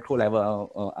 micro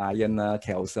level, iron,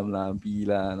 calcium, B,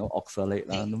 oxalate,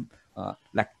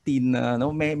 lectin,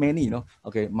 many,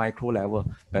 okay, micro level.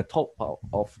 When talk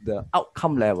of the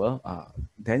outcome level,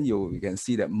 then you can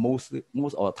see that most of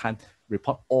the time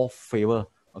report all favor,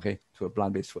 okay, to a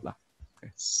plant-based food.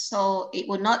 Okay. So it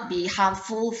would not be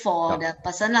harmful for the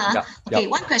person. Okay,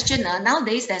 one question.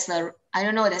 Nowadays there's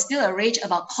there's still a rage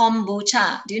about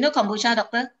kombucha. Do you know kombucha,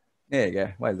 doctor?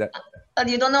 Yeah. What is that?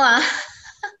 You don't know?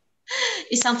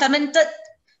 It's some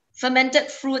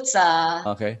fermented fruits.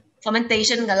 Okay.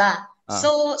 Fermentation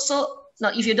So no,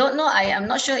 if you don't know, I am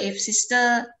not sure if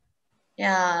sister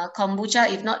kombucha,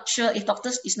 if doctor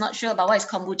is not sure about what is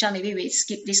kombucha, maybe we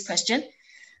skip this question.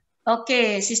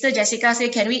 Okay, Sister Jessica say,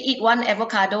 can we eat one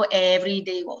avocado every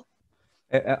day?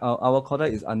 Avocado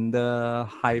is under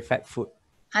high-fat food.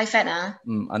 High fat,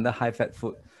 under high-fat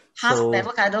food. Half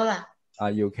avocado lah.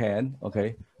 You can,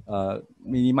 okay.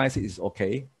 Minimize it is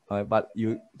okay. But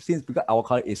because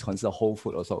avocado is considered whole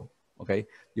food also, okay.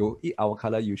 You eat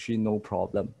avocado usually no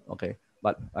problem, okay.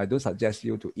 But I don't suggest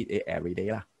you to eat it every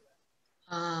day lah.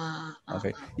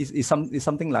 Okay. It's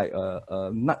something like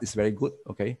nut is very good,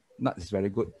 okay. Nut is very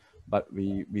good. But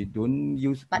we don't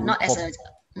use. But not as a.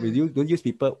 We don't use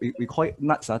people. We call it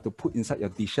nuts to put inside your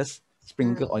dishes,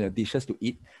 sprinkle on your dishes to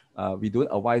eat. We don't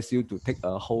advise you to take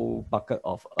a whole bucket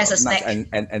of nuts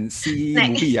and see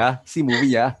movie. See movie.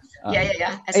 Yeah.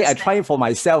 Hey, I try it for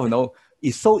myself.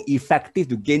 It's so effective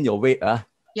to gain your weight.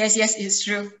 Yes, it's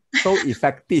true. So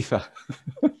effective.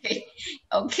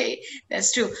 Okay,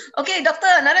 that's true. Okay, doctor,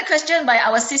 another question by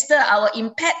our sister, our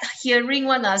impaired hearing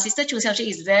one. Sister Chung Xiaoqi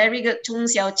is very good. Chung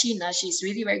Xiaoqi, she's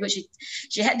really very good.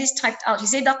 She had this typed out. She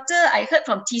said, doctor, I heard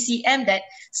from TCM that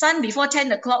sun before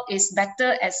 10 o'clock is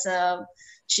better as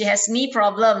she has knee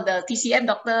problem. The TCM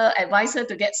doctor advised her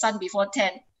to get sun before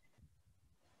 10.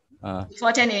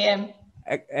 Before 10 a.m.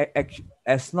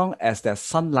 As long as there's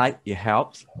sunlight, it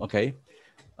helps. Okay.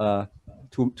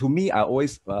 To me, I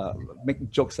always make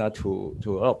jokes to a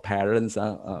lot of parents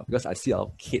because I see a lot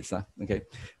of kids. Okay.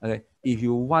 If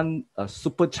you want a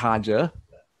supercharger,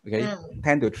 okay,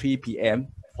 10 to 3 p.m.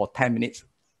 for 10 minutes.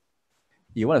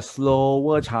 You want a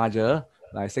slower charger,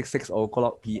 like 6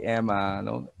 o'clock p.m.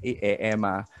 8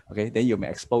 a.m. Okay, then you may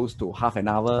expose to half an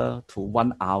hour to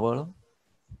 1 hour.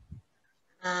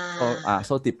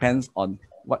 So it depends on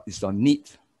what is your need.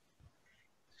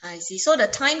 I see. So the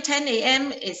time 10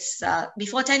 a.m. is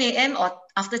before 10 a.m. or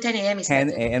after 10 a.m. is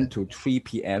 10 a.m. to 3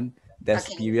 p.m. There's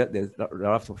period, there's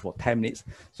for 10 minutes.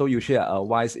 So usually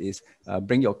advice is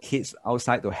bring your kids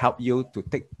outside to help you to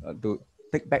take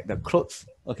back the clothes,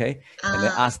 okay? And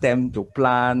then ask them to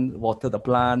water the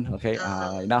plant, okay?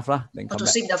 Enough lah. Then come to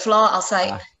back. sweep the floor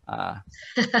outside.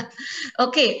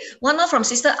 Okay, one more from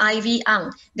Sister Ivy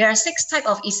Ang. There are 6 types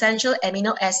of essential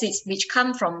amino acids which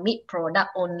come from meat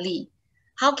product only.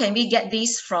 How can we get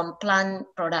these from plant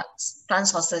products, plant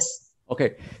sources?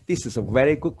 Okay, this is a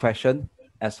very good question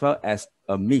as well as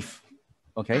a myth.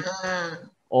 Okay,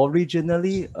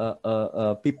 originally,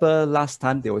 people last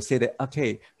time they would say that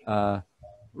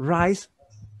rice.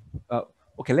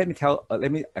 Okay, let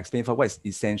me explain for what is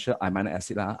essential amino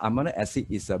acid. Amino acid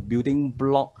is a building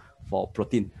block for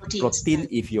protein. Protein,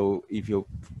 if you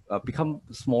become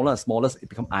smaller, it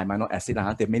becomes amino acid. There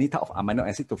are many types of amino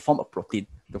acid to form a protein.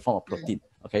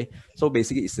 Okay, so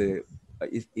basically it's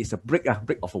is a brick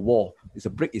of a wall. It's a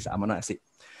brick is amino acid.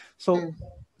 So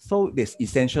so there's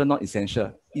essential, not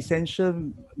essential.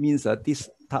 Essential means this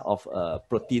type of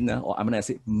protein or amino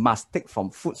acid must take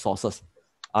from food sources.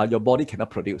 Your body cannot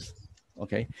produce.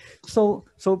 Okay, so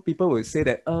people will say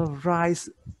that rice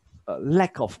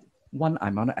lack of one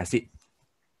amino acid.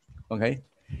 Okay,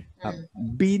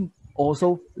 bean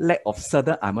also lack of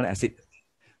certain amino acid.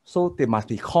 So they must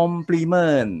be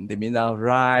complement. They mean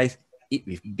rice eat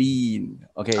with bean.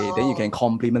 Okay, then you can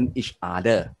complement each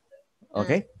other.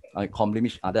 Okay, complement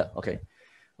each other. Okay,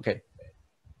 okay.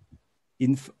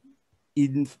 In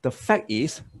the fact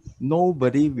is,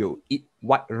 nobody will eat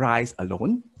white rice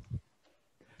alone.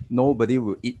 Nobody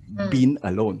will eat bean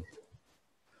alone.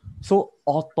 So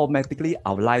automatically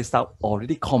our lifestyle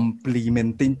already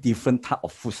complementing different type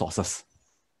of food sources.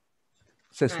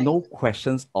 So there's no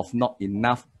questions of not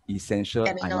enough essential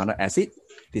amino acid.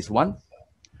 This one.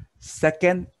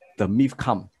 Second, the myth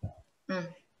come.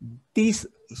 These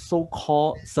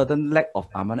so-called certain lack of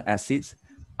amino acids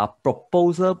are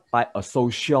proposed by a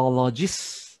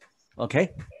sociologist.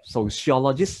 Okay,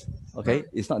 sociologist. Okay,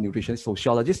 it's not nutritionist,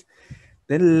 sociologist.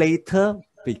 Then later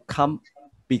become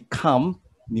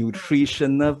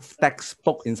nutritional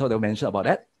textbook inside the mention about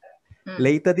that.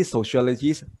 Later, the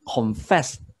sociologists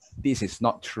confess this is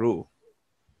not true.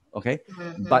 Okay,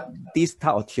 but this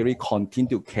type of theory continue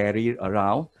to carry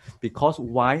around because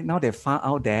why? Now they found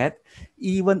out that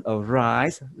even a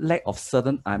rice lack of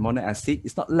certain amino acid,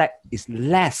 it's not lack, it's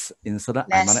less in certain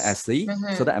amino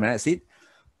acid,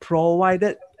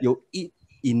 provided you eat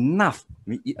enough,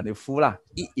 we eat the food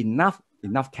eat enough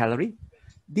calorie.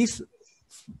 This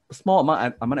small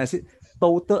amount of amino acid,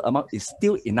 total amount is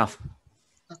still enough.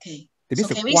 Okay.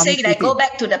 So can we say that go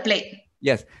back to the plate?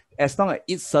 Yes, as long as I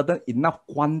eat certain enough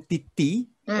quantity,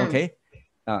 okay,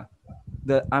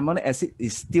 the amino acid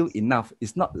is still enough.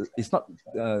 It's not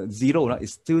zero,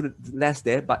 it's still less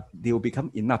there, but they will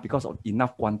become enough because of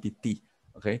enough quantity.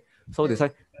 Okay, so that's why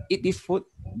eat this food.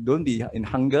 Don't be in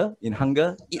hunger.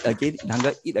 Eat again. In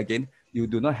hunger, eat again. You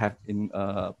do not have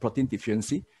protein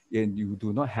deficiency, and you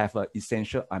do not have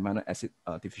essential amino acid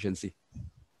deficiency.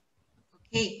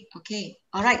 Okay,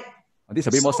 all right. This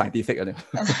is a bit more scientific.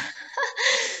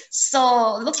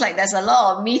 So looks like there's a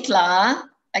lot of myth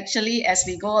actually as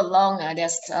we go along.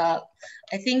 There's I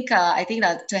think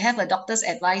that to have a doctor's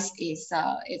advice is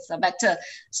better.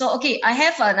 So okay, I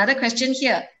have another question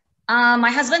here.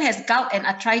 My husband has gout and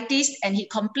arthritis, and he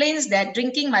complains that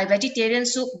drinking my vegetarian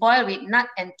soup boiled with nut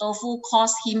and tofu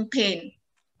cause him pain.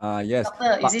 Yes.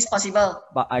 Doctor, is this possible?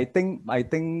 But I think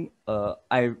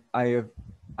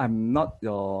I'm not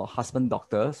your husband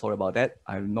doctor. Sorry about that.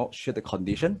 I'm not sure the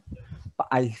condition. But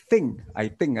I think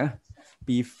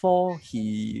before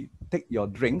he take your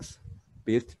drinks,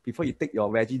 before you take your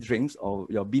veggie drinks or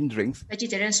your bean drinks,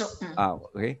 vegetarian soup.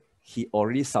 Okay, he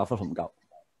already suffered from gout.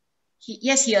 He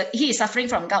is suffering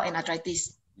from gout and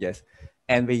arthritis. Yes,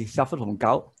 and when he suffered from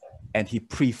gout, and he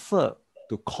prefer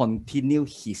to continue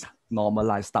his normal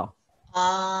lifestyle.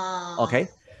 Okay,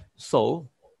 so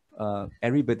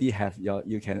everybody have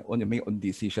you can only make your own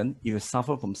decision. If you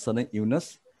suffer from certain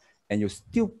illness, and you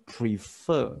still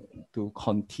prefer to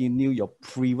continue your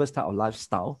previous type of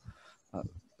lifestyle,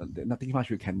 nothing much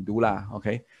you can do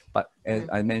okay. But as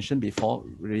I mentioned before,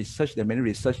 many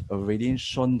research already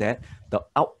shown that the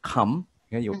outcome,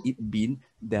 okay, you eat bean,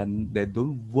 then they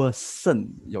don't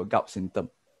worsen your gout symptom.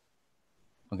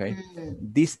 Okay,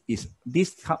 this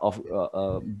type of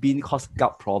bean caused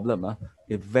gout problem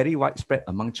is very widespread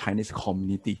among Chinese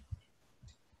community.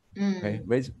 Okay,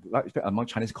 very widespread among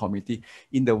Chinese community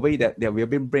in the way that we have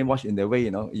been brainwashed in the way,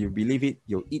 you believe it,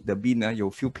 you eat the bean, you'll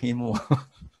feel pain more.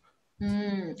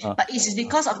 But it is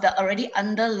because of the already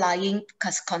underlying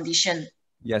condition.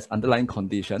 Yes, underlying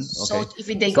condition. Okay. So if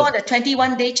they go on the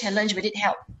 21-day challenge, will it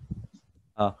help?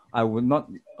 I would not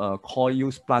call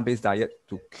you plant-based diet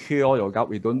to cure your gout.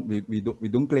 We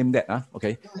don't claim that.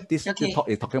 Okay. This talk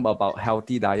is talking about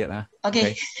healthy diet.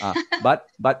 Okay.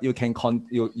 But you can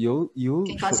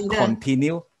should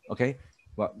continue. Okay.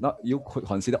 Well, not you could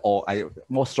consider, or I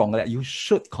more stronger that you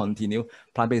should continue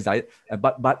plant-based diet.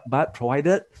 But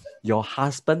provided your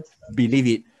husband believe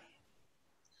it.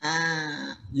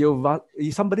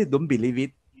 If somebody don't believe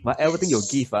it, but everything you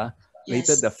give,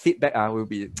 later the feedback will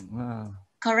be.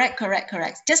 Correct.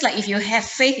 Just like if you have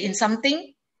faith in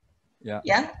something,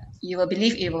 you will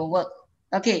believe it will work.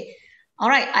 Okay. All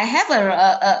right, I have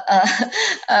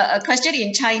a question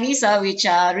in Chinese, which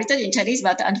are written in Chinese,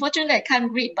 but unfortunately I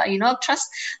can't read. But trust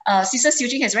Sister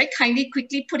Sujing has very kindly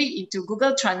quickly put it into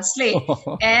Google Translate,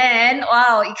 and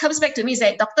wow, it comes back to me.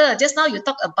 Say, Doctor, just now you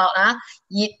talked about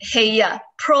eat hey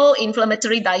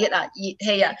pro-inflammatory diet eat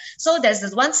hey. So there's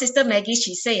this one sister Maggie.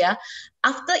 She say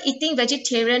after eating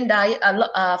vegetarian diet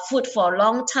food for a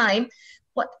long time,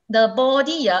 what the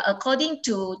body according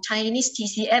to Chinese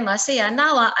TCM say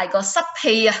now I got sub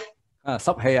hey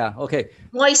sub hey okay.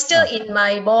 Moisture in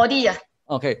my body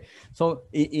Okay, so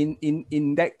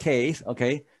in that case,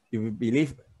 okay, if you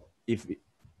believe, if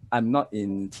I'm not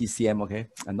in TCM, okay,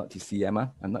 I'm not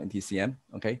TCM, I'm not in TCM,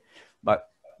 okay, but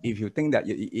if you think that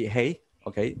you eat hay,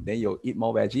 okay, then you eat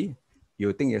more veggie.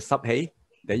 You think it's sub hay,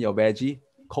 then your veggie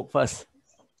cook first.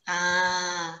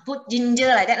 Put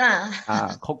ginger like that lah.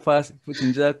 Cook first, put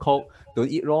ginger, cook.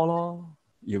 Don't eat raw lor.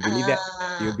 You believe that?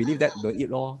 You believe that? Don't eat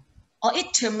raw. Or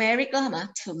eat turmeric lah,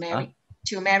 turmeric.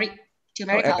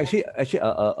 Actually,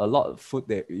 a lot of food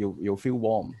that you feel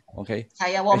warm. Okay.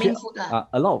 Warming food lah.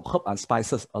 A lot of herbs and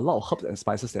spices. A lot of herbs and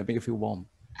spices that make you feel warm.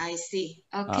 I see.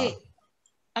 Okay.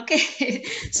 Okay.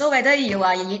 So whether you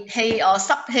are eat hay or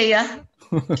sub hay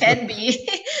can be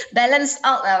balanced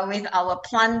out with our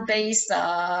plant-based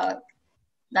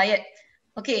diet.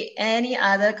 Okay, any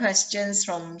other questions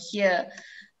from here?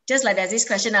 Just like there's this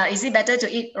question, is it better to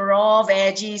eat raw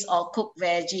veggies or cooked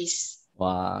veggies?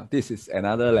 Wow, this is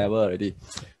another level already.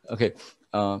 Okay,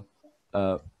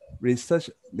 research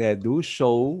that do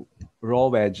show raw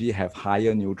veggie have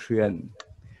higher nutrient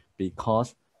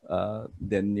because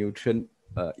the nutrient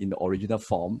in the original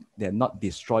form, they're not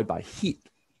destroyed by heat.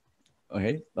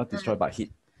 Okay, not destroyed by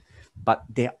heat. But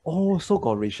they also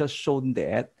got research shown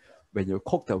that when you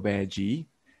cook the veggie,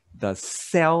 the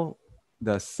cell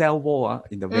wall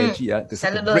in the veggie, they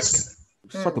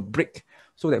start to break,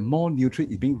 so that more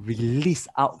nutrient is being released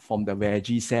out from the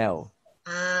veggie cell.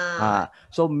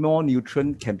 So more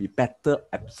nutrient can be better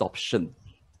absorption.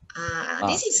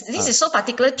 This is so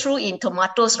particular true in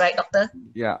tomatoes, right, doctor?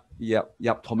 Yeah.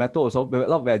 Tomato also, but a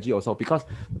lot of veggie also, because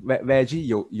veggie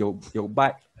you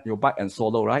bite and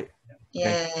swallow, right? Yeah.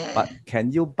 Okay. But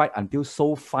can you bite until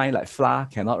so fine like flour?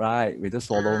 Cannot, right? With the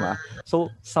swallow, So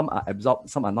some are absorbed,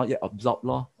 some are not yet absorbed,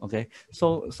 okay.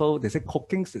 So they say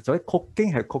cooking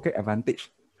have cooking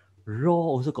advantage. Raw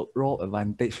also got raw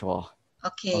advantage,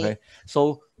 Okay.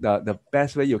 So the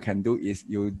best way you can do is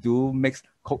you do mix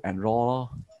cook and raw.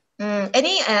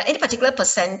 Any particular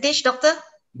percentage, doctor?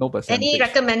 No percentage. Any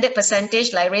recommended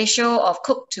percentage, like ratio of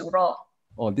cooked to raw?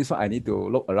 Oh, this one I need to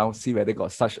look around, see whether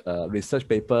got such a research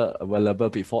paper available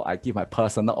before I give my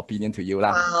personal opinion to you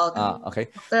lah. Wow. Okay.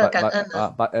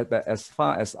 But as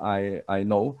far as I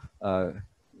know,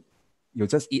 you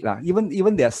just eat lah.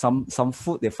 Even there's some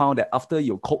food they found that after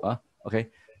you cook, okay,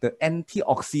 the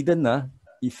antioxidant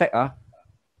effect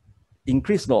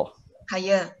increase though.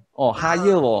 Higher.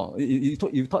 Higher. You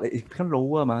thought it become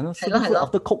lower, man. So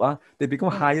after cook, they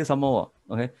become higher some more.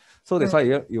 Okay. So that's why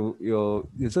you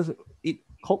just eat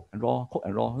cook and raw,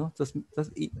 no? Just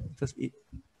eat.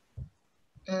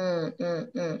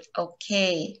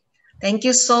 Okay. Thank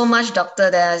you so much, doctor.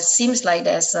 There seems like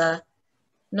there's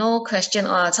no question.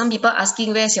 Some people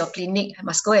asking where's your clinic. I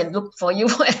must go and look for you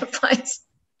for advice.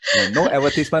 No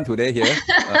advertisement today here.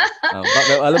 But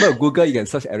available Google, you can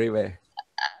search everywhere.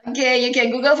 Okay, you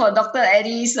can Google for Dr.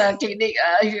 Eddie's clinic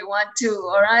if you want to.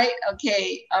 All right.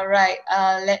 Okay. All right.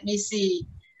 Let me see.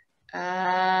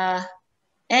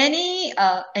 Any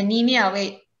anemia?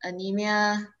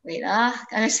 Anemia.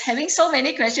 I was having so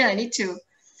many questions. I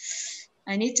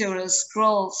need to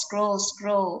scroll.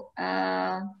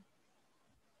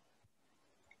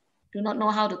 Do not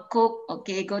know how to cook.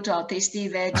 Okay, go to our tasty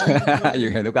veggie. You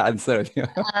can look at answer.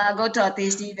 Go to our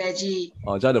tasty veggie.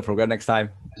 Join the program next time.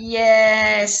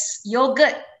 Yes,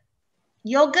 yogurt.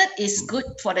 Yogurt is good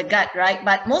for the gut, right?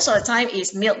 But most of the time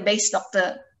it's milk-based,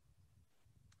 doctor.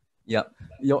 Yeah,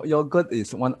 yogurt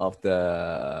is one of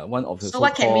the So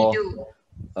what can we do?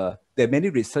 There are many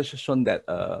research shown that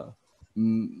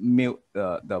milk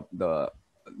the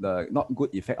not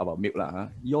good effect about milk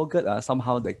Yogurt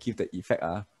somehow they give the effect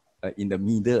in the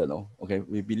middle, okay.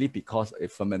 We believe because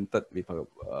it fermented with a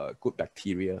good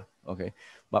bacteria, okay.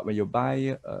 But when you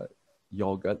buy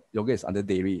yogurt is under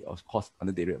dairy, of course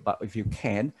under dairy. But if you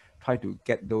can, try to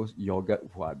get those yogurt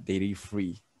who are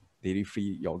dairy-free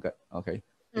yogurt, okay.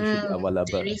 It should be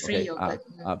available, okay.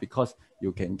 Because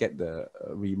you can get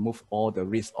remove all the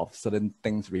risk of certain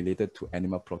things related to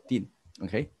animal protein,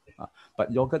 okay.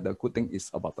 But yogurt, the good thing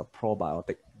is about the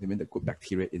probiotic, I mean the good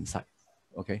bacteria inside,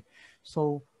 okay.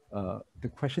 So the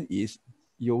question is,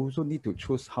 you also need to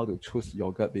choose how to choose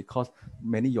yogurt, because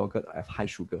many yogurt have high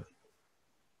sugar.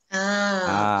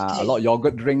 Okay. A lot of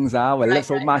yogurt drinks, when Right, left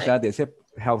so right, much, right. they say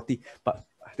healthy, but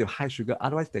they're high sugar,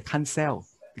 otherwise they can't sell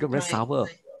because very sour.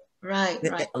 Right, They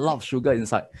right. add a lot of sugar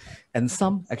inside. And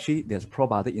some actually there's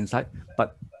probiotic inside,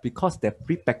 but because they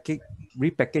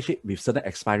repackage it with certain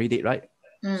expiry date, right?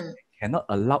 Mm. So they cannot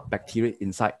allow bacteria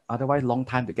inside, otherwise long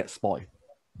time they get spoiled.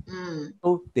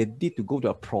 So they need to go to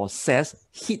a process,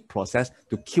 heat process,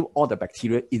 to kill all the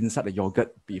bacteria inside the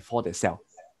yogurt before they sell.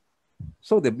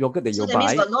 So the yogurt that you that buy,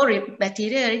 means got no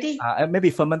bacteria already. Maybe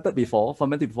fermented before,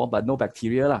 but no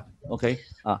bacteria lah. Okay.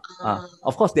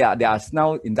 Of course, there are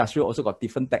now industrial also got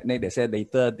different technique. They say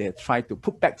later they try to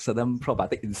put back certain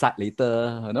probiotic inside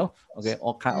later, Okay,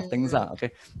 all kind of things lah.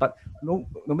 Okay, but no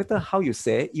matter how you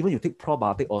say, even you take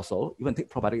probiotic also,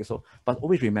 but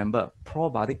always remember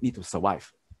probiotic need to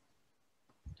survive.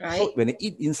 Right. So when they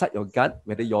eat inside your gut,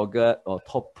 whether yogurt or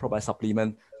top probiotic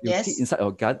supplement, you eat inside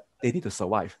your gut, they need to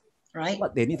survive. Right.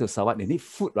 What they need to survive, they need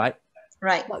food, right?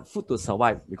 Right. What food to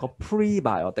survive? We call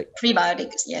prebiotic.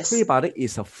 Prebiotics, yes. Prebiotic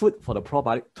is a food for the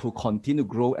probiotic to continue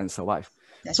grow and survive.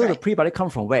 That's so right. the prebiotic come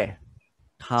from where?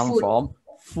 Come Food. from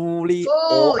fully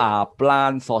all our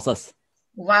plant sources.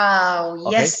 Wow,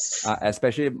 Okay? yes.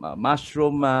 Especially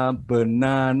mushroom,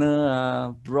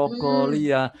 banana,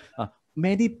 broccoli,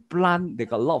 many plant, they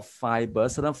got a lot of fiber,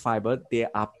 certain fiber, they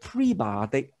are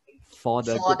prebiotic for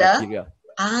the good bacteria.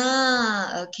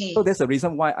 Okay. So that's the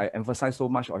reason why I emphasize so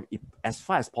much on, as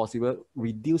far as possible,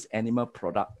 reduce animal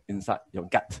product inside your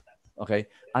gut. Okay.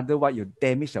 Otherwise, you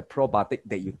damage the probiotic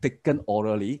that you taken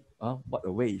orally. What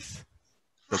a waste.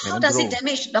 How does it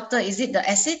damage, doctor? Is it the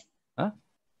acid?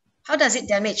 How does it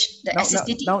damage the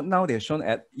acidity? Now they're shown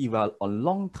at if you are on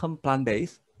long-term plant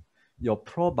base, your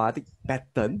probiotic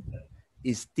pattern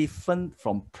is different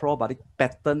from probiotic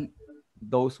pattern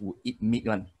those who eat meat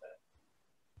one.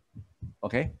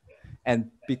 Okay,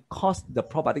 and because the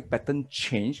probiotic pattern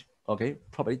change, okay,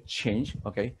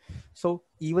 so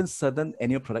even certain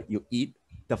animal product you eat,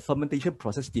 the fermentation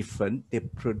process different, they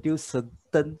produce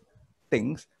certain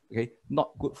things, okay,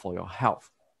 not good for your health.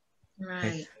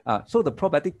 Right. Okay? So the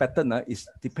probiotic pattern is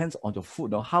depends on your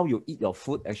food. How you eat your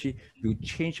food actually will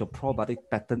change your probiotic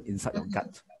pattern inside your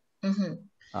gut.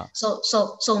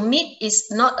 So meat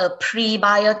is not a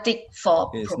prebiotic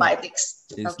for probiotics.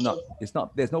 It's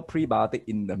not. There's no prebiotic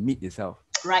in the meat itself.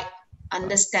 Right.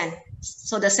 Understand.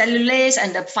 So the cellulase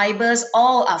and the fibers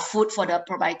all are food for the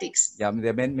probiotics. Yeah,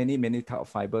 there are many type of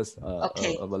fibers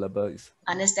available.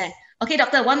 Understand. Okay,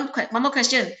 doctor. One more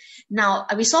question. Now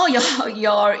we saw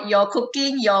your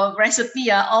cooking, your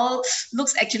recipe. All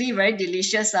looks actually very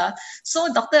delicious.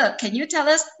 So doctor, can you tell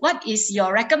us what is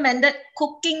your recommended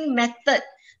cooking method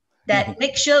that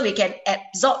make sure we can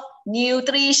absorb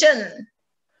nutrition?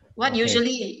 What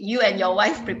usually you and your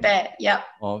wife prepare? Yeah.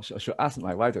 Oh, should ask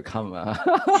my wife to come.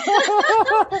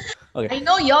 Okay. I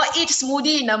know you all eat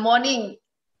smoothie in the morning.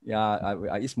 Yeah,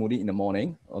 I eat smoothie in the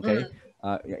morning. Okay.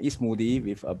 I eat smoothie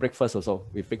with breakfast also,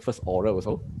 with breakfast oral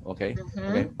also. Okay.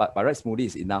 Okay. But right smoothie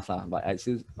is enough lah. But I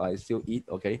still eat.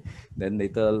 Okay. Then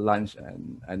later lunch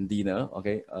and dinner.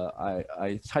 Okay.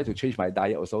 I try to change my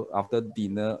diet also. After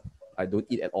dinner, I don't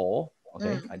eat at all.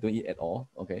 Okay, I don't eat at all.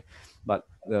 Okay, but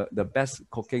the best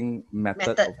cooking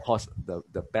method, of course,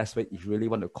 the best way if you really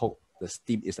want to cook, the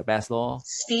steam is the best, lor.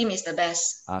 Steam is the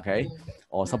best. Okay,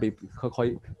 or some people call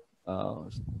it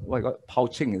what you got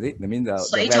poaching, is it? That means the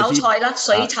veggie.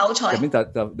 That means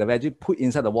the veggie put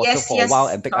inside the water for a while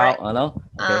and take out.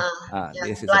 Okay,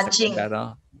 this is blanching.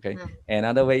 Better. Okay,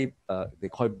 another way they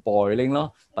call it boiling,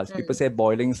 but people say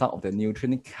boiling, some of the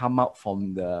nutrients come out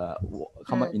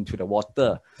into the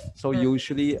water. So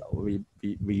usually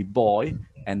we boil,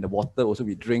 and the water also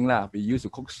we drink lah. We use to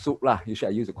cook soup lah. Usually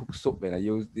I use to cook soup when I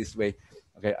use this way.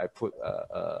 Okay, I put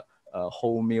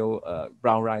wholemeal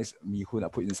brown rice, mee hoon, I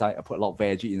put inside. I put a lot of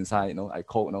veggie inside. I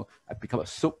cook. I pick up a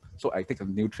soup, so I take a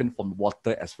nutrient from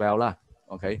water as well lah.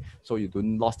 Okay, so you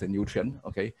don't lose the nutrient.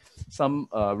 Okay, some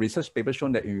research papers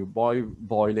shown that if you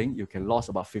boiling, you can lose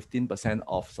about 15%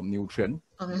 of some nutrient.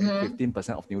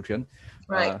 15% of nutrient.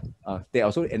 Right.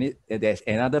 There's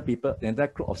another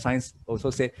group of science also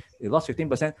say you lost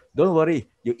 15%. Don't worry,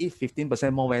 you eat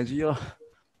 15% more veggie.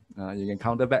 You can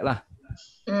counter back lah.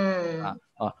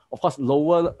 Of course,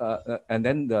 lower and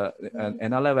then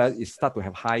another level is start to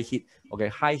have high heat. Okay,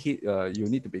 high heat you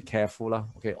need to be careful lah.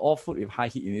 Okay, all food with high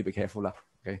heat you need to be careful lah.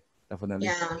 Okay, definitely.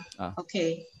 Yeah.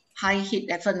 Okay. high heat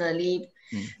definitely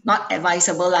not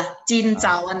advisable lah. Jin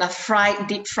zao and fried,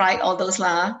 deep fried, all those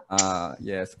lah.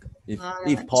 Yes,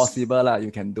 if possible lah,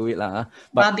 you can do it lah.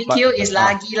 Barbecue is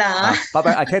lagi lah. But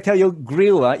I can tell you,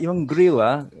 grill even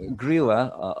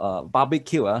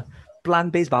barbecue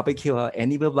plant-based barbecue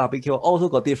animal barbecue also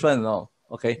got different, no?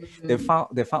 Okay, they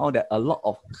found out that a lot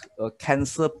of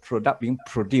cancer product being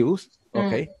produced.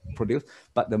 Okay, produced,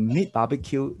 but the meat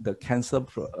barbecue, the cancer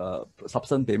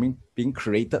substance being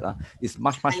created is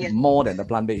much more than the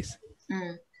plant-based.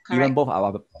 Even both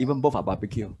are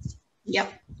barbecue.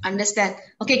 Yep, understand.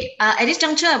 Okay, at this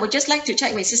juncture, I would just like to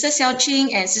check with Sister Xiao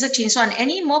Ching and Sister Chin Suan.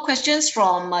 Any more questions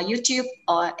from YouTube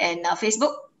and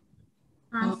Facebook?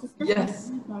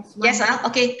 Yes. Yes,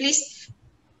 okay, please.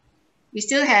 We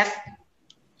still have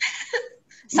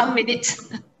some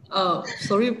minutes.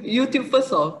 Sorry, YouTube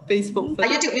first or Facebook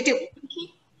first? YouTube.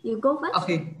 You go first.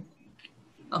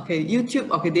 Okay, YouTube.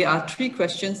 Okay, there are 3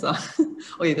 questions.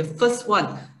 Okay, the first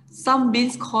one. Some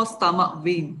beans cause stomach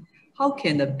vein. How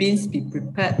can the beans be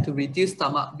prepared to reduce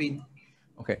stomach vein?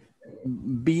 Okay,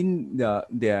 bean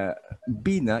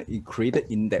is created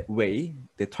in that way.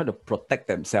 They try to protect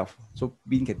themselves. So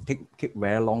bean can take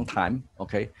very long time.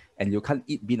 Okay, and you can't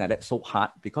eat bean like that so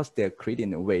hard because they're created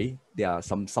in a way. There are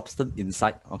some substance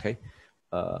inside. Okay,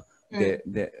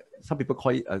 some people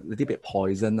call it a little bit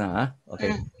poison.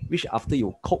 Okay, which after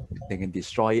you cook, they can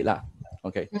destroy it lah.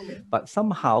 Okay, but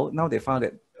somehow now they found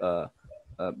that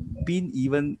bean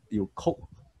even you cook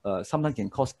sometimes can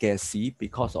cause gassy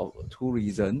because of 2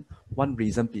 reasons. One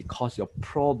reason because your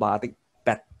probiotic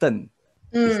pattern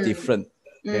is different.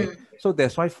 Okay, so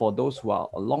that's why for those who are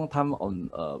a long time on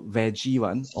veggie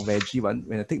one,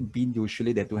 when they take bean,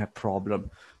 usually they don't have problem.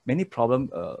 Many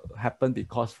problem happen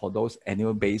because for those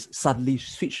animal based suddenly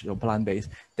switch to plant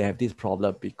based, they have this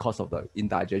problem because of the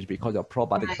indigestion, because your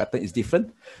probiotic pattern is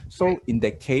different. So in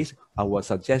that case, I will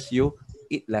suggest you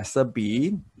eat lesser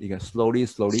bean. You can slowly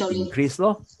increase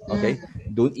lor. Okay,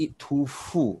 don't eat too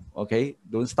full. Okay,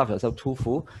 don't stuff yourself too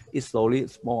full. Eat slowly,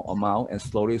 small amount, and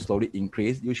slowly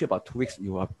increase. Usually about 2 weeks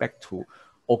you are back to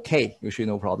okay. Usually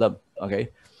no problem. Okay.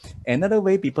 Another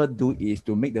way people do is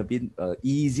to make the bean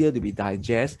easier to be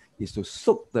digest is to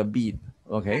soak the bean.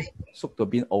 Okay, soak the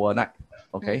bean overnight.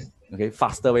 Okay,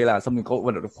 faster way lah. Some people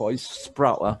call it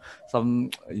sprout. Some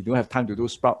you don't have time to do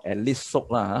sprout. At least soak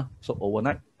lah. Soak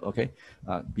overnight. Okay,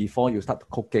 before you start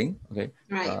cooking. Okay,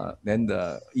 then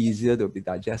the easier to be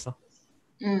digest.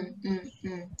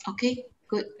 Okay,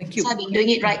 good. Thank you. So I've been doing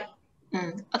it right.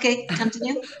 Okay,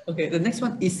 continue. Okay, the next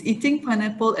one is eating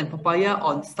pineapple and papaya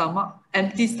on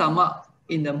empty stomach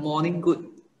in the morning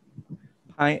good.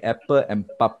 Pineapple and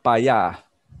papaya.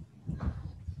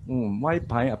 Why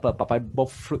pineapple, papaya?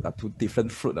 Both fruit are 2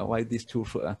 different fruit. Why these 2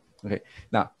 fruit? Okay,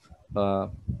 now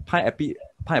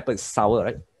pineapple is sour,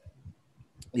 right?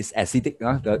 It's acidic.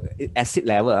 The acid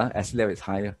level is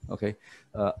higher. Okay,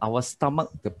 our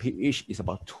stomach, the pH is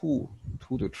about 2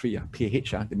 to 3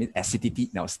 pH. That means acidity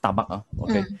in our stomach.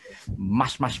 Okay,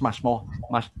 much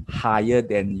higher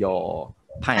than your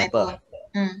pineapple.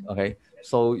 Okay,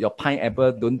 so your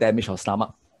pineapple don't damage your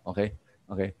stomach. Okay,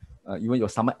 even your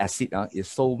stomach acid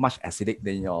is so much acidic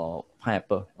than your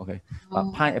pineapple. Okay,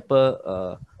 but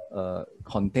pineapple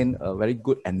contain a very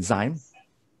good enzyme.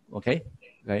 Okay,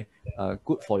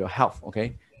 good for your health.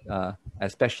 Okay,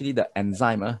 especially the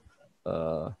enzyme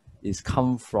is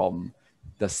come from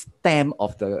the stem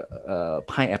of the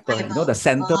pineapple. You know the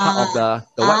center part of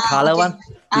the white color one.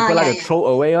 People like to throw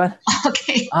away one.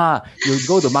 Okay. You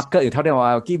go to market, you tell them,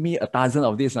 give me a dozen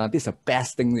of this. This is the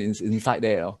best thing inside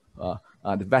there.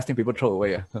 The best thing people throw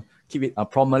away. Keep it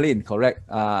promaline, correct?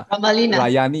 Promaline.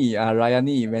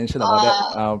 Rayani mentioned about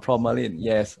that. Promaline,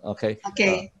 yes. Okay.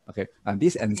 Okay. And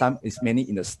this enzyme is mainly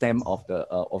in the stem of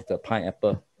the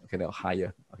pineapple. Okay, they're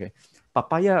higher. Okay.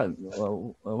 Papaya,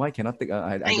 why cannot take?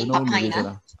 I don't know the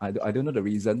reason. I don't know the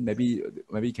reason. Maybe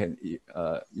you can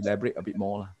elaborate a bit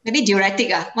more. Maybe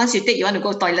diuretic. Once you take, you want to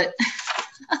go toilet.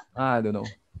 I don't know.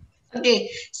 Okay,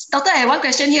 doctor, I have one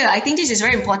question here. I think this is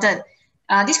very important.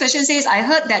 This question says, I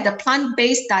heard that the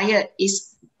plant-based diet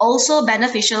is also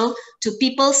beneficial to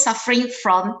people suffering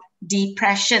from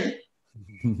depression,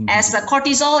 as the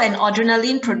cortisol and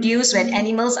adrenaline produced when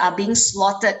animals are being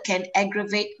slaughtered can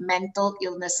aggravate mental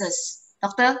illnesses.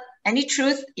 Doctor, any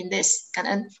truth in this?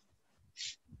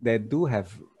 They do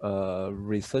have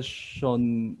research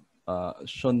shown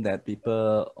that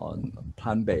people on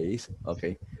plant-based,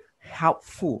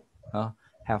 helpful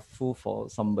for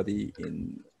somebody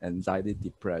in anxiety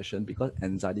depression, because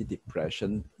anxiety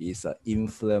depression is an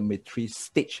inflammatory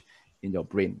stage in your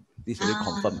brain. This really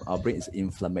confirms our brain is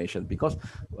inflammation, because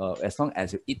as long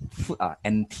as you eat food are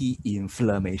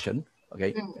anti-inflammation,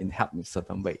 okay, it helps in a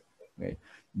certain way. Okay,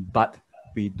 but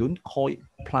we don't call it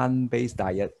plant-based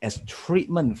diet as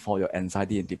treatment for your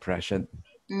anxiety and depression.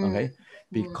 Okay,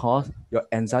 because your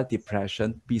anxiety,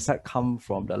 depression, besides come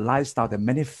from the lifestyle, the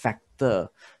many factor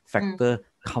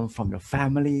come from your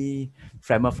family,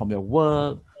 from your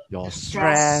work, your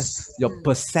stress, your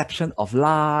perception of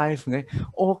life. Okay,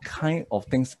 all kind of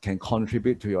things can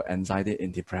contribute to your anxiety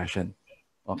and depression.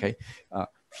 Okay,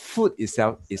 food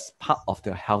itself is part of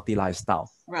the healthy lifestyle.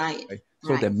 Right. Okay?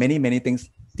 So there are many things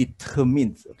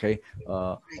determines, okay,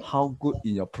 how good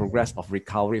in your progress of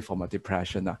recovery from a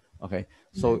depression. Okay,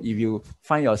 so if you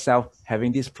find yourself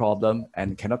having this problem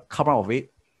and cannot come out of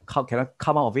it,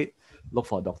 look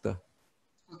for a doctor.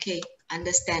 Okay,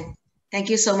 understand. Thank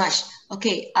you so much.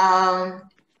 Okay, I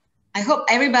hope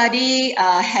everybody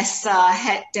has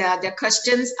had their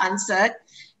questions answered.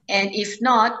 And if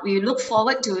not, we look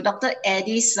forward to Dr.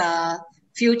 Eddie's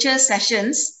future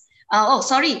sessions. Oh,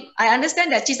 sorry. I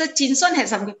understand that Sister Chin-Son has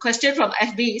some question from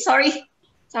FB. Sorry.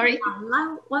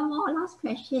 One more last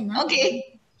question.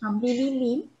 Okay. From Lily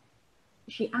Lim.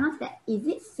 She asked that, is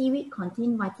it seaweed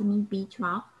contain vitamin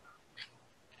B12?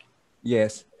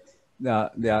 Yes.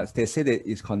 They say that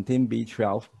it contain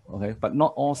B12, okay, but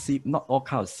not all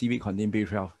kind of seaweed contain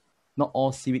B12. Not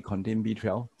all seaweed contain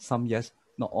B12. Some yes,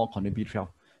 not all contain B12.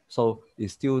 So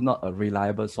it's still not a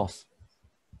reliable source.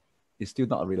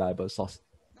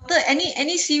 Doctor,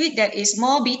 any seaweed that is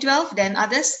more B12 than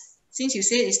others? Since you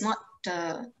say it's not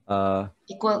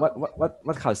equal.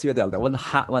 What kind of seaweed? The one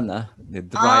hard one, the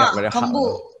dry up very hard.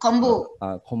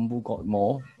 Kombu got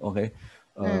more, okay.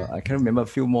 I can't remember a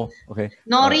few more. Okay.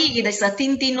 Nori is a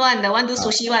thin one. The one do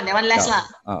sushi one. That one less lah.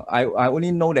 I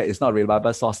only know that it's not a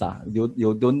reliable source lah.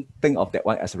 You don't think of that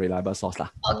one as a reliable source lah.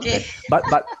 Okay.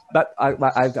 But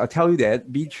I'll tell you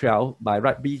that B12, by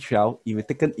right B12, if you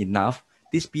taken enough,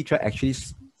 this B12 actually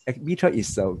B12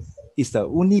 is the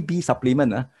only B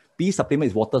supplement. B supplement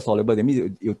is water soluble. That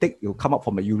means you come up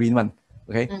from a urine one.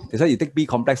 Okay, that's why you take B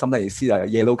complex, sometimes you see a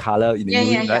yellow color in the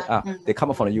urine, right? They come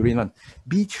up from the urine one.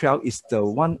 B12 is the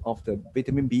one of the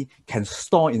vitamin B can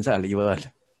store inside the liver.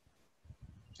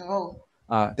 Oh.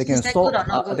 They can store.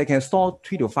 They can store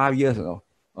 3 to 5 years.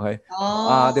 Okay.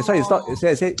 That's why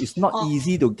it's not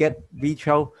easy to get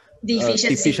B12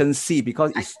 deficiency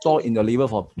because it's stored in the liver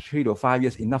for 3 to 5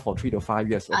 years, enough for 3 to 5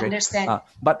 years. Okay. Understand.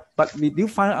 But we do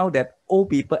find out that old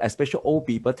people, especially old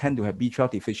people, tend to have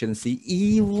B12 deficiency,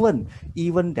 even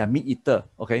they're meat eater.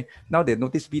 Okay. Now they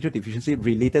notice B12 deficiency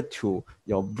related to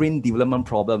your brain development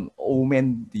problem, old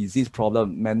man disease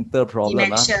problem, mental problem,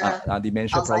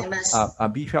 dementia problem,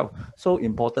 B12. So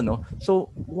important. No?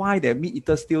 So why the meat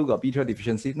eater still got B12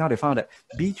 deficiency? Now they found that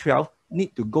B12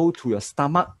 need to go to your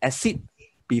stomach acid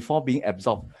before being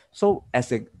absorbed. So as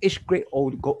the age grade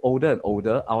go older and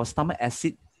older, our stomach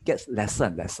acid gets lesser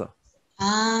and lesser.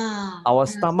 Our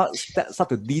stomach start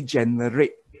to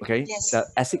degenerate. Okay, the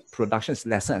acid production is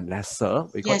lesser and lesser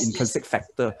because intrinsic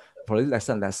factor probably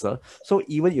lesser and lesser. So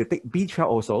even you take B12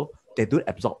 also, they don't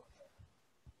absorb.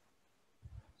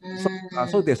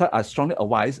 So that's why I strongly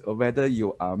advise whether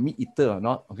you are meat eater or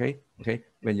not. Okay,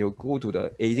 when you go to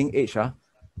the aging age,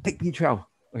 take B12.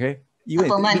 Okay.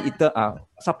 Even if meat eater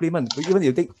supplement, even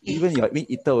you take even your meat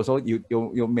eater also,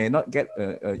 you may not get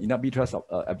enough B12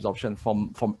 absorption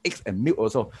from eggs and milk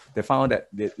also. They found that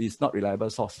it's not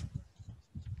reliable source.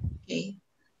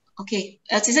 Okay.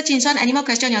 Sister Chin-Son, any more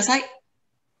question on your side?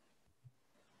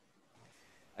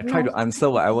 I try to answer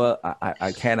whatever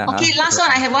I can. Okay, last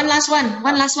one. I have one last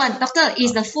one. Doctor,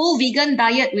 is the full vegan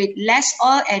diet with less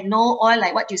oil and no oil,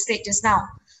 like what you said just now,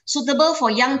 suitable for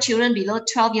young children below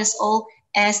 12 years old,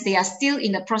 as they are still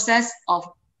in the process of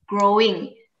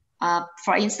growing,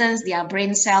 for instance, their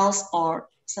brain cells or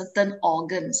certain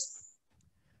organs?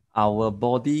 Our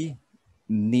body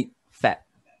need fat.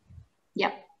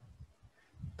 Yep.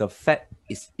 The fat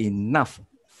is enough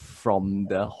from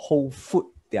the whole food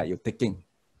that you're taking.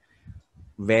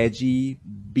 Veggie,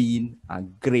 bean,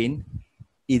 and grain,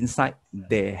 inside,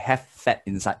 they have fat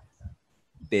inside.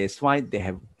 That's why they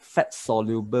have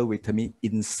fat-soluble vitamin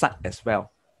inside as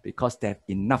well, because they have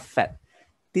enough fat.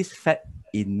 This fat,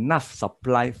 enough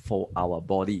supply for our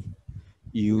body.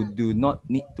 You do not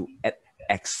need to add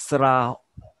extra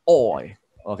oil,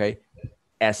 okay,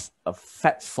 as a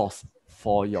fat source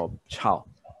for your child.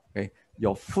 Okay,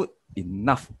 your food,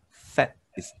 enough fat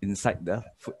is inside the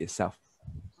food itself.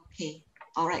 Okay,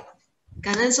 all right.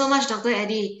 Cảm ơn so much, Dr.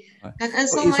 Eddie. Cảm ơn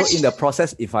so much. So in the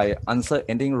process, if I answer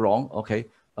anything wrong, okay,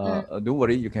 don't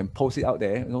worry, you can post it out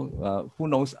there. Who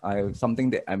knows? Something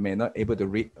that I may not able to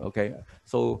read. Okay,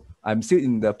 so I'm still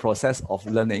in the process of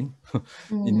learning.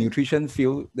 In nutrition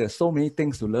field, there's so many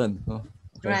things to learn.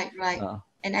 Okay? Right.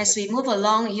 And as we move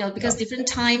along, because different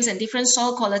times and different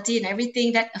soil quality and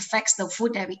everything that affects the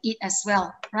food that we eat as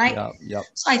well, right?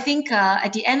 So I think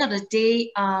at the end of the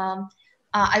day,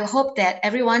 I hope that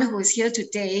everyone who is here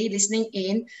today listening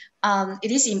in,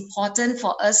 it is important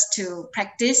for us to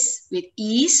practice with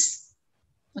ease.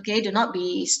 Okay, do not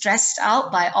be stressed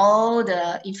out by all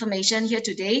the information here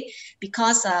today,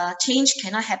 because change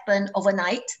cannot happen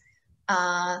overnight.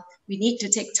 We need to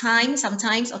take time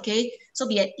sometimes, okay? So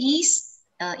be at ease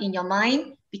in your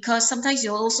mind, because sometimes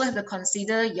you also have to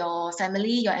consider your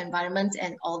family, your environment,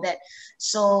 and all that.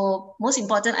 So most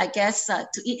important, I guess,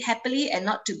 to eat happily and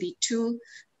not to be too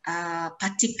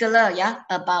particular,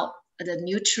 about the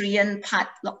nutrient part.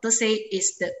 Doctor say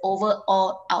is the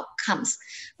overall outcomes.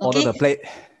 Okay? Order the plate.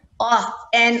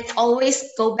 And always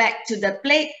go back to the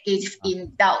plate if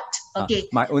in doubt. Okay.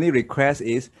 My only request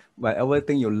is, whatever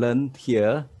thing you learn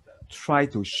here, try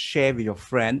to share with your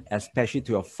friend, especially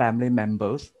to your family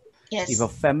members. Yes. If your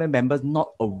family members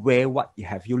not aware what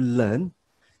you learned,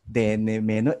 then they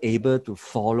may not able to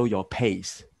follow your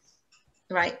pace.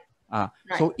 Right.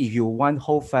 So if you want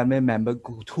whole family member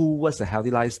go towards a healthy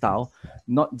lifestyle,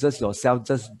 not just yourself,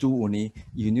 just do only,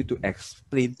 you need to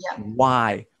explain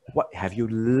why. What have you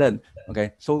learned?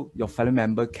 Okay, so your family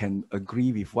member can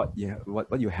agree with what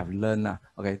you have learned.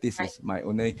 Okay, this is my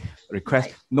only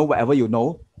request. Know whatever you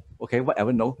know. Okay,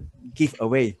 whatever you know, give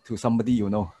away to somebody you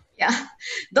know. Yeah,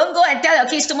 don't go and tell your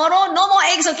kids tomorrow no more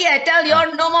eggs. Okay, I tell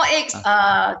you no more eggs.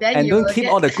 Then and you don't keep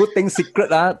all the good things secret.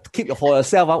 Keep for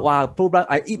yourself. Wow, program.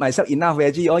 I eat myself enough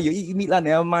veggie. Or you eat meat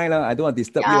never mind. I don't want to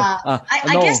disturb you.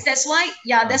 I guess that's why.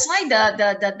 That's why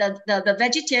the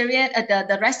vegetarian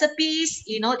the recipes,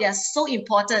 they are so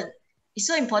important. It's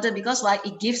so important because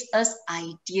it gives us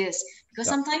ideas. Because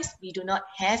sometimes we do not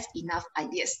have enough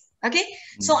ideas. Okay,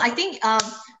 so I think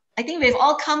we've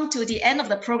all come to the end of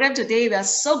the program today. We are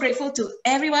so grateful to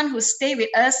everyone who stayed with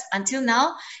us until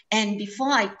now. And before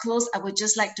I close, I would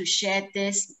just like to share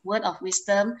this word of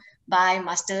wisdom by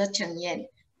Master Cheng Yen,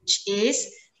 which is,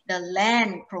 the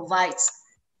land provides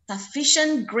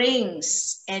sufficient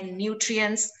grains and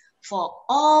nutrients for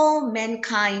all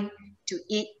mankind to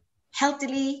eat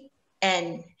healthily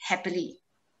and happily.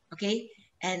 Okay,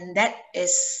 and that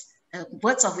is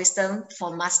words of wisdom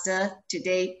for Master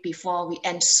today before we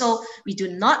end. So we do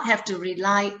not have to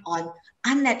rely on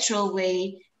unnatural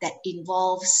way that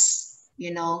involves,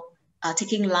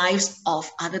 taking lives of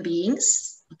other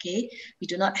beings. Okay, we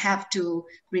do not have to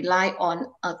rely on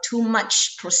too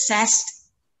much processed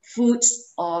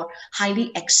foods or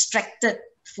highly extracted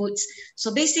foods.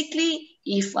 So basically,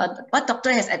 if what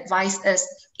doctor has advised us,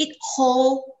 eat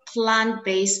whole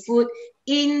plant-based food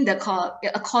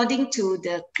according to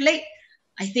the plate,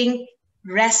 I think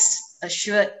rest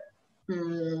assured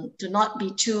to not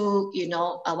be too,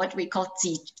 what we call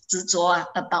执着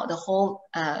about the whole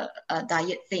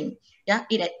diet thing. Yeah,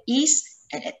 eat at ease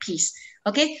and at peace.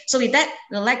 Okay, so with that,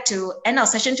 I'd like to end our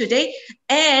session today.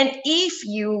 And if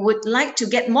you would like to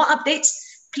get more updates,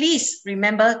 please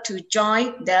remember to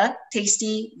join the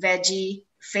Tasty Veggie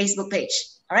Facebook page.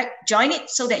 All right, join it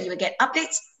so that you will get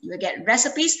updates, you will get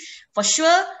recipes. For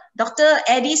sure, Dr.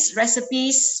 Eddie's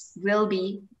recipes will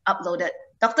be uploaded.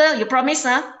 Doctor, you promise,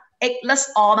 eggless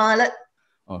omelette.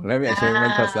 Oh, let me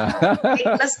experiment first.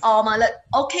 Eggless omelette.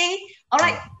 Okay, all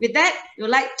right. With that, we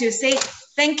would like to say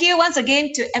thank you once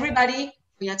again to everybody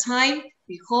for your time.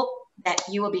 We hope that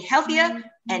you will be healthier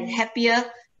and happier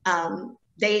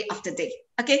day after day.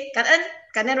 Okay,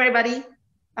 Cảm ơn everybody.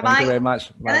 Bye-bye. Thank you very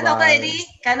much. Cảm ơn Dr. Eddie.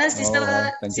 Cảm ơn Sister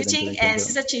Xie Ching and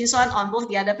Sister Chin Xuan on both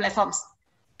the other platforms.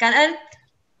 Cảm ơn.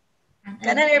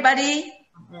 Cảm ơn everybody.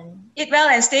 Eat well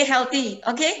and stay healthy.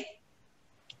 Okay.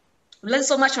 We learn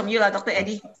so much from you, Dr.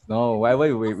 Eddie. No,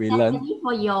 whatever we learn.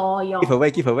 For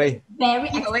your give away. Very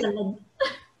excellent.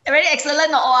 Very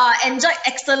excellent. Enjoy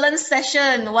excellent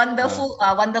session. Wonderful,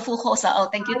 wonderful host. Oh,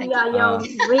 thank you. Really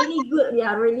good.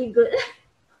 Yeah, really good.